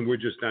injuries and we're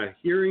just not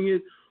hearing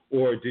it,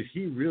 or did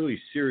he really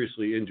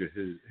seriously injure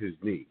his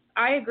knee?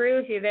 I agree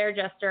with you there,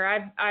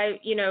 Jester.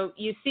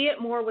 You see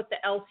it more with the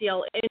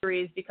LCL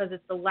injuries because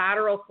it's the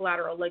lateral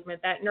collateral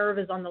ligament. That nerve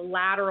is on the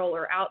lateral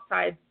or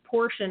outside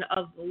portion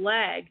of the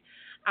leg.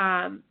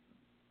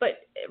 But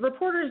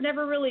reporters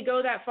never really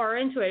go that far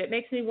into it. It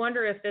makes me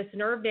wonder if this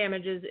nerve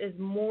damage is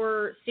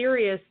more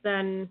serious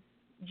than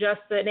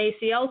just an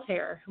ACL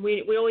tear.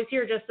 We always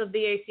hear just of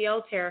the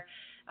ACL tear.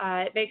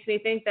 It makes me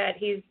think that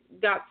he's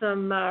got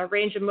some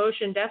range of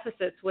motion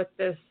deficits with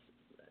this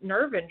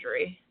nerve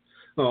injury.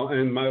 Oh,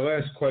 and my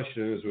last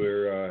question is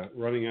we're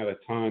running out of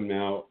time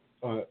now.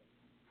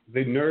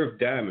 The nerve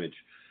damage,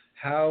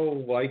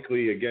 how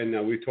likely, again,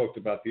 now we've talked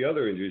about the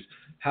other injuries,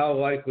 how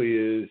likely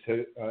is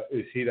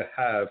he to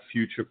have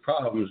future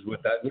problems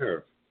with that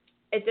nerve?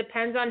 It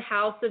depends on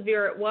how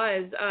severe it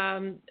was.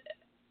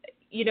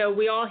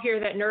 We all hear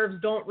that nerves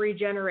don't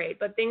regenerate,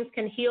 but things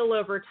can heal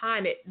over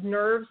time.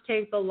 Nerves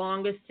take the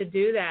longest to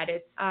do that.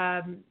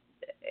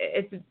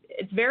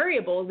 It's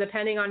variable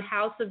depending on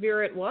how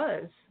severe it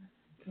was.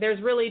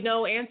 There's really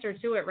no answer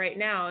to it right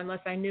now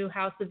unless I knew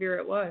how severe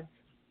it was.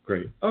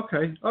 Great.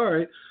 Okay. All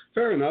right.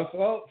 Fair enough.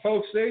 Well,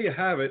 folks, there you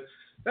have it.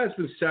 That's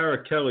been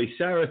Sarah Kelly.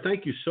 Sarah,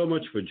 thank you so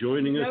much for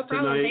joining us tonight.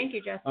 No problem. Thank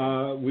you,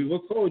 Justin. We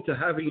look forward to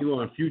having you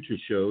on future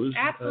shows.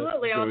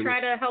 Absolutely. I'll try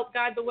to help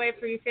guide the way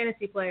for you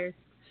fantasy players.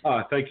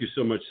 Thank you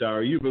so much,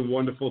 Sarah. You've been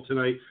wonderful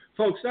tonight.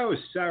 Folks, that was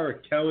Sarah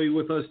Kelly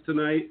with us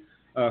tonight,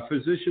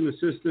 physician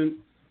assistant.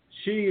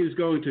 She is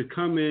going to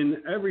come in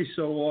every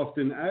so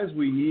often as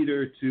we need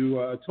her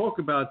to talk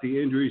about the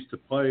injuries to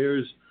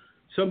players.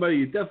 Somebody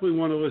you definitely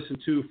want to listen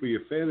to for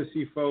your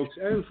fantasy folks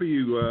and for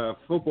you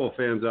football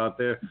fans out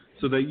there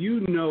so that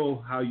you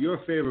know how your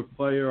favorite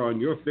player on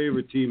your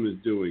favorite team is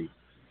doing.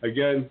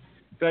 Again,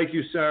 thank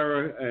you,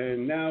 Sarah.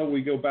 And now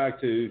we go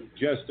back to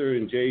Jester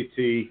and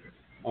JT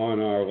on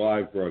our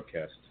live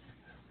broadcast.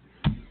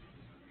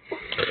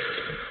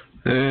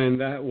 And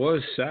that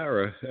was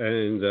Sarah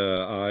and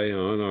I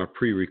on our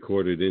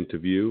pre-recorded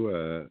interview,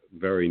 a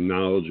very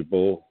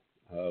knowledgeable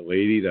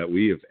lady that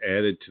we have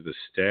added to the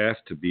staff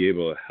to be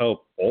able to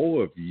help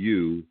all of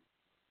you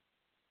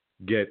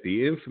get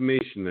the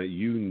information that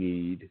you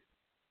need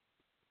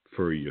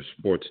for your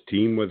sports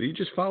team, whether you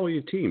just follow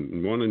your team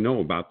and want to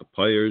know about the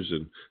players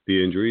and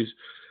the injuries,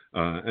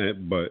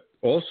 but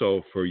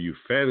also for you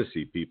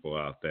fantasy people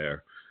out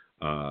there,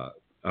 a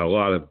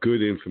lot of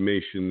good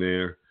information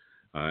there.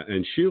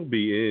 And she'll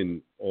be in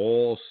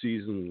all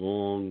season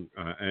long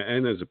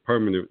and as a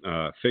permanent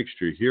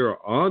fixture here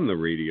on the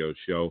radio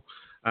show.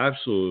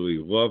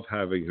 Absolutely love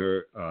having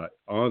her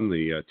on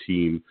the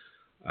team.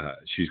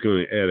 She's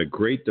going to add a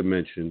great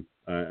dimension.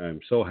 I'm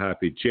so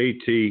happy.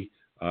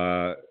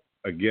 JT,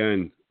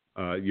 again,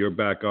 you're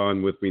back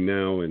on with me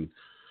now, and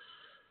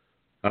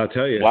I'll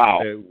tell you.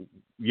 Wow.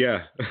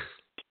 Yeah.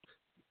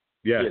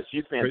 Yeah,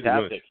 she's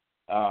fantastic.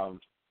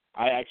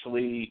 I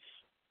actually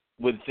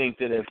would think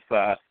that if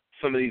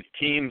some of these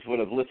teams would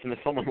have listened to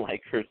someone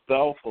like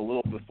herself a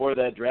little before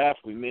that draft,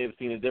 we may have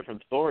seen a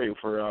different story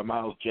for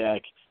Myles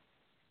Jack.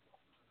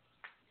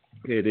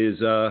 It is,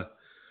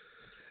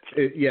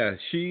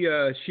 she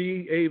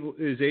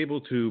is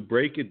able to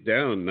break it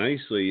down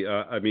nicely.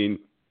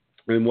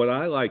 And what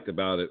I liked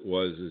about it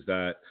is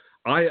that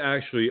I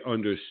actually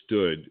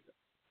understood.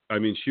 I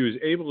mean, she was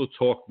able to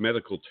talk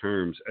medical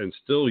terms and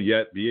still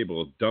yet be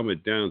able to dumb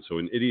it down so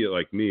an idiot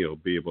like me will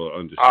be able to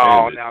understand it.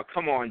 Oh, now,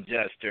 come on,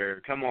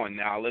 Jester. Come on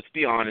now. Let's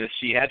be honest.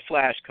 She had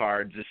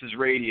flashcards. This is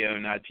radio,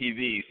 not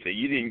TV. So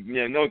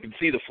no one could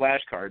see the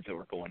flashcards that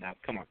were going out.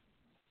 Come on.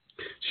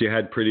 She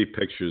had pretty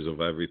pictures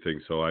of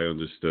everything, so I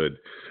understood.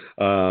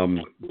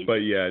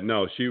 But, yeah,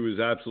 no, she was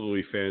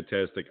absolutely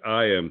fantastic.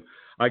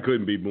 I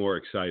couldn't be more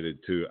excited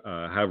to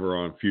have her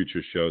on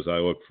future shows. I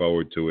look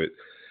forward to it.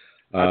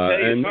 I'll tell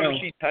you something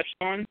she touched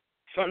on.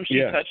 something she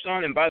touched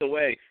on. And by the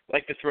way, I'd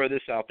like to throw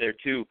this out there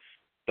too.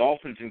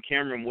 Dolphins and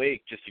Cameron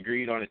Wake just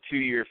agreed on a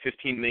 2-year,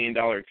 $15 million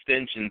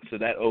extension, so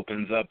that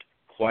opens up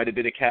quite a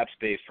bit of cap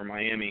space for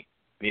Miami.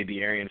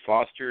 Maybe Arian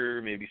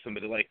Foster, maybe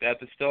somebody like that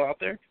that's still out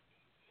there.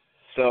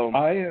 So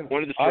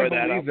wanted to throw that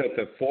out. I believe that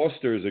the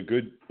Foster is a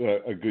good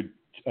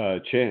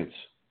chance.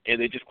 And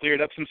they just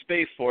cleared up some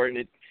space for it,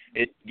 and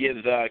it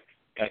gives a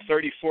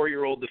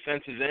 34-year-old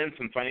defensive end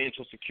some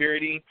financial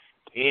security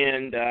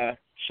and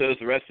shows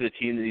the rest of the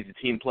team that he's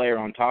a team player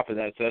on top of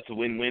that. So that's a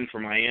win-win for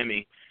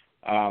Miami.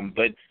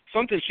 But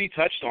something she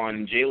touched on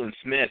in Jaylon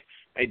Smith,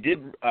 I did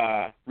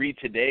read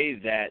today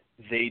that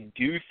they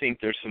do think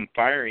there's some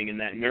firing in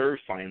that nerve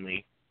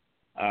finally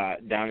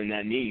down in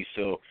that knee.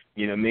 So,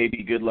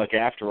 maybe good luck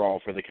after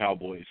all for the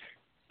Cowboys.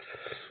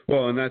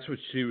 Well, and that's what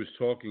she was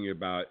talking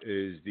about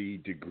is the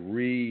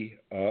degree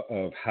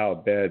of how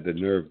bad the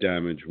nerve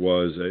damage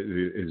was.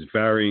 Is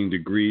varying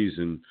degrees,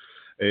 and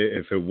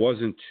if it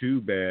wasn't too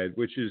bad,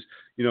 which is,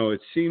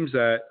 it seems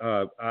that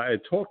I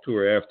had talked to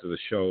her after the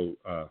show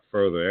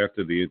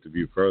after the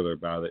interview further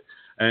about it,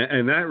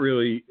 and that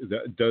really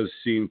does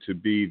seem to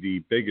be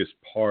the biggest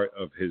part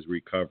of his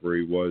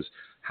recovery was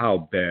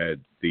how bad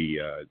the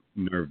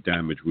nerve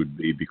damage would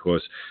be,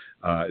 because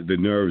the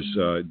nerves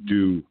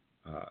do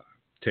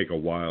take a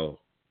while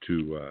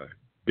to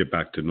get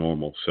back to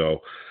normal.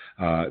 So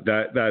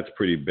that's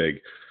pretty big.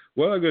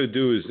 What I'm going to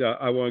do is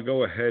I want to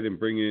go ahead and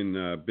bring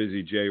in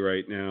Busy J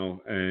right now,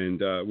 and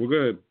we're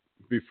going to,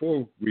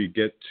 before we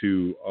get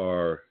to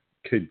our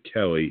Kid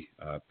Kelly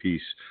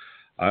piece,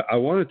 I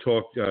want to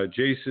talk,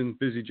 Jason,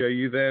 Busy J,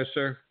 you there,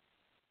 sir?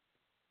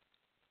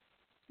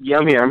 Yeah,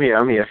 I'm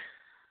here.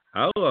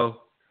 Hello.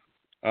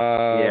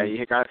 Yeah,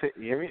 you guys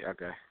hear me?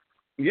 Okay.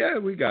 Yeah,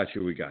 we got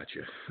you.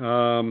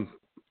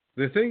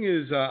 The thing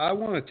is, I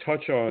want to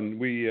touch on,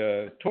 we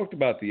talked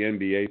about the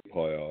NBA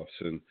playoffs,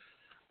 and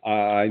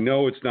I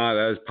know it's not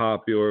as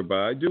popular, but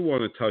I do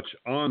want to touch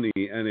on the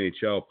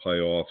NHL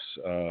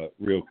playoffs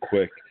real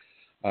quick.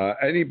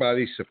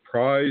 Anybody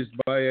surprised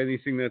by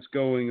anything that's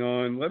going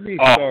on? Let me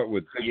start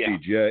with Busy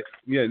J.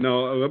 Yeah,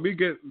 no, let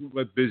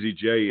Busy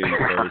J in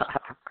first,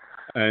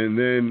 and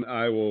then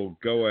I will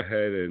go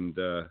ahead and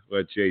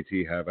let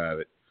JT have at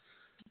it.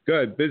 Go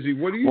ahead, Busy.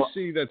 What do you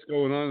see that's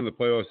going on in the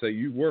playoffs that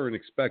you weren't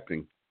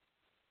expecting?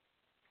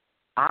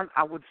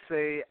 I would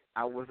say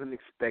I wasn't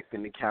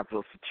expecting the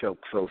Capitals to choke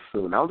so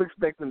soon. I was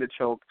expecting to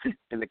choke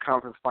in the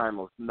conference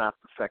finals, not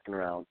the second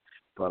round.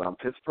 But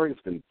Pittsburgh's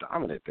been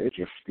dominant. They're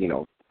just,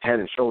 head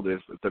and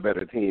shoulders the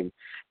better team.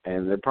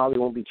 And they probably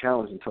won't be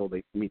challenged until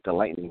they meet the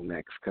Lightning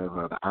next, because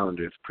the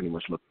Islanders pretty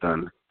much look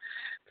done.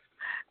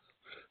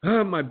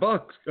 My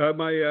Bucks,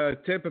 my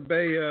Tampa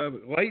Bay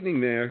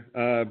Lightning there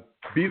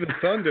beat the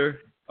Thunder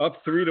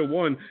up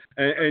 3-1.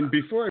 And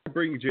before I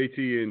bring JT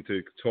in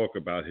to talk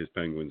about his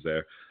Penguins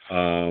there,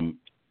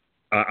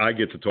 I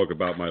get to talk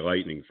about my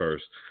Lightning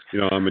first.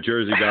 I'm a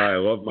Jersey guy. I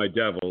love my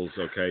Devils,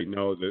 okay?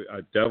 No,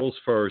 the Devils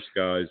first,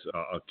 guys.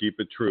 I'll keep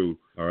it true,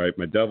 all right?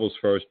 My Devils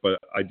first, but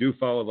I do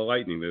follow the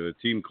Lightning. They're the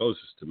team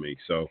closest to me.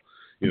 So,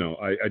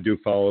 I do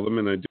follow them,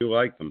 and I do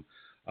like them.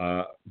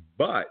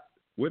 But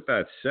with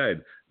that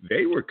said,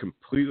 they were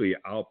completely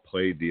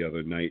outplayed the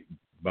other night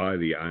by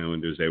the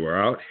Islanders. They were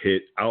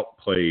out-hit,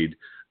 outplayed,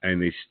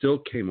 and they still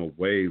came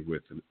away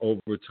with an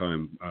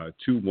overtime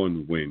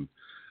 2-1 win.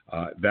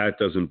 That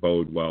doesn't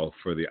bode well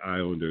for the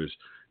Islanders.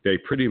 They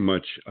pretty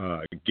much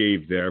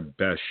gave their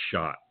best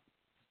shot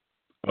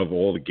of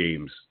all the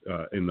games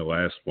in the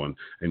last one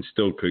and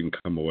still couldn't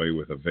come away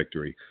with a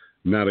victory.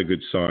 Not a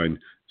good sign,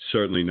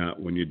 certainly not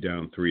when you're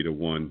down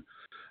 3-1.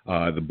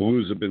 The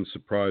Blues have been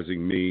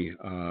surprising me,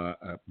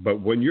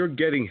 but when you're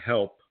getting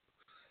help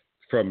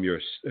from your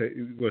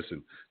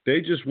listen,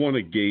 they just won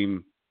a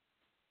game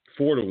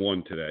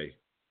 4-1 today.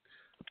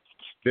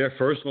 Their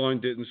first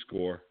line didn't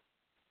score.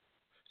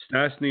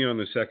 Stastny on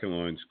the second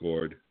line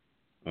scored,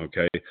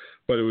 okay?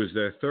 But it was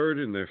their third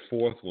and their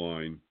fourth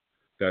line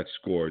that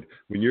scored.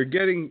 When you're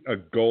getting a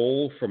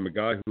goal from a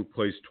guy who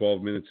plays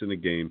 12 minutes in a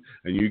game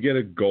and you get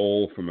a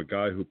goal from a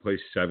guy who plays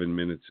 7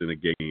 minutes in a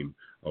game,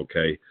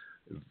 okay,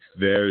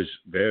 there's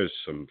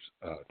some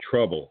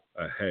trouble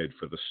ahead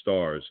for the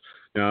Stars.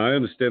 Now, I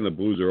understand the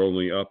Blues are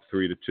only up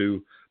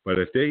 3-2, but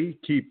if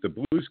the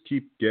Blues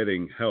keep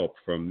getting help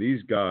from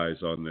these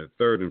guys on their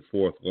third and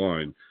fourth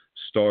line,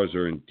 Stars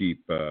are in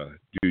deep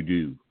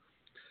doo-doo.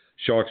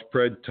 Sharks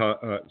and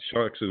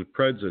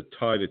Preds are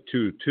tied at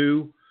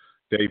 2-2.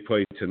 They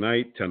play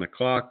tonight, 10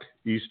 o'clock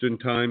Eastern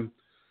time.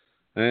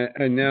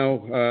 And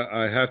now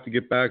I have to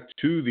get back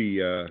to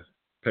the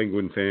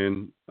Penguin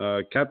fan,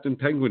 Captain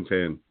Penguin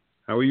fan.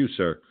 How are you,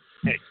 sir?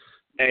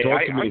 Hey,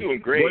 I'm doing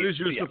great. What is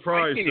your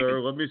surprise,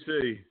 sir? Let me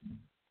see.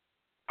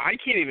 I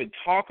can't even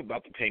talk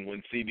about the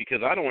Penguins,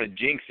 because I don't want to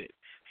jinx it.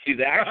 See,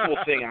 the actual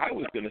thing I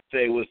was going to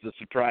say was the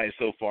surprise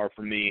so far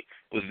for me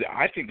was that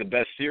I think the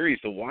best series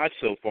to watch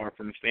so far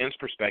from a fan's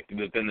perspective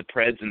has been the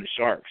Preds and the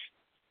Sharks.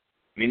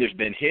 I mean, there's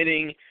been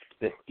hitting.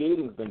 The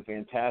skating's been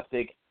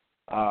fantastic.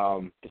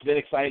 It's been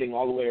exciting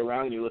all the way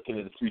around. You're looking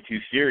at the 3-2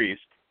 series,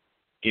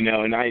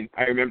 and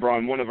I remember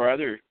on one of our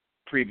other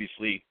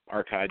previously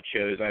archived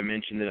shows, I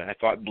mentioned that I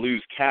thought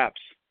Blues Caps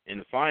in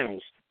the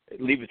finals.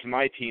 Leave it to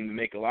my team to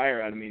make a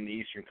liar out of me in the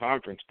Eastern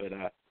Conference, but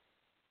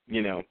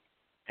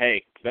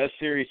hey, best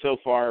series so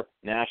far,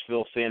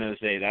 Nashville, San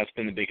Jose. That's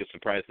been the biggest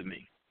surprise to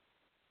me.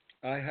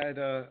 I had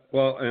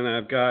and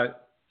I've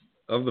got,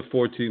 of the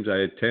 4 teams, I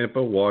had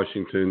Tampa,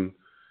 Washington,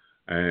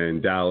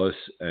 and Dallas,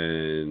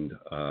 and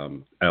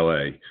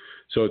LA.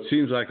 So it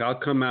seems like I'll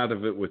come out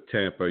of it with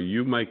Tampa.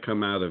 You might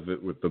come out of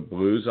it with the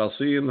Blues. I'll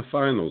see you in the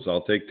finals.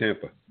 I'll take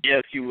Tampa.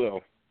 Yes, you will.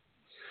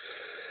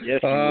 Yes,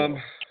 you will.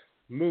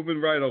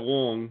 Moving right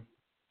along.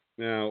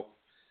 Now,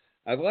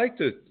 I'd like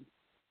to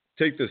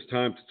take this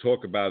time to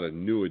talk about a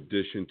new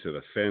addition to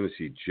the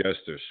Fantasy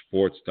Jester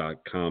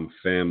Sports.com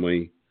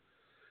family.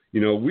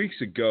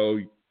 Weeks ago,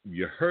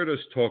 you heard us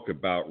talk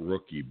about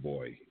Rookie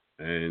Boy.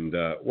 And,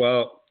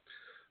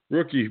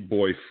 Rookie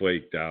Boy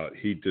flaked out.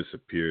 He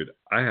disappeared.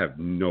 I have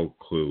no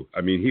clue. I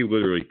mean, he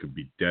literally could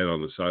be dead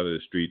on the side of the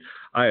street.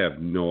 I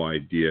have no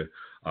idea.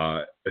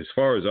 As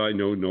far as I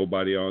know,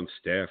 nobody on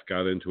staff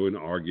got into an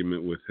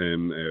argument with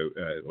him.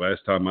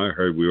 Last time I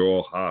heard, we were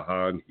all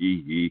ha-ha and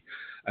he.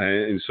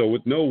 And so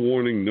with no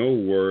warning, no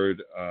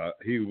word,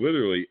 he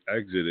literally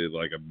exited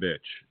like a bitch.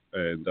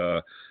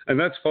 And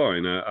that's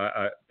fine.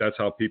 That's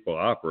how people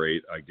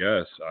operate, I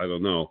guess. I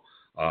don't know.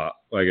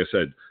 Like I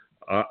said,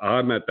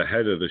 I'm at the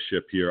head of the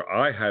ship here.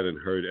 I hadn't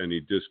heard any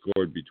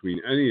discord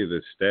between any of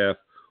the staff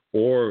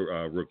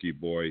or Rookie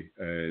Boy,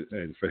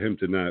 and for him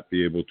to not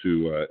be able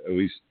to at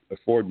least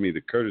afford me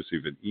the courtesy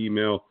of an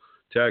email,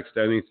 text,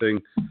 anything,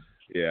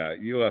 yeah,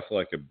 you left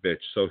like a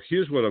bitch. So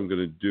here's what I'm going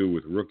to do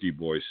with Rookie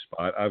Boy's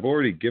spot. I've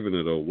already given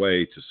it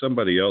away to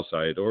somebody else.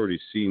 I had already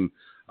seen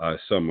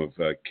some of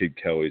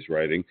Kid Kelly's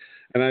writing,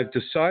 and I've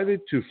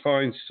decided to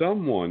find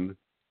someone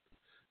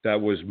that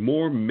was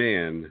more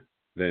man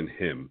than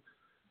him.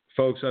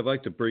 Folks, I'd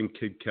like to bring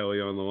Kid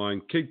Kelly on the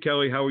line. Kid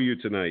Kelly, how are you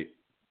tonight?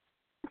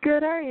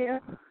 Good, how are you?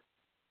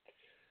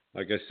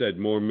 Like I said,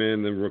 more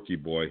man than Rookie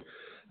Boy.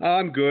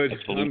 I'm good.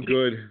 Absolutely. I'm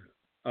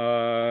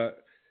good.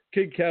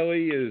 Kid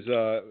Kelly is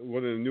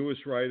one of the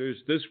newest writers.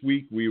 This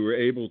week we were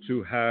able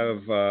to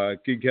have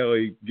Kid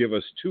Kelly give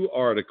us 2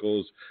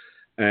 articles.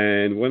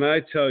 And when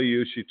I tell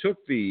you, she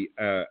took the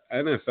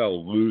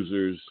NFL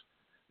losers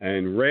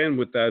and ran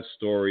with that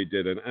story,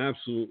 did an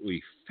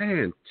absolutely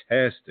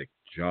fantastic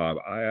job.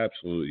 I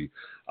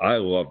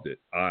loved it.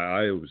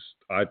 I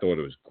thought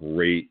it was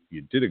great.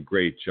 You did a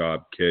great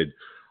job, Kid.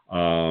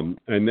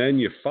 And then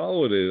you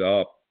followed it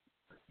up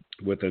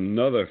with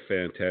another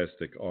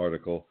fantastic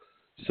article.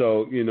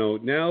 So,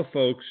 now,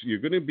 folks, you're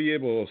going to be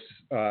able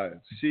to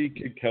see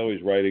Kid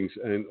Kelly's writings.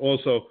 And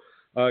also,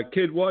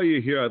 Kid, while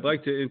you're here, I'd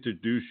like to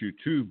introduce you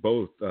to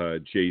both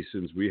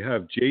Jasons. We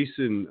have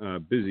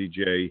Jason Busy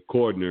J.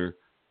 Cordner,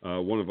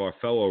 one of our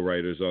fellow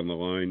writers on the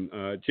line.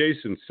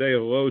 Jason, say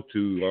hello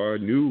to our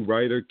new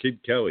writer, Kid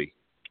Kelly.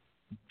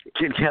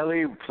 Kid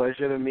Kelly,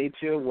 pleasure to meet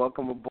you.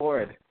 Welcome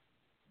aboard.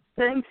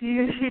 Thanks,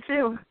 you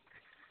too.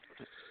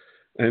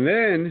 And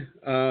then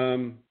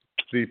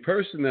the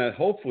person that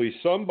hopefully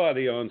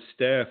somebody on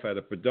staff at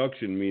a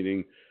production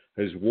meeting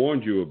has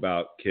warned you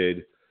about, Kid,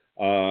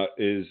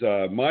 is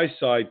my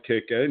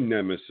sidekick and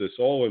nemesis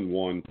all in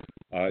one,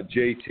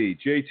 JT.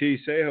 JT,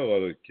 say hello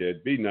to the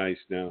Kid. Be nice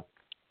now.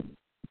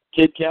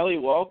 Kid Kelly,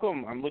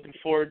 welcome. I'm looking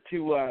forward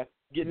to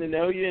getting to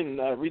know you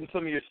and reading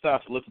some of your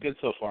stuff. It looks good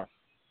so far.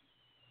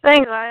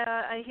 Thanks.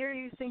 I hear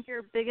you think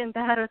you're big and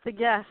bad with the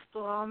guest.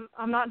 Well,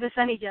 I'm not just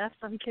any guest.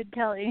 I'm Kid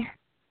Kelly.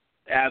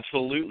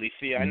 Absolutely.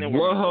 See, I know.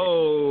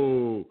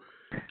 Whoa.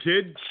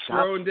 Kid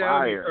throwing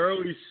down the fire.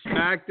 early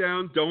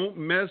smackdown. Don't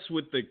mess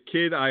with the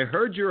Kid. I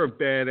heard you're a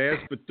badass,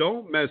 but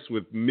don't mess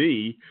with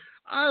me.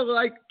 I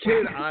like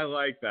Kid. I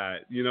like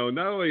that.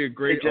 Not only a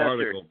great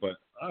article, but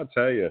I'll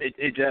tell you.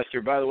 Hey,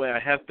 Jester, by the way, I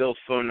have Bill's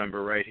phone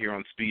number right here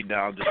on speed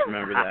dial. Just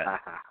remember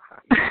that.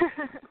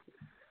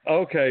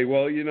 Okay,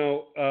 well,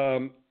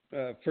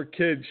 for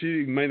Kid,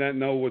 she may not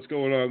know what's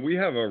going on. We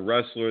have a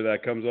wrestler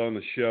that comes on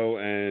the show,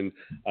 and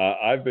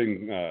I've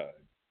been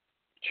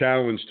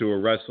challenged to a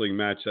wrestling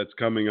match that's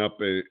coming up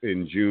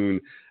in June.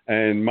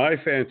 And my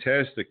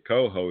fantastic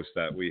co-host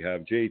that we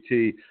have,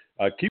 JT,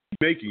 keeps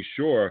making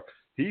sure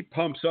he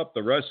pumps up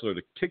the wrestler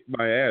to kick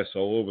my ass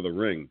all over the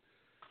ring.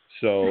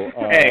 So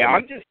hey,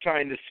 I'm just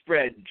trying to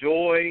spread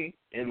joy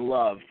and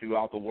love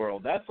throughout the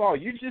world. That's all.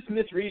 You're just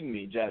misreading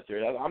me,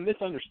 Jester. I'm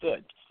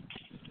misunderstood.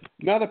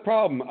 Not a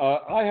problem.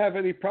 I have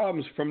any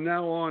problems. From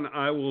now on,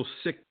 I will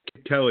sick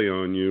Kelly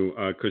on you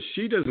because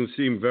she doesn't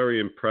seem very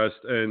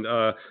impressed. And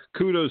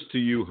kudos to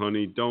you,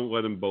 honey. Don't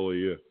let him bully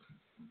you.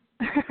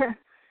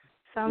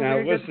 Sounds now,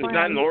 like a good listen, She's plan.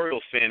 not an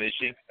Orioles fan, is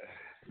she?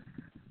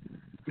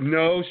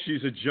 No,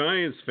 she's a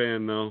Giants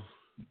fan, though.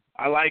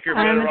 I like her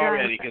I'm better a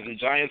already Giants because the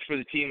Giants were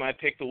the team I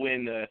picked to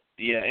win the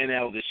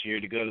NL this year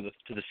to go to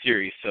the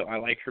series. So I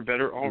like her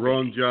better already.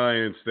 Wrong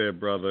Giants there,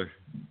 brother.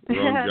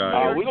 Wrong Yeah,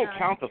 Giants. We don't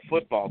count the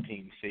football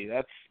team. See,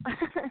 that's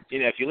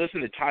if you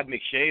listen to Todd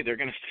McShay, they're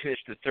going to finish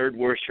the 3rd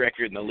worst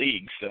record in the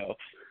league. So.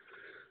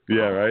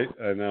 Yeah, right.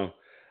 I know.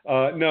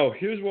 No,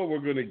 here's what we're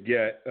going to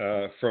get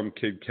from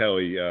Kid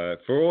Kelly.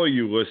 For all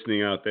you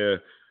listening out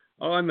there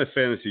on the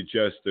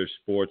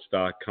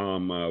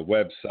FantasyJesterSports.com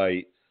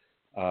website,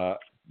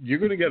 you're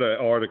going to get an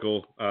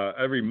article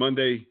every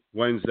Monday,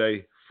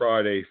 Wednesday,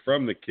 Friday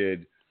from the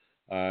Kid.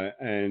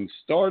 And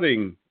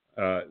starting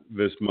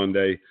this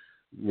Monday,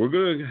 we're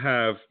going to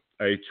have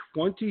a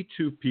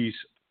 22-piece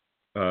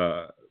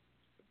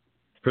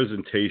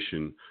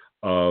presentation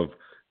of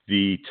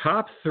the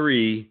top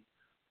 3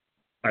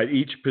 at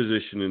each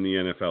position in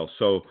the NFL.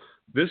 So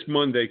this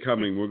Monday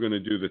coming, we're going to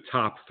do the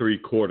top 3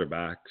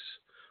 quarterbacks,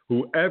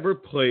 whoever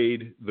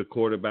played the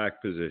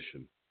quarterback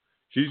position.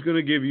 She's going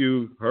to give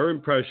you her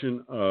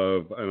impression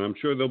of, and I'm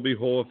sure there'll be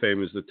Hall of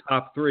Famers, the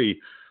top 3,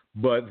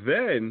 but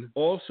then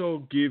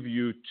also give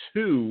you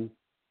 2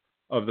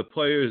 of the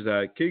players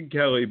that Kid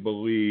Kelly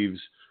believes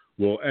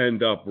will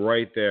end up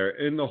right there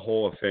in the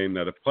Hall of Fame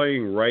that are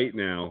playing right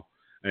now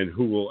and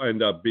who will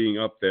end up being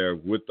up there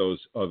with those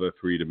other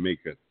 3 to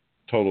make a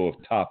total of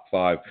top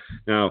 5.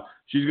 Now,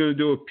 she's going to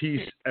do a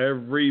piece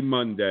every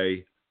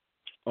Monday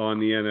on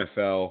the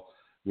NFL.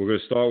 We're going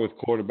to start with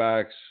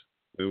quarterbacks,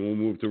 and we'll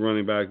move to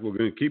running back. We're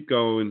going to keep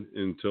going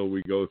until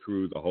we go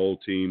through the whole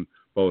team,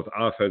 both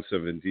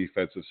offensive and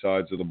defensive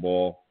sides of the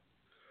ball.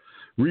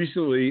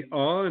 Recently,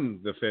 on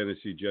the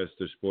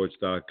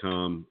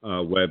FantasyJesterSports.com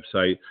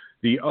website,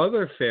 the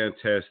other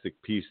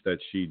fantastic piece that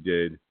she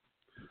did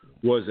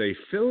was a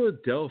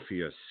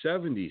Philadelphia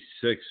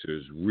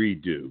 76ers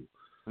redo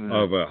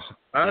of a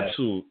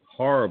absolute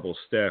horrible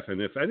staff. And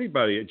if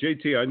anybody,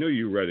 JT, I know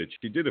you read it.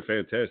 She did a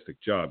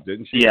fantastic job,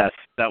 didn't she? Yes,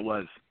 that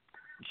was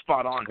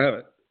spot on.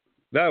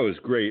 That was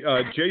great.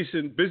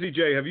 Jason, Busy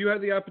J, have you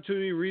had the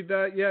opportunity to read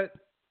that yet?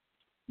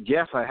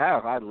 Yes, I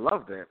have. I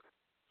loved it.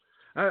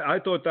 I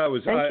thought that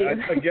was,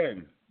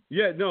 again,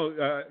 yeah,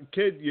 no,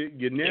 Kid,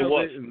 you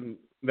nailed it, and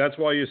that's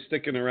why you're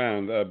sticking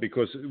around,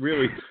 because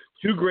really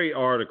 2 great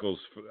articles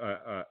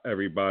for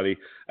everybody.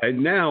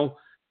 And now,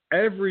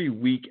 every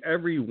week,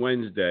 every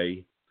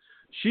Wednesday,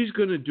 she's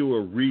going to do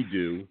a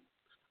redo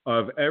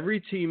of every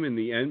team in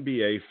the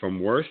NBA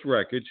from worst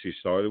record. She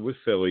started with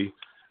Philly,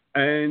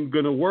 and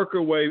going to work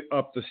her way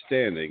up the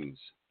standings.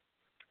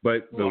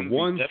 But the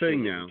one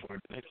thing now,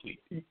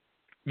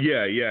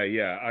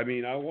 yeah. I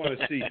mean, I want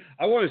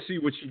to see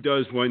what she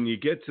does when you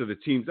get to the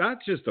teams,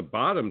 not just the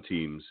bottom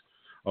teams,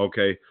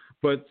 okay,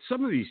 but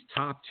some of these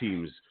top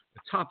teams,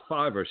 the top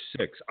 5 or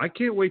 6. I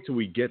can't wait till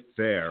we get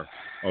there,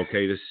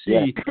 okay, to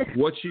see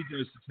what she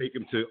does to take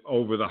them to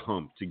over the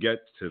hump to get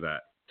to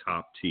that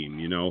top team,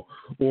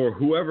 or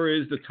whoever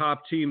is the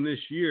top team this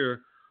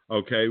year,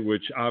 okay,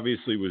 which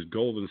obviously was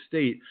Golden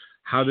State.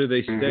 How do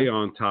they stay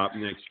on top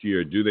next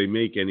year? Do they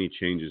make any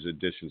changes,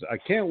 additions? I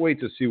can't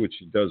wait to see what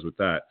she does with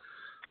that.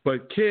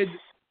 But, Kid,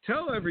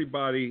 tell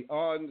everybody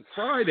on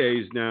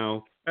Fridays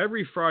now,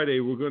 every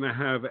Friday we're going to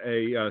have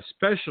a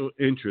special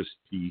interest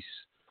piece.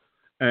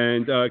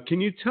 And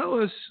can you tell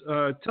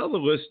the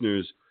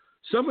listeners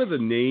some of the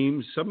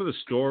names, some of the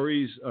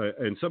stories,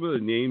 and some of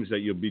the names that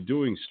you'll be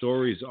doing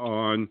stories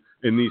on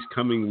in these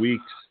coming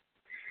weeks?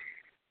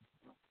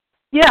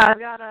 Yeah, I've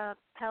got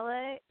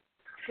Pele,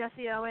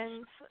 Jesse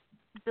Owens,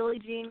 Billie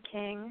Jean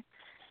King,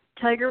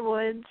 Tiger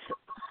Woods,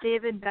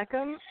 David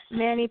Beckham,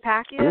 Manny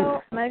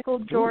Pacquiao, Michael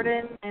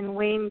Jordan, and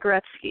Wayne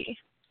Gretzky.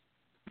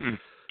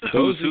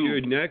 Those are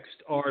your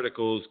next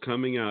articles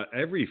coming out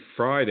every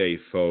Friday,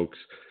 folks.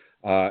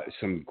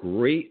 Some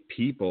great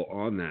people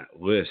on that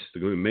list.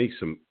 They're going to make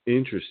some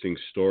interesting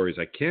stories.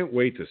 I can't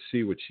wait to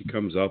see what she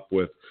comes up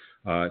with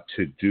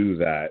to do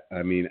that.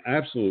 I mean,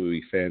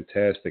 absolutely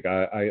fantastic.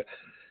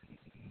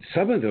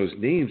 Some of those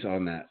names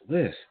on that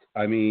list.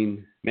 I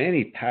mean,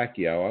 Manny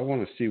Pacquiao, I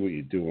want to see what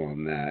you do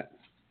on that.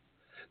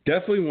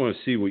 Definitely want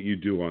to see what you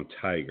do on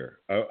Tiger.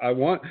 I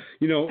want,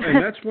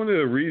 and that's one of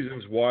the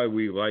reasons why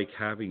we like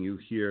having you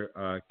here,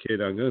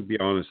 Kid. I'm going to be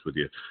honest with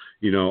you.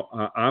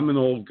 I'm an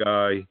old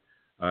guy.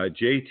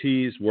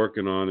 JT's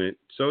working on it.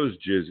 So is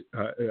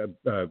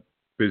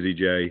Busy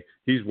J.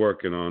 He's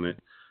working on it.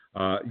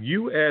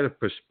 You add a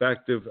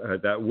perspective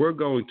that we're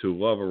going to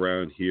love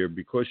around here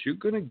because you're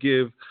going to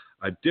give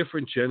a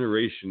different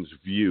generation's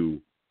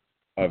view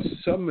of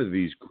some of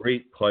these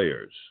great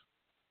players,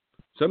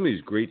 some of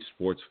these great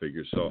sports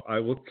figures. So I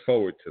look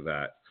forward to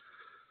that.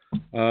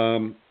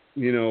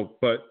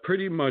 But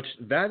pretty much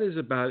that is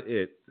about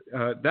it.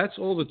 That's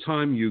all the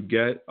time you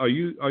get. Are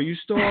you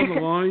still on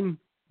the line?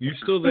 You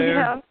still there?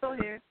 Yeah, I'm still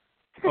here.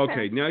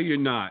 Okay, now you're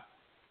not.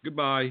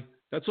 Goodbye.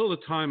 That's all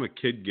the time a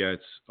kid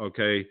gets,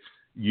 okay?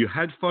 You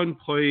had fun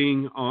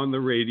playing on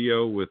the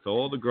radio with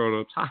all the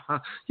grown-ups.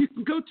 You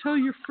can go tell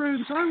your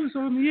friends I was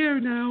on the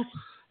air now.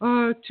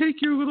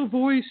 Take your little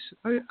voice,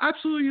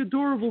 absolutely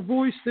adorable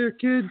voice there,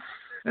 kid,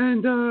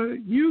 and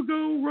you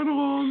go run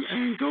along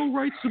and go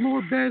write some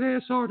more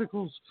badass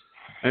articles.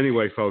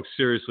 Anyway, folks,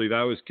 seriously,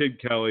 that was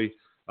Kid Kelly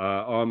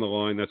on the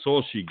line. That's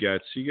all she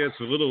gets. She gets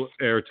a little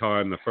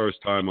airtime the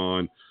first time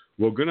on.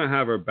 We're going to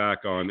have her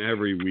back on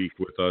every week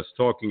with us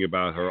talking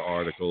about her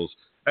articles,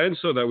 and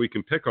so that we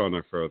can pick on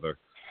her further.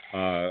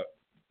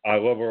 I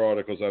love her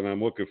articles, and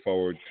I'm looking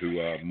forward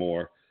to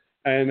more.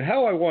 And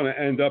how I want to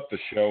end up the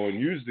show and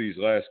use these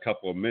last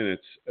couple of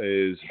minutes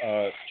is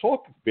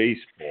talk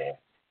baseball.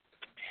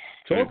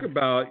 Talk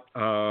about,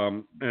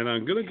 and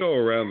I'm going to go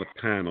around the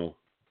panel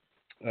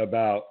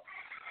about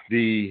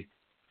the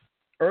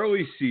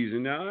early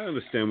season. Now, I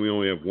understand we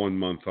only have 1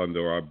 month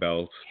under our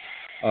belts.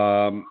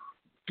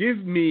 Give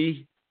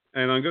me,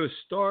 and I'm going to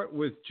start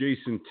with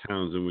Jason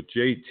Townsend, with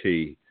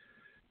JT.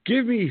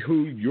 Give me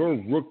who your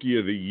Rookie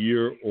of the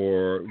Year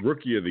or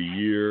Rookie of the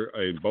Year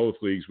in both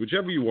leagues,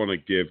 whichever you want to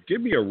give.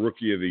 Give me a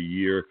Rookie of the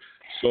Year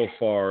so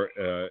far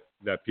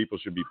that people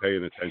should be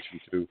paying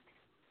attention to.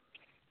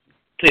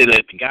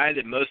 The guy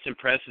that most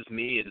impresses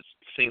me is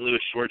St.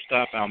 Louis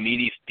shortstop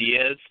Almides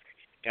Diaz.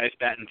 Guy's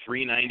batting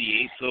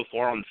 .398 so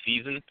far on the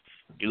season.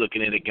 You're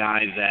looking at a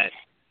guy that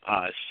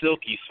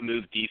silky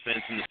smooth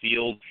defense in the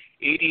field,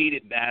 88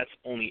 at bats,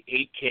 only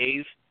 8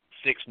 Ks,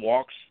 6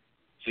 walks.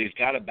 So he's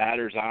got a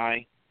batter's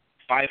eye.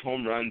 5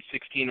 home runs,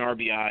 16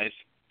 RBIs,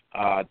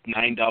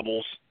 9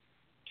 doubles.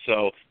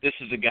 So this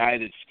is a guy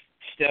that's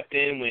stepped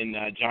in when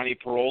Johnny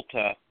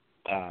Peralta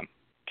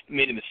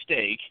made a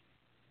mistake,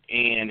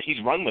 and he's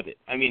run with it.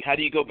 I mean, how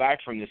do you go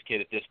back from this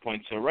kid at this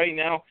point? So right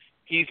now,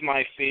 he's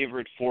my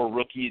favorite for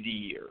Rookie of the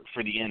Year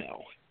for the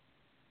NL.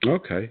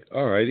 Okay,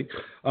 all righty.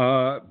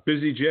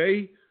 Busy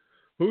J,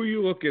 who are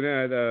you looking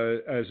at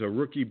as a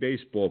rookie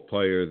baseball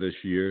player this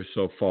year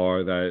so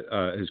far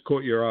that has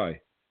caught your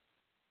eye?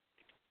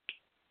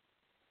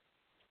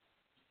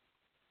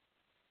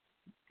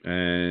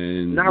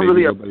 And not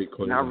really a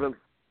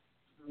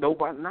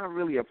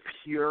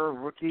pure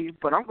rookie,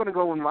 but I'm going to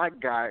go with my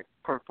guy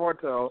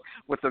Conforto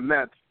with the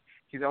Mets.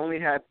 He's only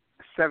had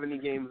 70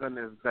 games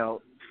under his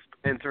belt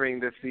entering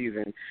this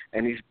season,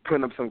 and he's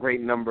putting up some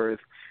great numbers.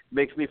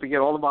 Makes me forget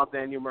all about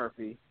Daniel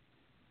Murphy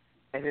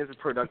and his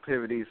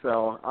productivity.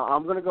 So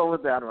I'm going to go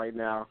with that right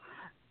now.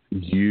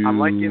 Damn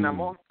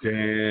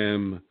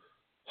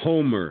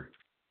homer.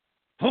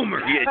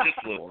 Yeah,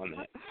 just a little on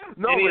that.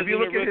 No, if you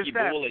look at his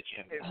stats,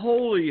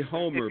 holy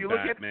homer,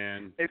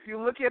 Batman. If you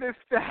look at his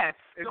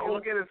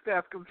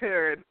stats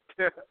compared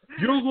to...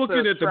 You're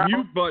looking at the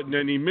mute button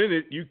any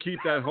minute. You keep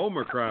that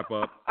homer crap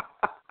up.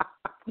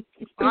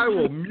 I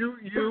will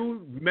mute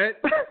you,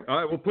 Met.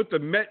 I will put the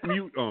Met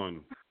mute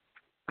on.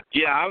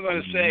 Yeah, I was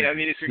going to say, I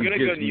mean, if you're going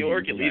to go New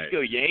York, at least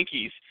go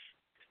Yankees.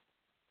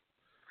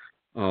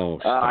 Oh,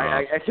 stop.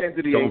 I can't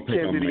do the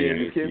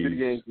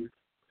Yankees.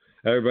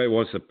 Everybody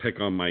wants to pick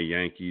on my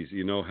Yankees.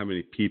 You know how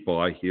many people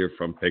I hear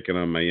from picking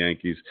on my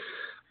Yankees.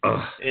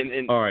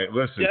 And all right,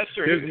 listen.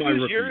 Jester, here's my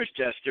who's rookie. yours,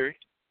 Jester?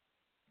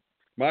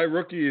 My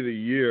Rookie of the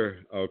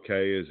Year,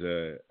 okay, is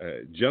a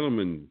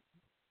gentleman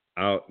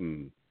out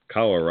in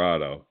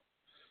Colorado.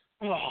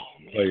 Oh,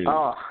 man.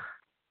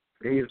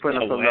 He's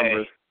putting up some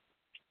numbers.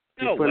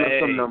 No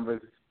way.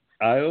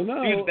 I don't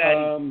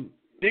know.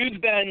 Dude's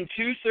batting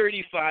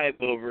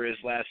 .235 over his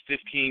last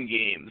 15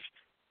 games.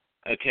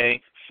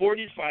 Okay,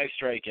 45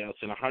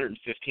 strikeouts and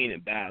 115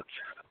 at bats,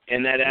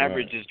 and that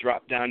average has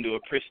dropped down to a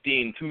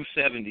pristine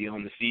 .270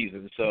 on the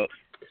season. So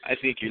I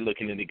think you're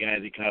looking at a guy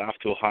that got off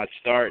to a hot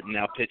start, and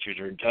now pitchers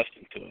are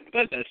adjusting to it.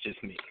 But that's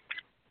just me.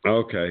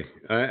 Okay,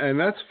 and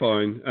that's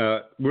fine.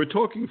 We're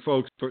talking,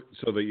 folks,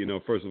 so that you know,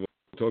 first of all,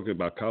 we're talking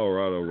about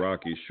Colorado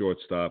Rockies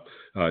shortstop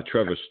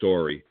Trevor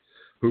Story,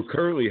 who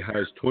currently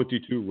has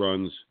 22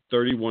 runs,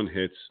 31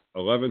 hits,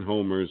 11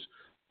 homers,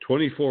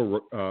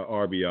 24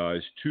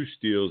 RBIs, 2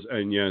 steals,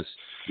 and yes,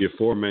 the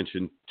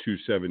aforementioned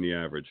 .270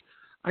 average.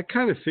 I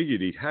kind of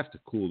figured he'd have to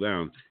cool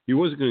down. He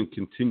wasn't going to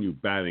continue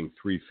batting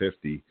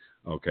 .350,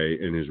 okay,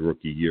 in his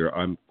rookie year.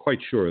 I'm quite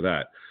sure of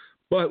that.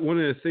 But one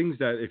of the things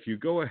that if you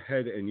go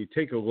ahead and you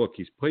take a look,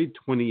 he's played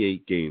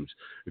 28 games.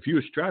 If you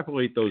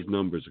extrapolate those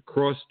numbers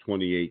across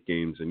 28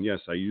 games, and yes,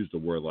 I used a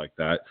word like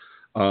that,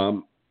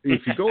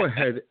 if you go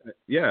ahead,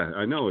 yeah,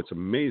 I know, it's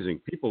amazing.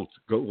 People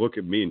go look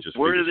at me and just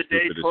word of the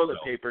day, toilet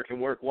paper can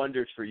work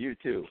wonders for you,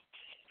 too.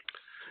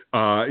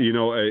 You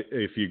know,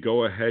 if you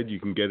go ahead, you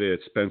can get it at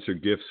Spencer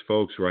Gifts,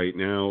 folks, right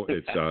now.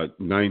 It's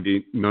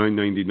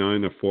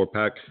 $9.99 a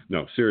 4-pack.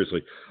 No,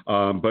 seriously.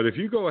 But if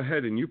you go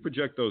ahead and you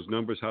project those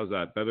numbers, how's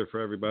that? Better for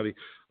everybody?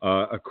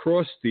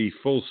 Across the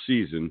full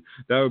season,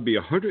 that would be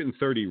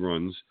 130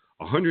 runs,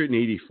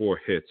 184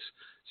 hits,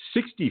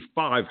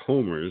 65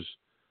 homers,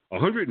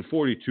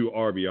 142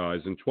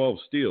 RBIs, and 12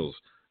 steals.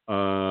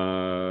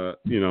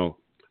 You know,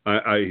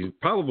 I'm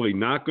probably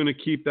not going to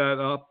keep that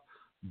up,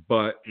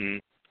 but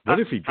what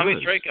if he does? How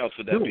many strikeouts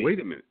would that be? Wait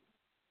a minute.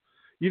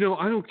 You know,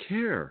 I don't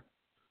care.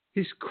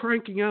 He's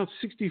cranking out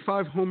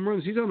 65 home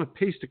runs. He's on a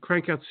pace to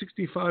crank out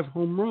 65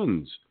 home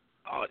runs.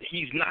 Oh,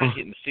 he's not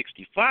hitting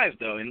 65,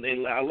 though. And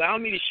allow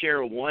me to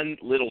share one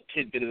little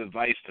tidbit of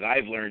advice that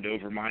I've learned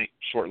over my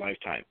short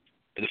lifetime.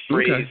 The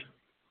phrase,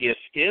 if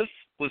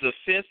was a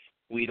fifth,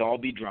 we'd all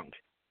be drunk.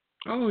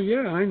 Oh,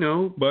 yeah, I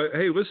know. But,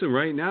 hey, listen,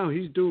 right now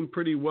he's doing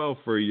pretty well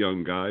for a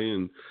young guy.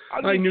 And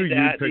I knew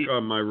you'd pick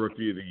on my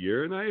Rookie of the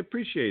Year, and I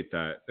appreciate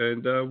that.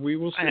 And we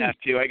will see. I have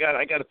to. I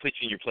got to put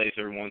you in your place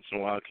every once in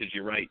a while because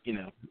you're right, you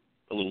know,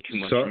 a little too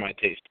much for my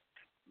taste.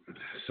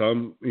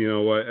 Some, you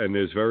know what, and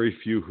there's very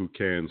few who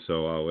can,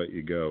 so I'll let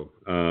you go.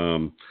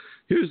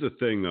 Here's the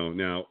thing, though.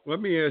 Now,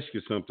 let me ask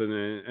you something,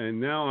 and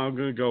now I'm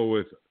going to go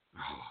with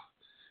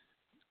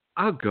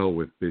I'll go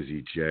with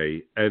Busy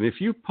J. And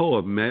if you pull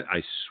a Met,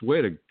 I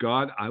swear to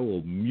God, I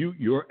will mute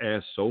your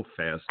ass so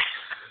fast.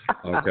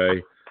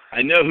 Okay?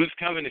 I know who's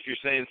coming if you're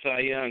saying Cy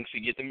Young, so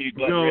get the mute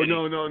button ready.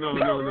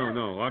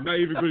 No. I'm not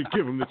even going to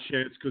give him the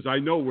chance because I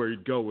know where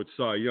he'd go with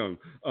Cy Young.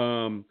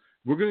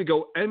 We're going to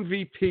go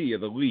MVP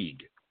of the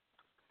league.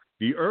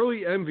 The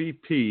early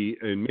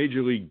MVP in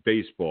Major League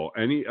Baseball.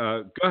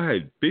 Go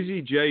ahead,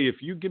 Busy J. If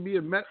you give me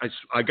a Met,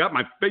 I got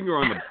my finger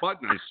on the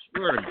button. I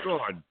swear to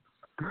God.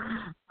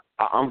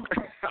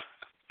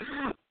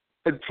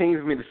 It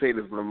pains me to say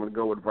this, but I'm going to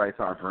go with Bryce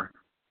Harper.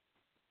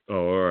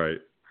 Oh, all right.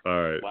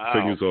 Wow.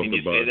 Fingers off Can the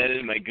you button. say that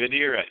in my good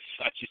ear? I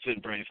thought you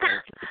said Bryce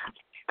Harper.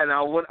 And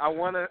I want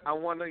to,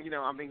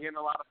 I've been getting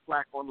a lot of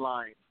flack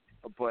online,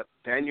 but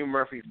Daniel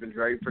Murphy's been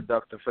very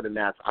productive for the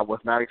Nats. I was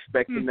not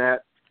expecting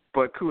that,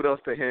 but kudos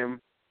to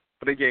him.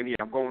 But again,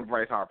 I'm going with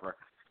Bryce Harper.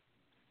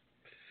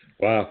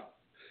 Wow.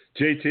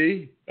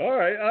 JT? All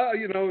right.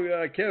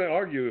 I can't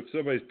argue if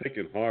somebody's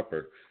picking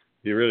Harper.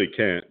 You really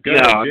can't. Go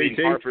ahead, I JT.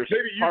 mean, Harper's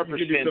Maybe you can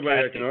be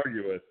somebody I can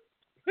argue with.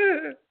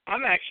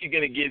 I'm actually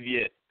going to give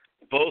you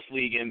both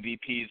league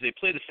MVPs. They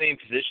play the same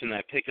position.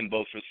 I picked them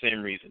both for the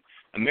same reason.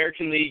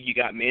 American League, you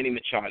got Manny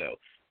Machado,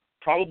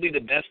 probably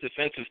the best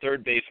defensive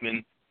third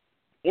baseman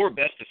or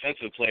best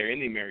defensive player in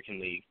the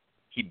American League.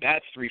 He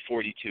bats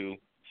 .342,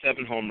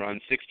 7 home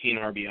runs, 16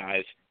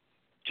 RBIs.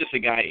 Just a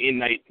guy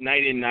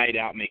night in, night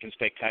out making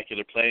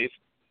spectacular plays.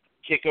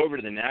 Kick over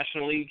to the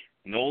National League,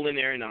 Nolan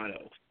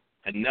Arenado,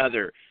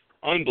 another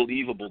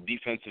unbelievable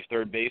defensive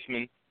third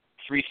baseman,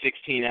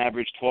 .316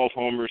 average, 12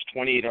 homers,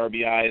 28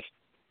 RBIs,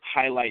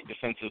 highlight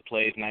defensive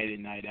plays night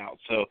in, night out.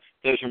 So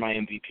those are my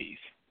MVPs.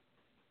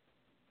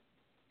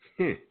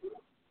 In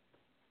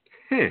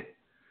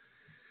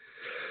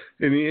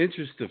the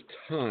interest of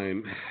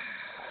time,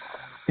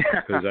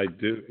 because I'm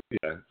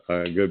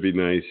going to be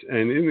nice,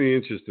 and in the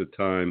interest of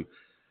time,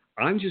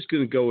 I'm just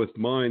going to go with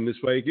mine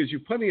this way. It gives you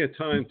plenty of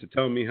time to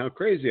tell me how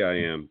crazy I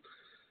am.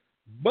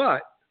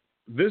 But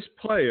this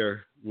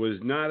player was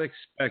not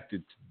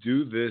expected to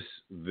do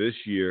this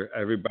year.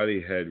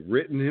 Everybody had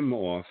written him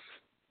off,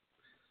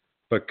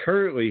 but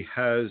currently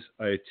has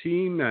a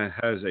team that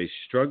has a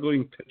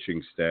struggling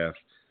pitching staff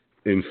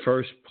in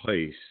first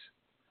place.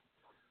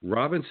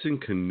 Robinson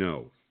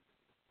Cano.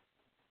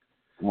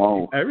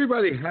 Whoa.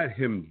 Everybody had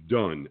him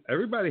done.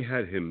 Everybody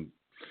had him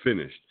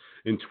finished.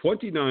 In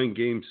 29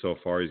 games so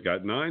far, he's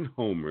got 9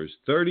 homers,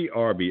 30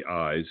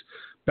 RBIs,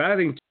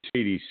 batting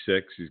 .286.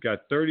 He's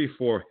got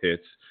 34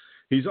 hits.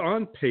 He's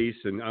on pace,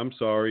 and I'm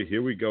sorry,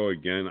 here we go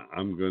again.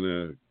 I'm going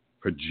to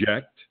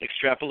project.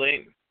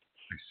 Extrapolate.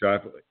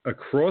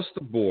 Across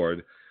the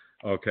board,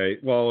 okay,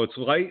 well, it's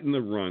light in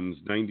the runs,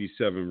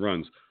 97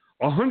 runs.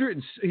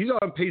 He's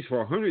on pace for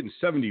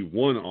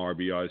 171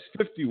 RBIs,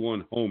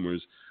 51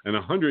 homers, and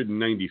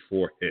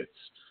 194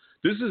 hits.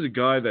 This is a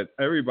guy that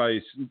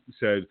everybody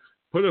said,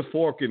 put a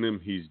fork in him,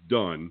 he's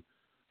done.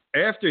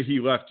 After he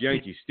left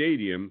Yankee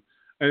Stadium,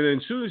 and then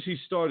as soon as he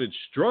started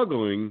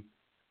struggling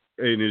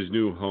in his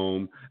new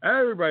home,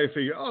 everybody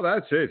figured, oh,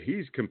 that's it.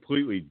 He's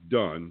completely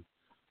done.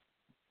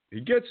 He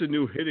gets a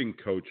new hitting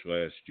coach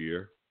last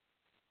year,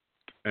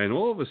 and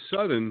all of a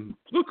sudden,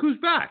 look who's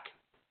back.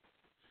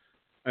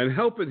 And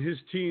helping his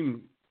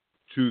team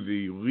to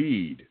the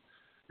lead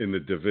in the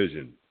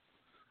division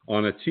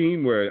on a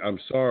team where, I'm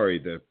sorry,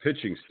 the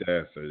pitching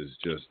staff is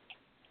just,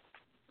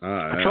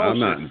 I'm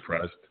not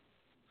impressed.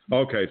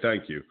 Okay,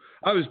 thank you.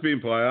 I was being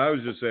polite. I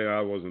was just saying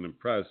I wasn't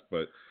impressed,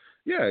 but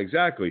yeah,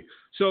 exactly.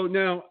 So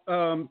now,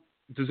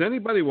 does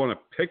anybody want to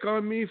pick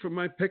on me for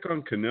my pick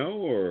on Cano,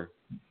 or?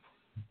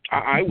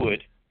 I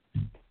would.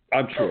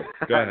 I'm sure.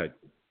 Go ahead.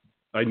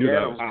 I knew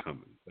that was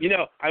coming.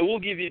 I will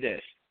give you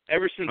this.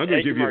 Ever since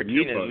Edgar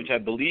Martinez, which I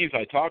believe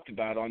I talked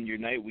about on your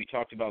night, we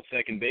talked about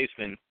second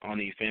baseman on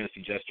the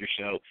Fantasy Jester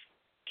Show,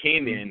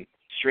 came in,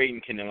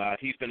 straightened Cano out.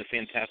 He's been a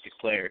fantastic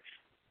player.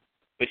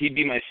 But he'd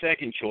be my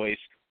second choice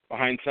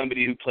behind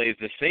somebody who plays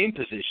the same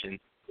position,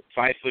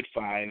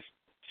 5'5",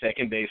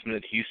 second baseman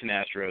of the Houston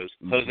Astros,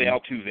 Jose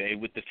Altuve,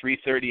 with the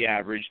 .330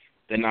 average,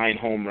 the 9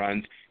 home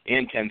runs,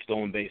 and 10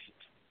 stolen bases.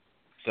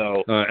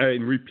 So,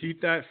 and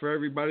repeat that for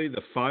everybody.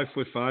 The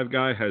 5'5"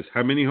 guy has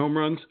how many home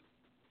runs?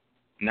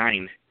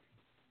 9.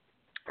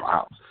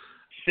 Wow.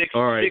 Six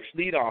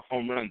leadoff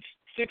home runs.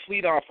 6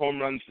 leadoff home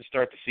runs to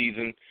start the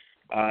season.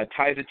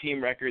 Ties a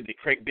team record that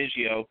Craig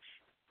Biggio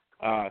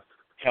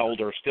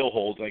held, or still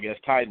holds, I guess,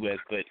 tied with.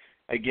 But,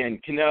 again,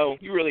 Cano,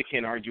 you really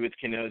can't argue with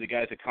Cano. The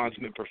guy's a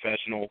consummate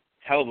professional,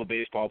 hell of a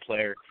baseball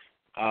player.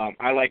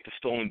 I like the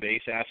stolen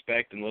base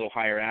aspect and a little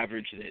higher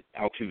average that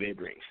Altuve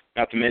brings,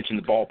 not to mention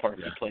the ballpark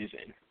he plays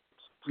in.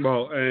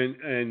 Well,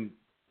 and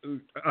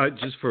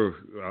just for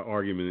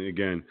argument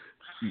again,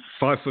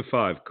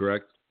 5'5",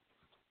 correct?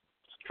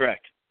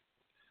 Correct.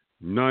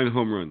 9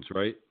 home runs,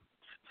 right?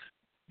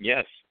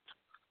 Yes.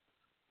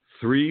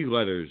 3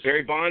 letters.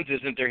 Barry Bonds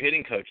isn't their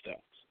hitting coach, though.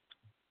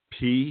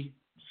 P-E-D.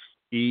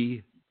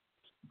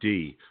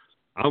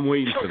 I'm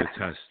waiting for the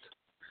test.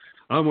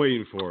 I'm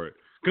waiting for it.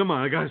 Come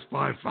on, the guy's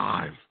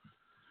 5'5".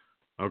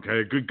 Okay,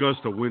 a good gust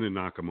of wind and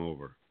knock him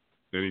over.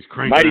 Then he's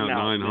cranking out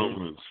 9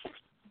 home runs.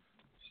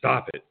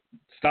 Stop it.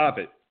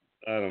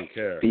 I don't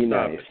care. Be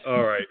Stop nice. it.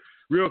 All right.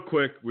 Real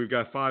quick, we've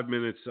got 5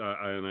 minutes,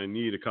 and I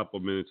need a couple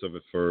minutes of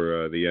it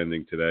for the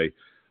ending today.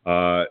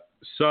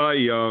 Cy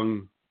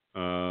Young.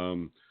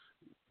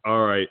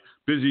 All right.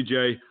 Busy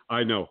Jay.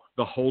 I know.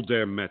 The whole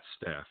damn Mets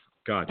staff.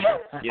 Gotcha.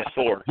 Yes,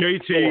 4.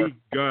 JT,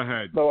 go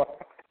ahead.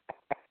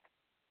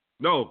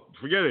 No,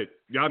 forget it.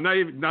 Yeah, I'm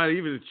not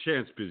even a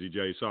chance, Busy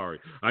Jay. Sorry.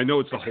 I know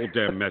it's the whole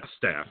damn Mets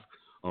staff.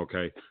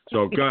 Okay.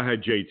 So go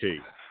ahead, JT.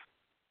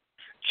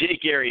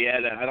 Jake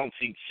Arrieta, I don't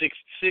see six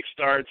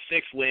starts,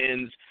 6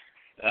 wins.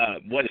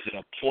 What is it,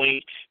 a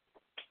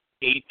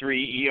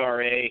 .83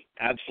 ERA?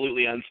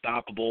 Absolutely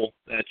unstoppable.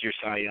 That's your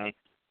Cy Young.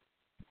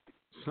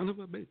 Son of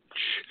a bitch.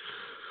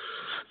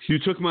 You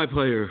took my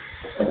player.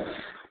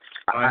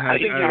 I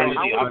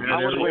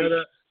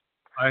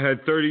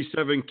had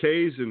 37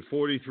 Ks in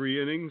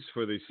 43 innings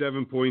for the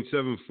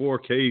 7.74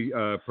 K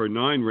per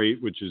 9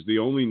 rate, which is the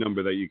only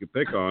number that you could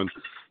pick on.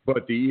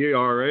 But the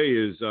ERA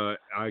is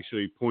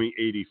actually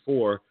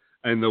 .84,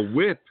 and the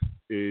WHIP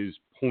is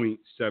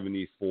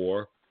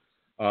 .74.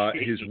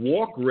 His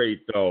walk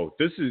rate, though,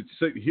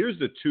 here's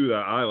the two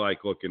that I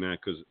like looking at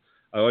because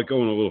I like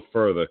going a little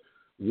further.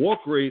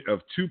 Walk rate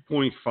of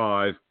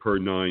 2.5 per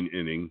 9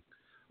 inning.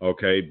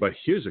 Okay, but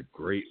here's a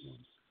great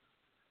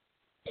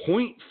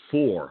one.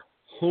 0.4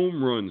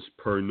 home runs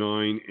per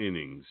 9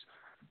 innings.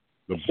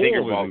 The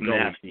ball isn't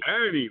going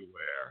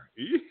anywhere.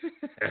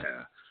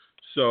 Yeah.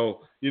 So,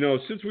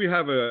 since we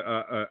have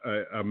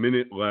a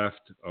minute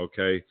left,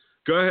 okay,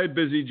 go ahead,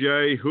 Busy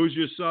Jay. Who's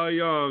your Cy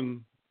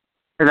Young?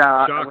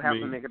 I would have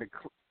to make it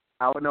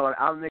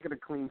I'll make it a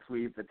clean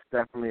sweep. It's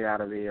definitely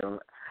out of the.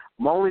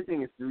 My only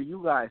thing is, do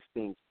you guys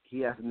think he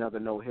has another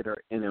no-hitter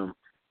in him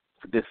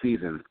for this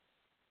season?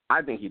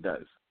 I think he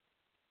does.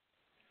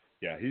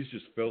 Yeah, he's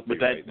just filthy with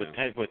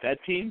that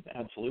team,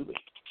 absolutely.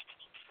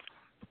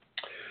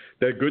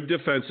 They're good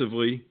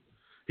defensively.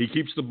 He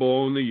keeps the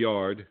ball in the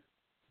yard.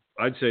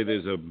 I'd say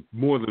there's a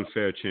more than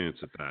fair chance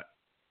at that.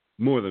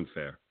 More than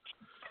fair.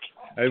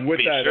 And with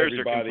that, Scherzer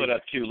everybody can put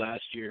up 2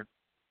 last year.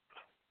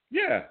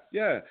 Yeah.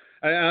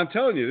 And I'm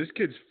telling you, this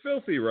kid's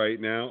filthy right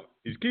now.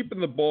 He's keeping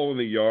the ball in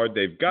the yard.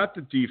 They've got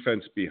the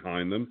defense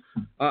behind them.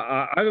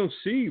 I don't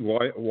see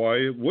why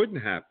it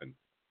wouldn't happen.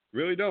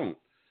 Really don't.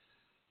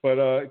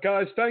 But,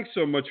 guys, thanks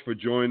so much for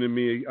joining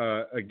me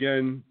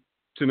again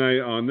tonight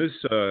on this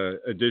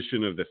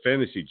edition of the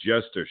Fantasy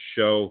Jester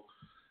Show.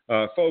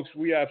 Folks,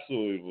 we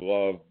absolutely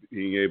love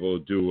being able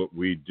to do what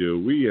we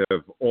do.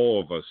 All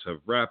of us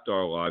have wrapped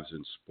our lives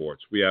in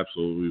sports. We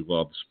absolutely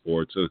love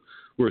sports.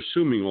 We're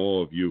assuming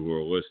all of you who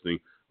are listening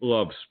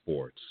love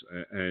sports.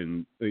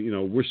 And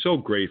we're so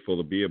grateful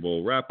to be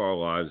able to wrap our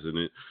lives in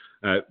it.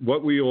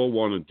 What we all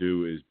want to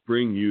do is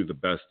bring you the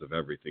best of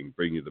everything,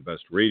 bring you the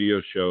best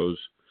radio shows,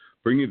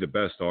 bring you the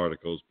best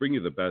articles, bring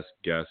you the best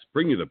guests,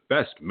 bring you the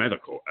best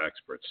medical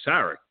experts.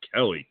 Sarah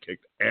Kelly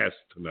kicked ass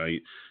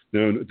tonight.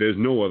 No, there's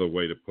no other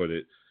way to put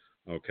it,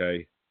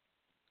 okay?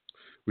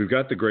 We've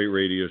got the great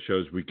radio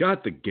shows. We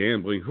got the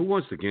gambling. Who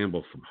wants to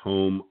gamble from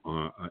home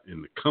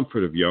in the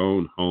comfort of your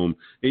own home,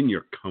 in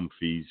your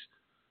comfies?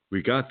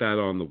 We got that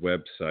on the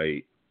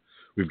website.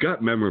 We've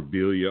got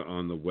memorabilia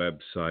on the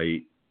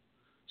website.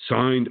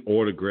 Signed,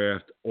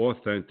 autographed,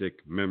 authentic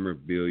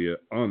memorabilia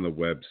on the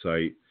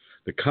website.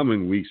 The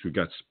coming weeks, we've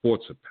got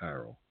sports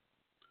apparel.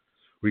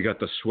 We got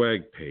the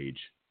swag page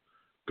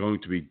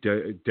going to be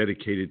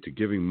dedicated to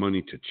giving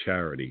money to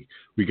charity.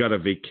 We got a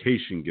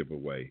vacation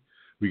giveaway.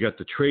 We got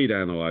the trade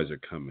analyzer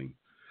coming.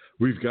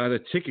 We've got a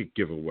ticket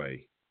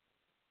giveaway.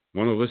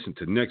 Want to listen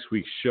to next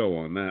week's show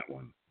on that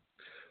one.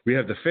 We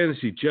have the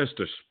Fantasy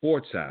Jester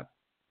Sports app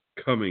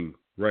coming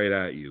right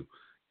at you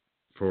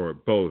for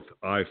both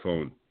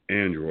iPhone,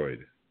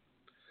 Android.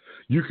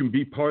 You can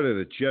be part of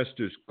the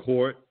Jester's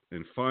Court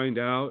and find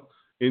out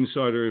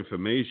insider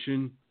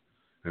information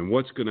and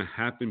what's going to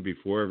happen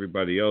before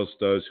everybody else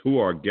does, who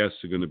our guests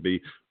are going to be.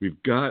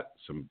 We've got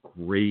some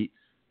great,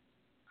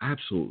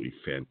 absolutely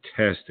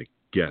fantastic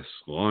guests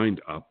lined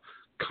up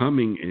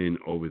coming in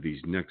over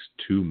these next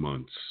 2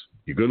 months.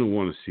 You're going to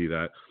want to see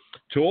that.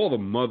 To all the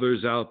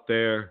mothers out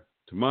there,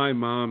 to my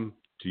mom,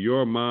 to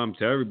your mom,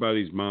 to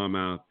everybody's mom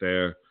out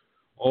there,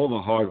 all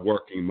the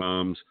hardworking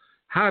moms,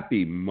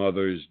 happy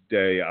Mother's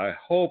Day. I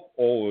hope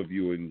all of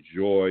you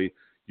enjoy.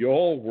 You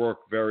all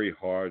work very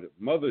hard.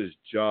 Mother's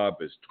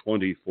job is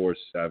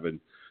 24/7.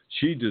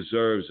 She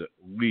deserves at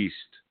least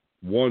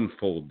one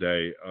full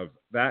day of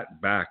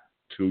that back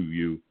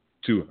to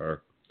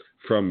her,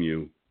 from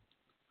you.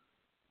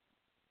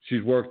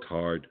 She's worked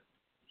hard.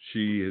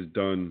 She has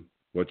done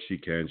what she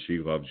can. She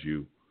loves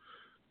you.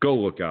 Go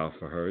look out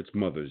for her. It's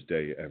Mother's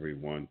Day,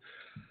 everyone.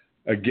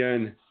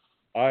 Again,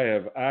 I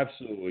have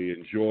absolutely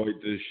enjoyed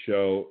this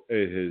show.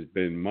 It has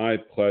been my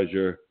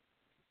pleasure.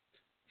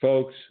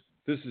 Folks,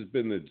 this has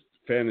been the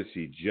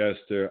Fantasy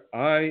Jester.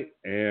 I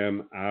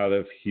am out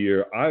of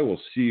here. I will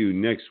see you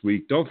next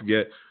week. Don't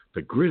forget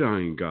the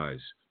Gridiron Guys,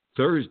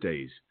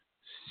 Thursdays,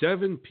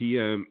 7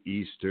 p.m.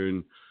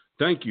 Eastern.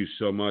 Thank you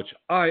so much.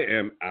 I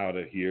am out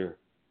of here.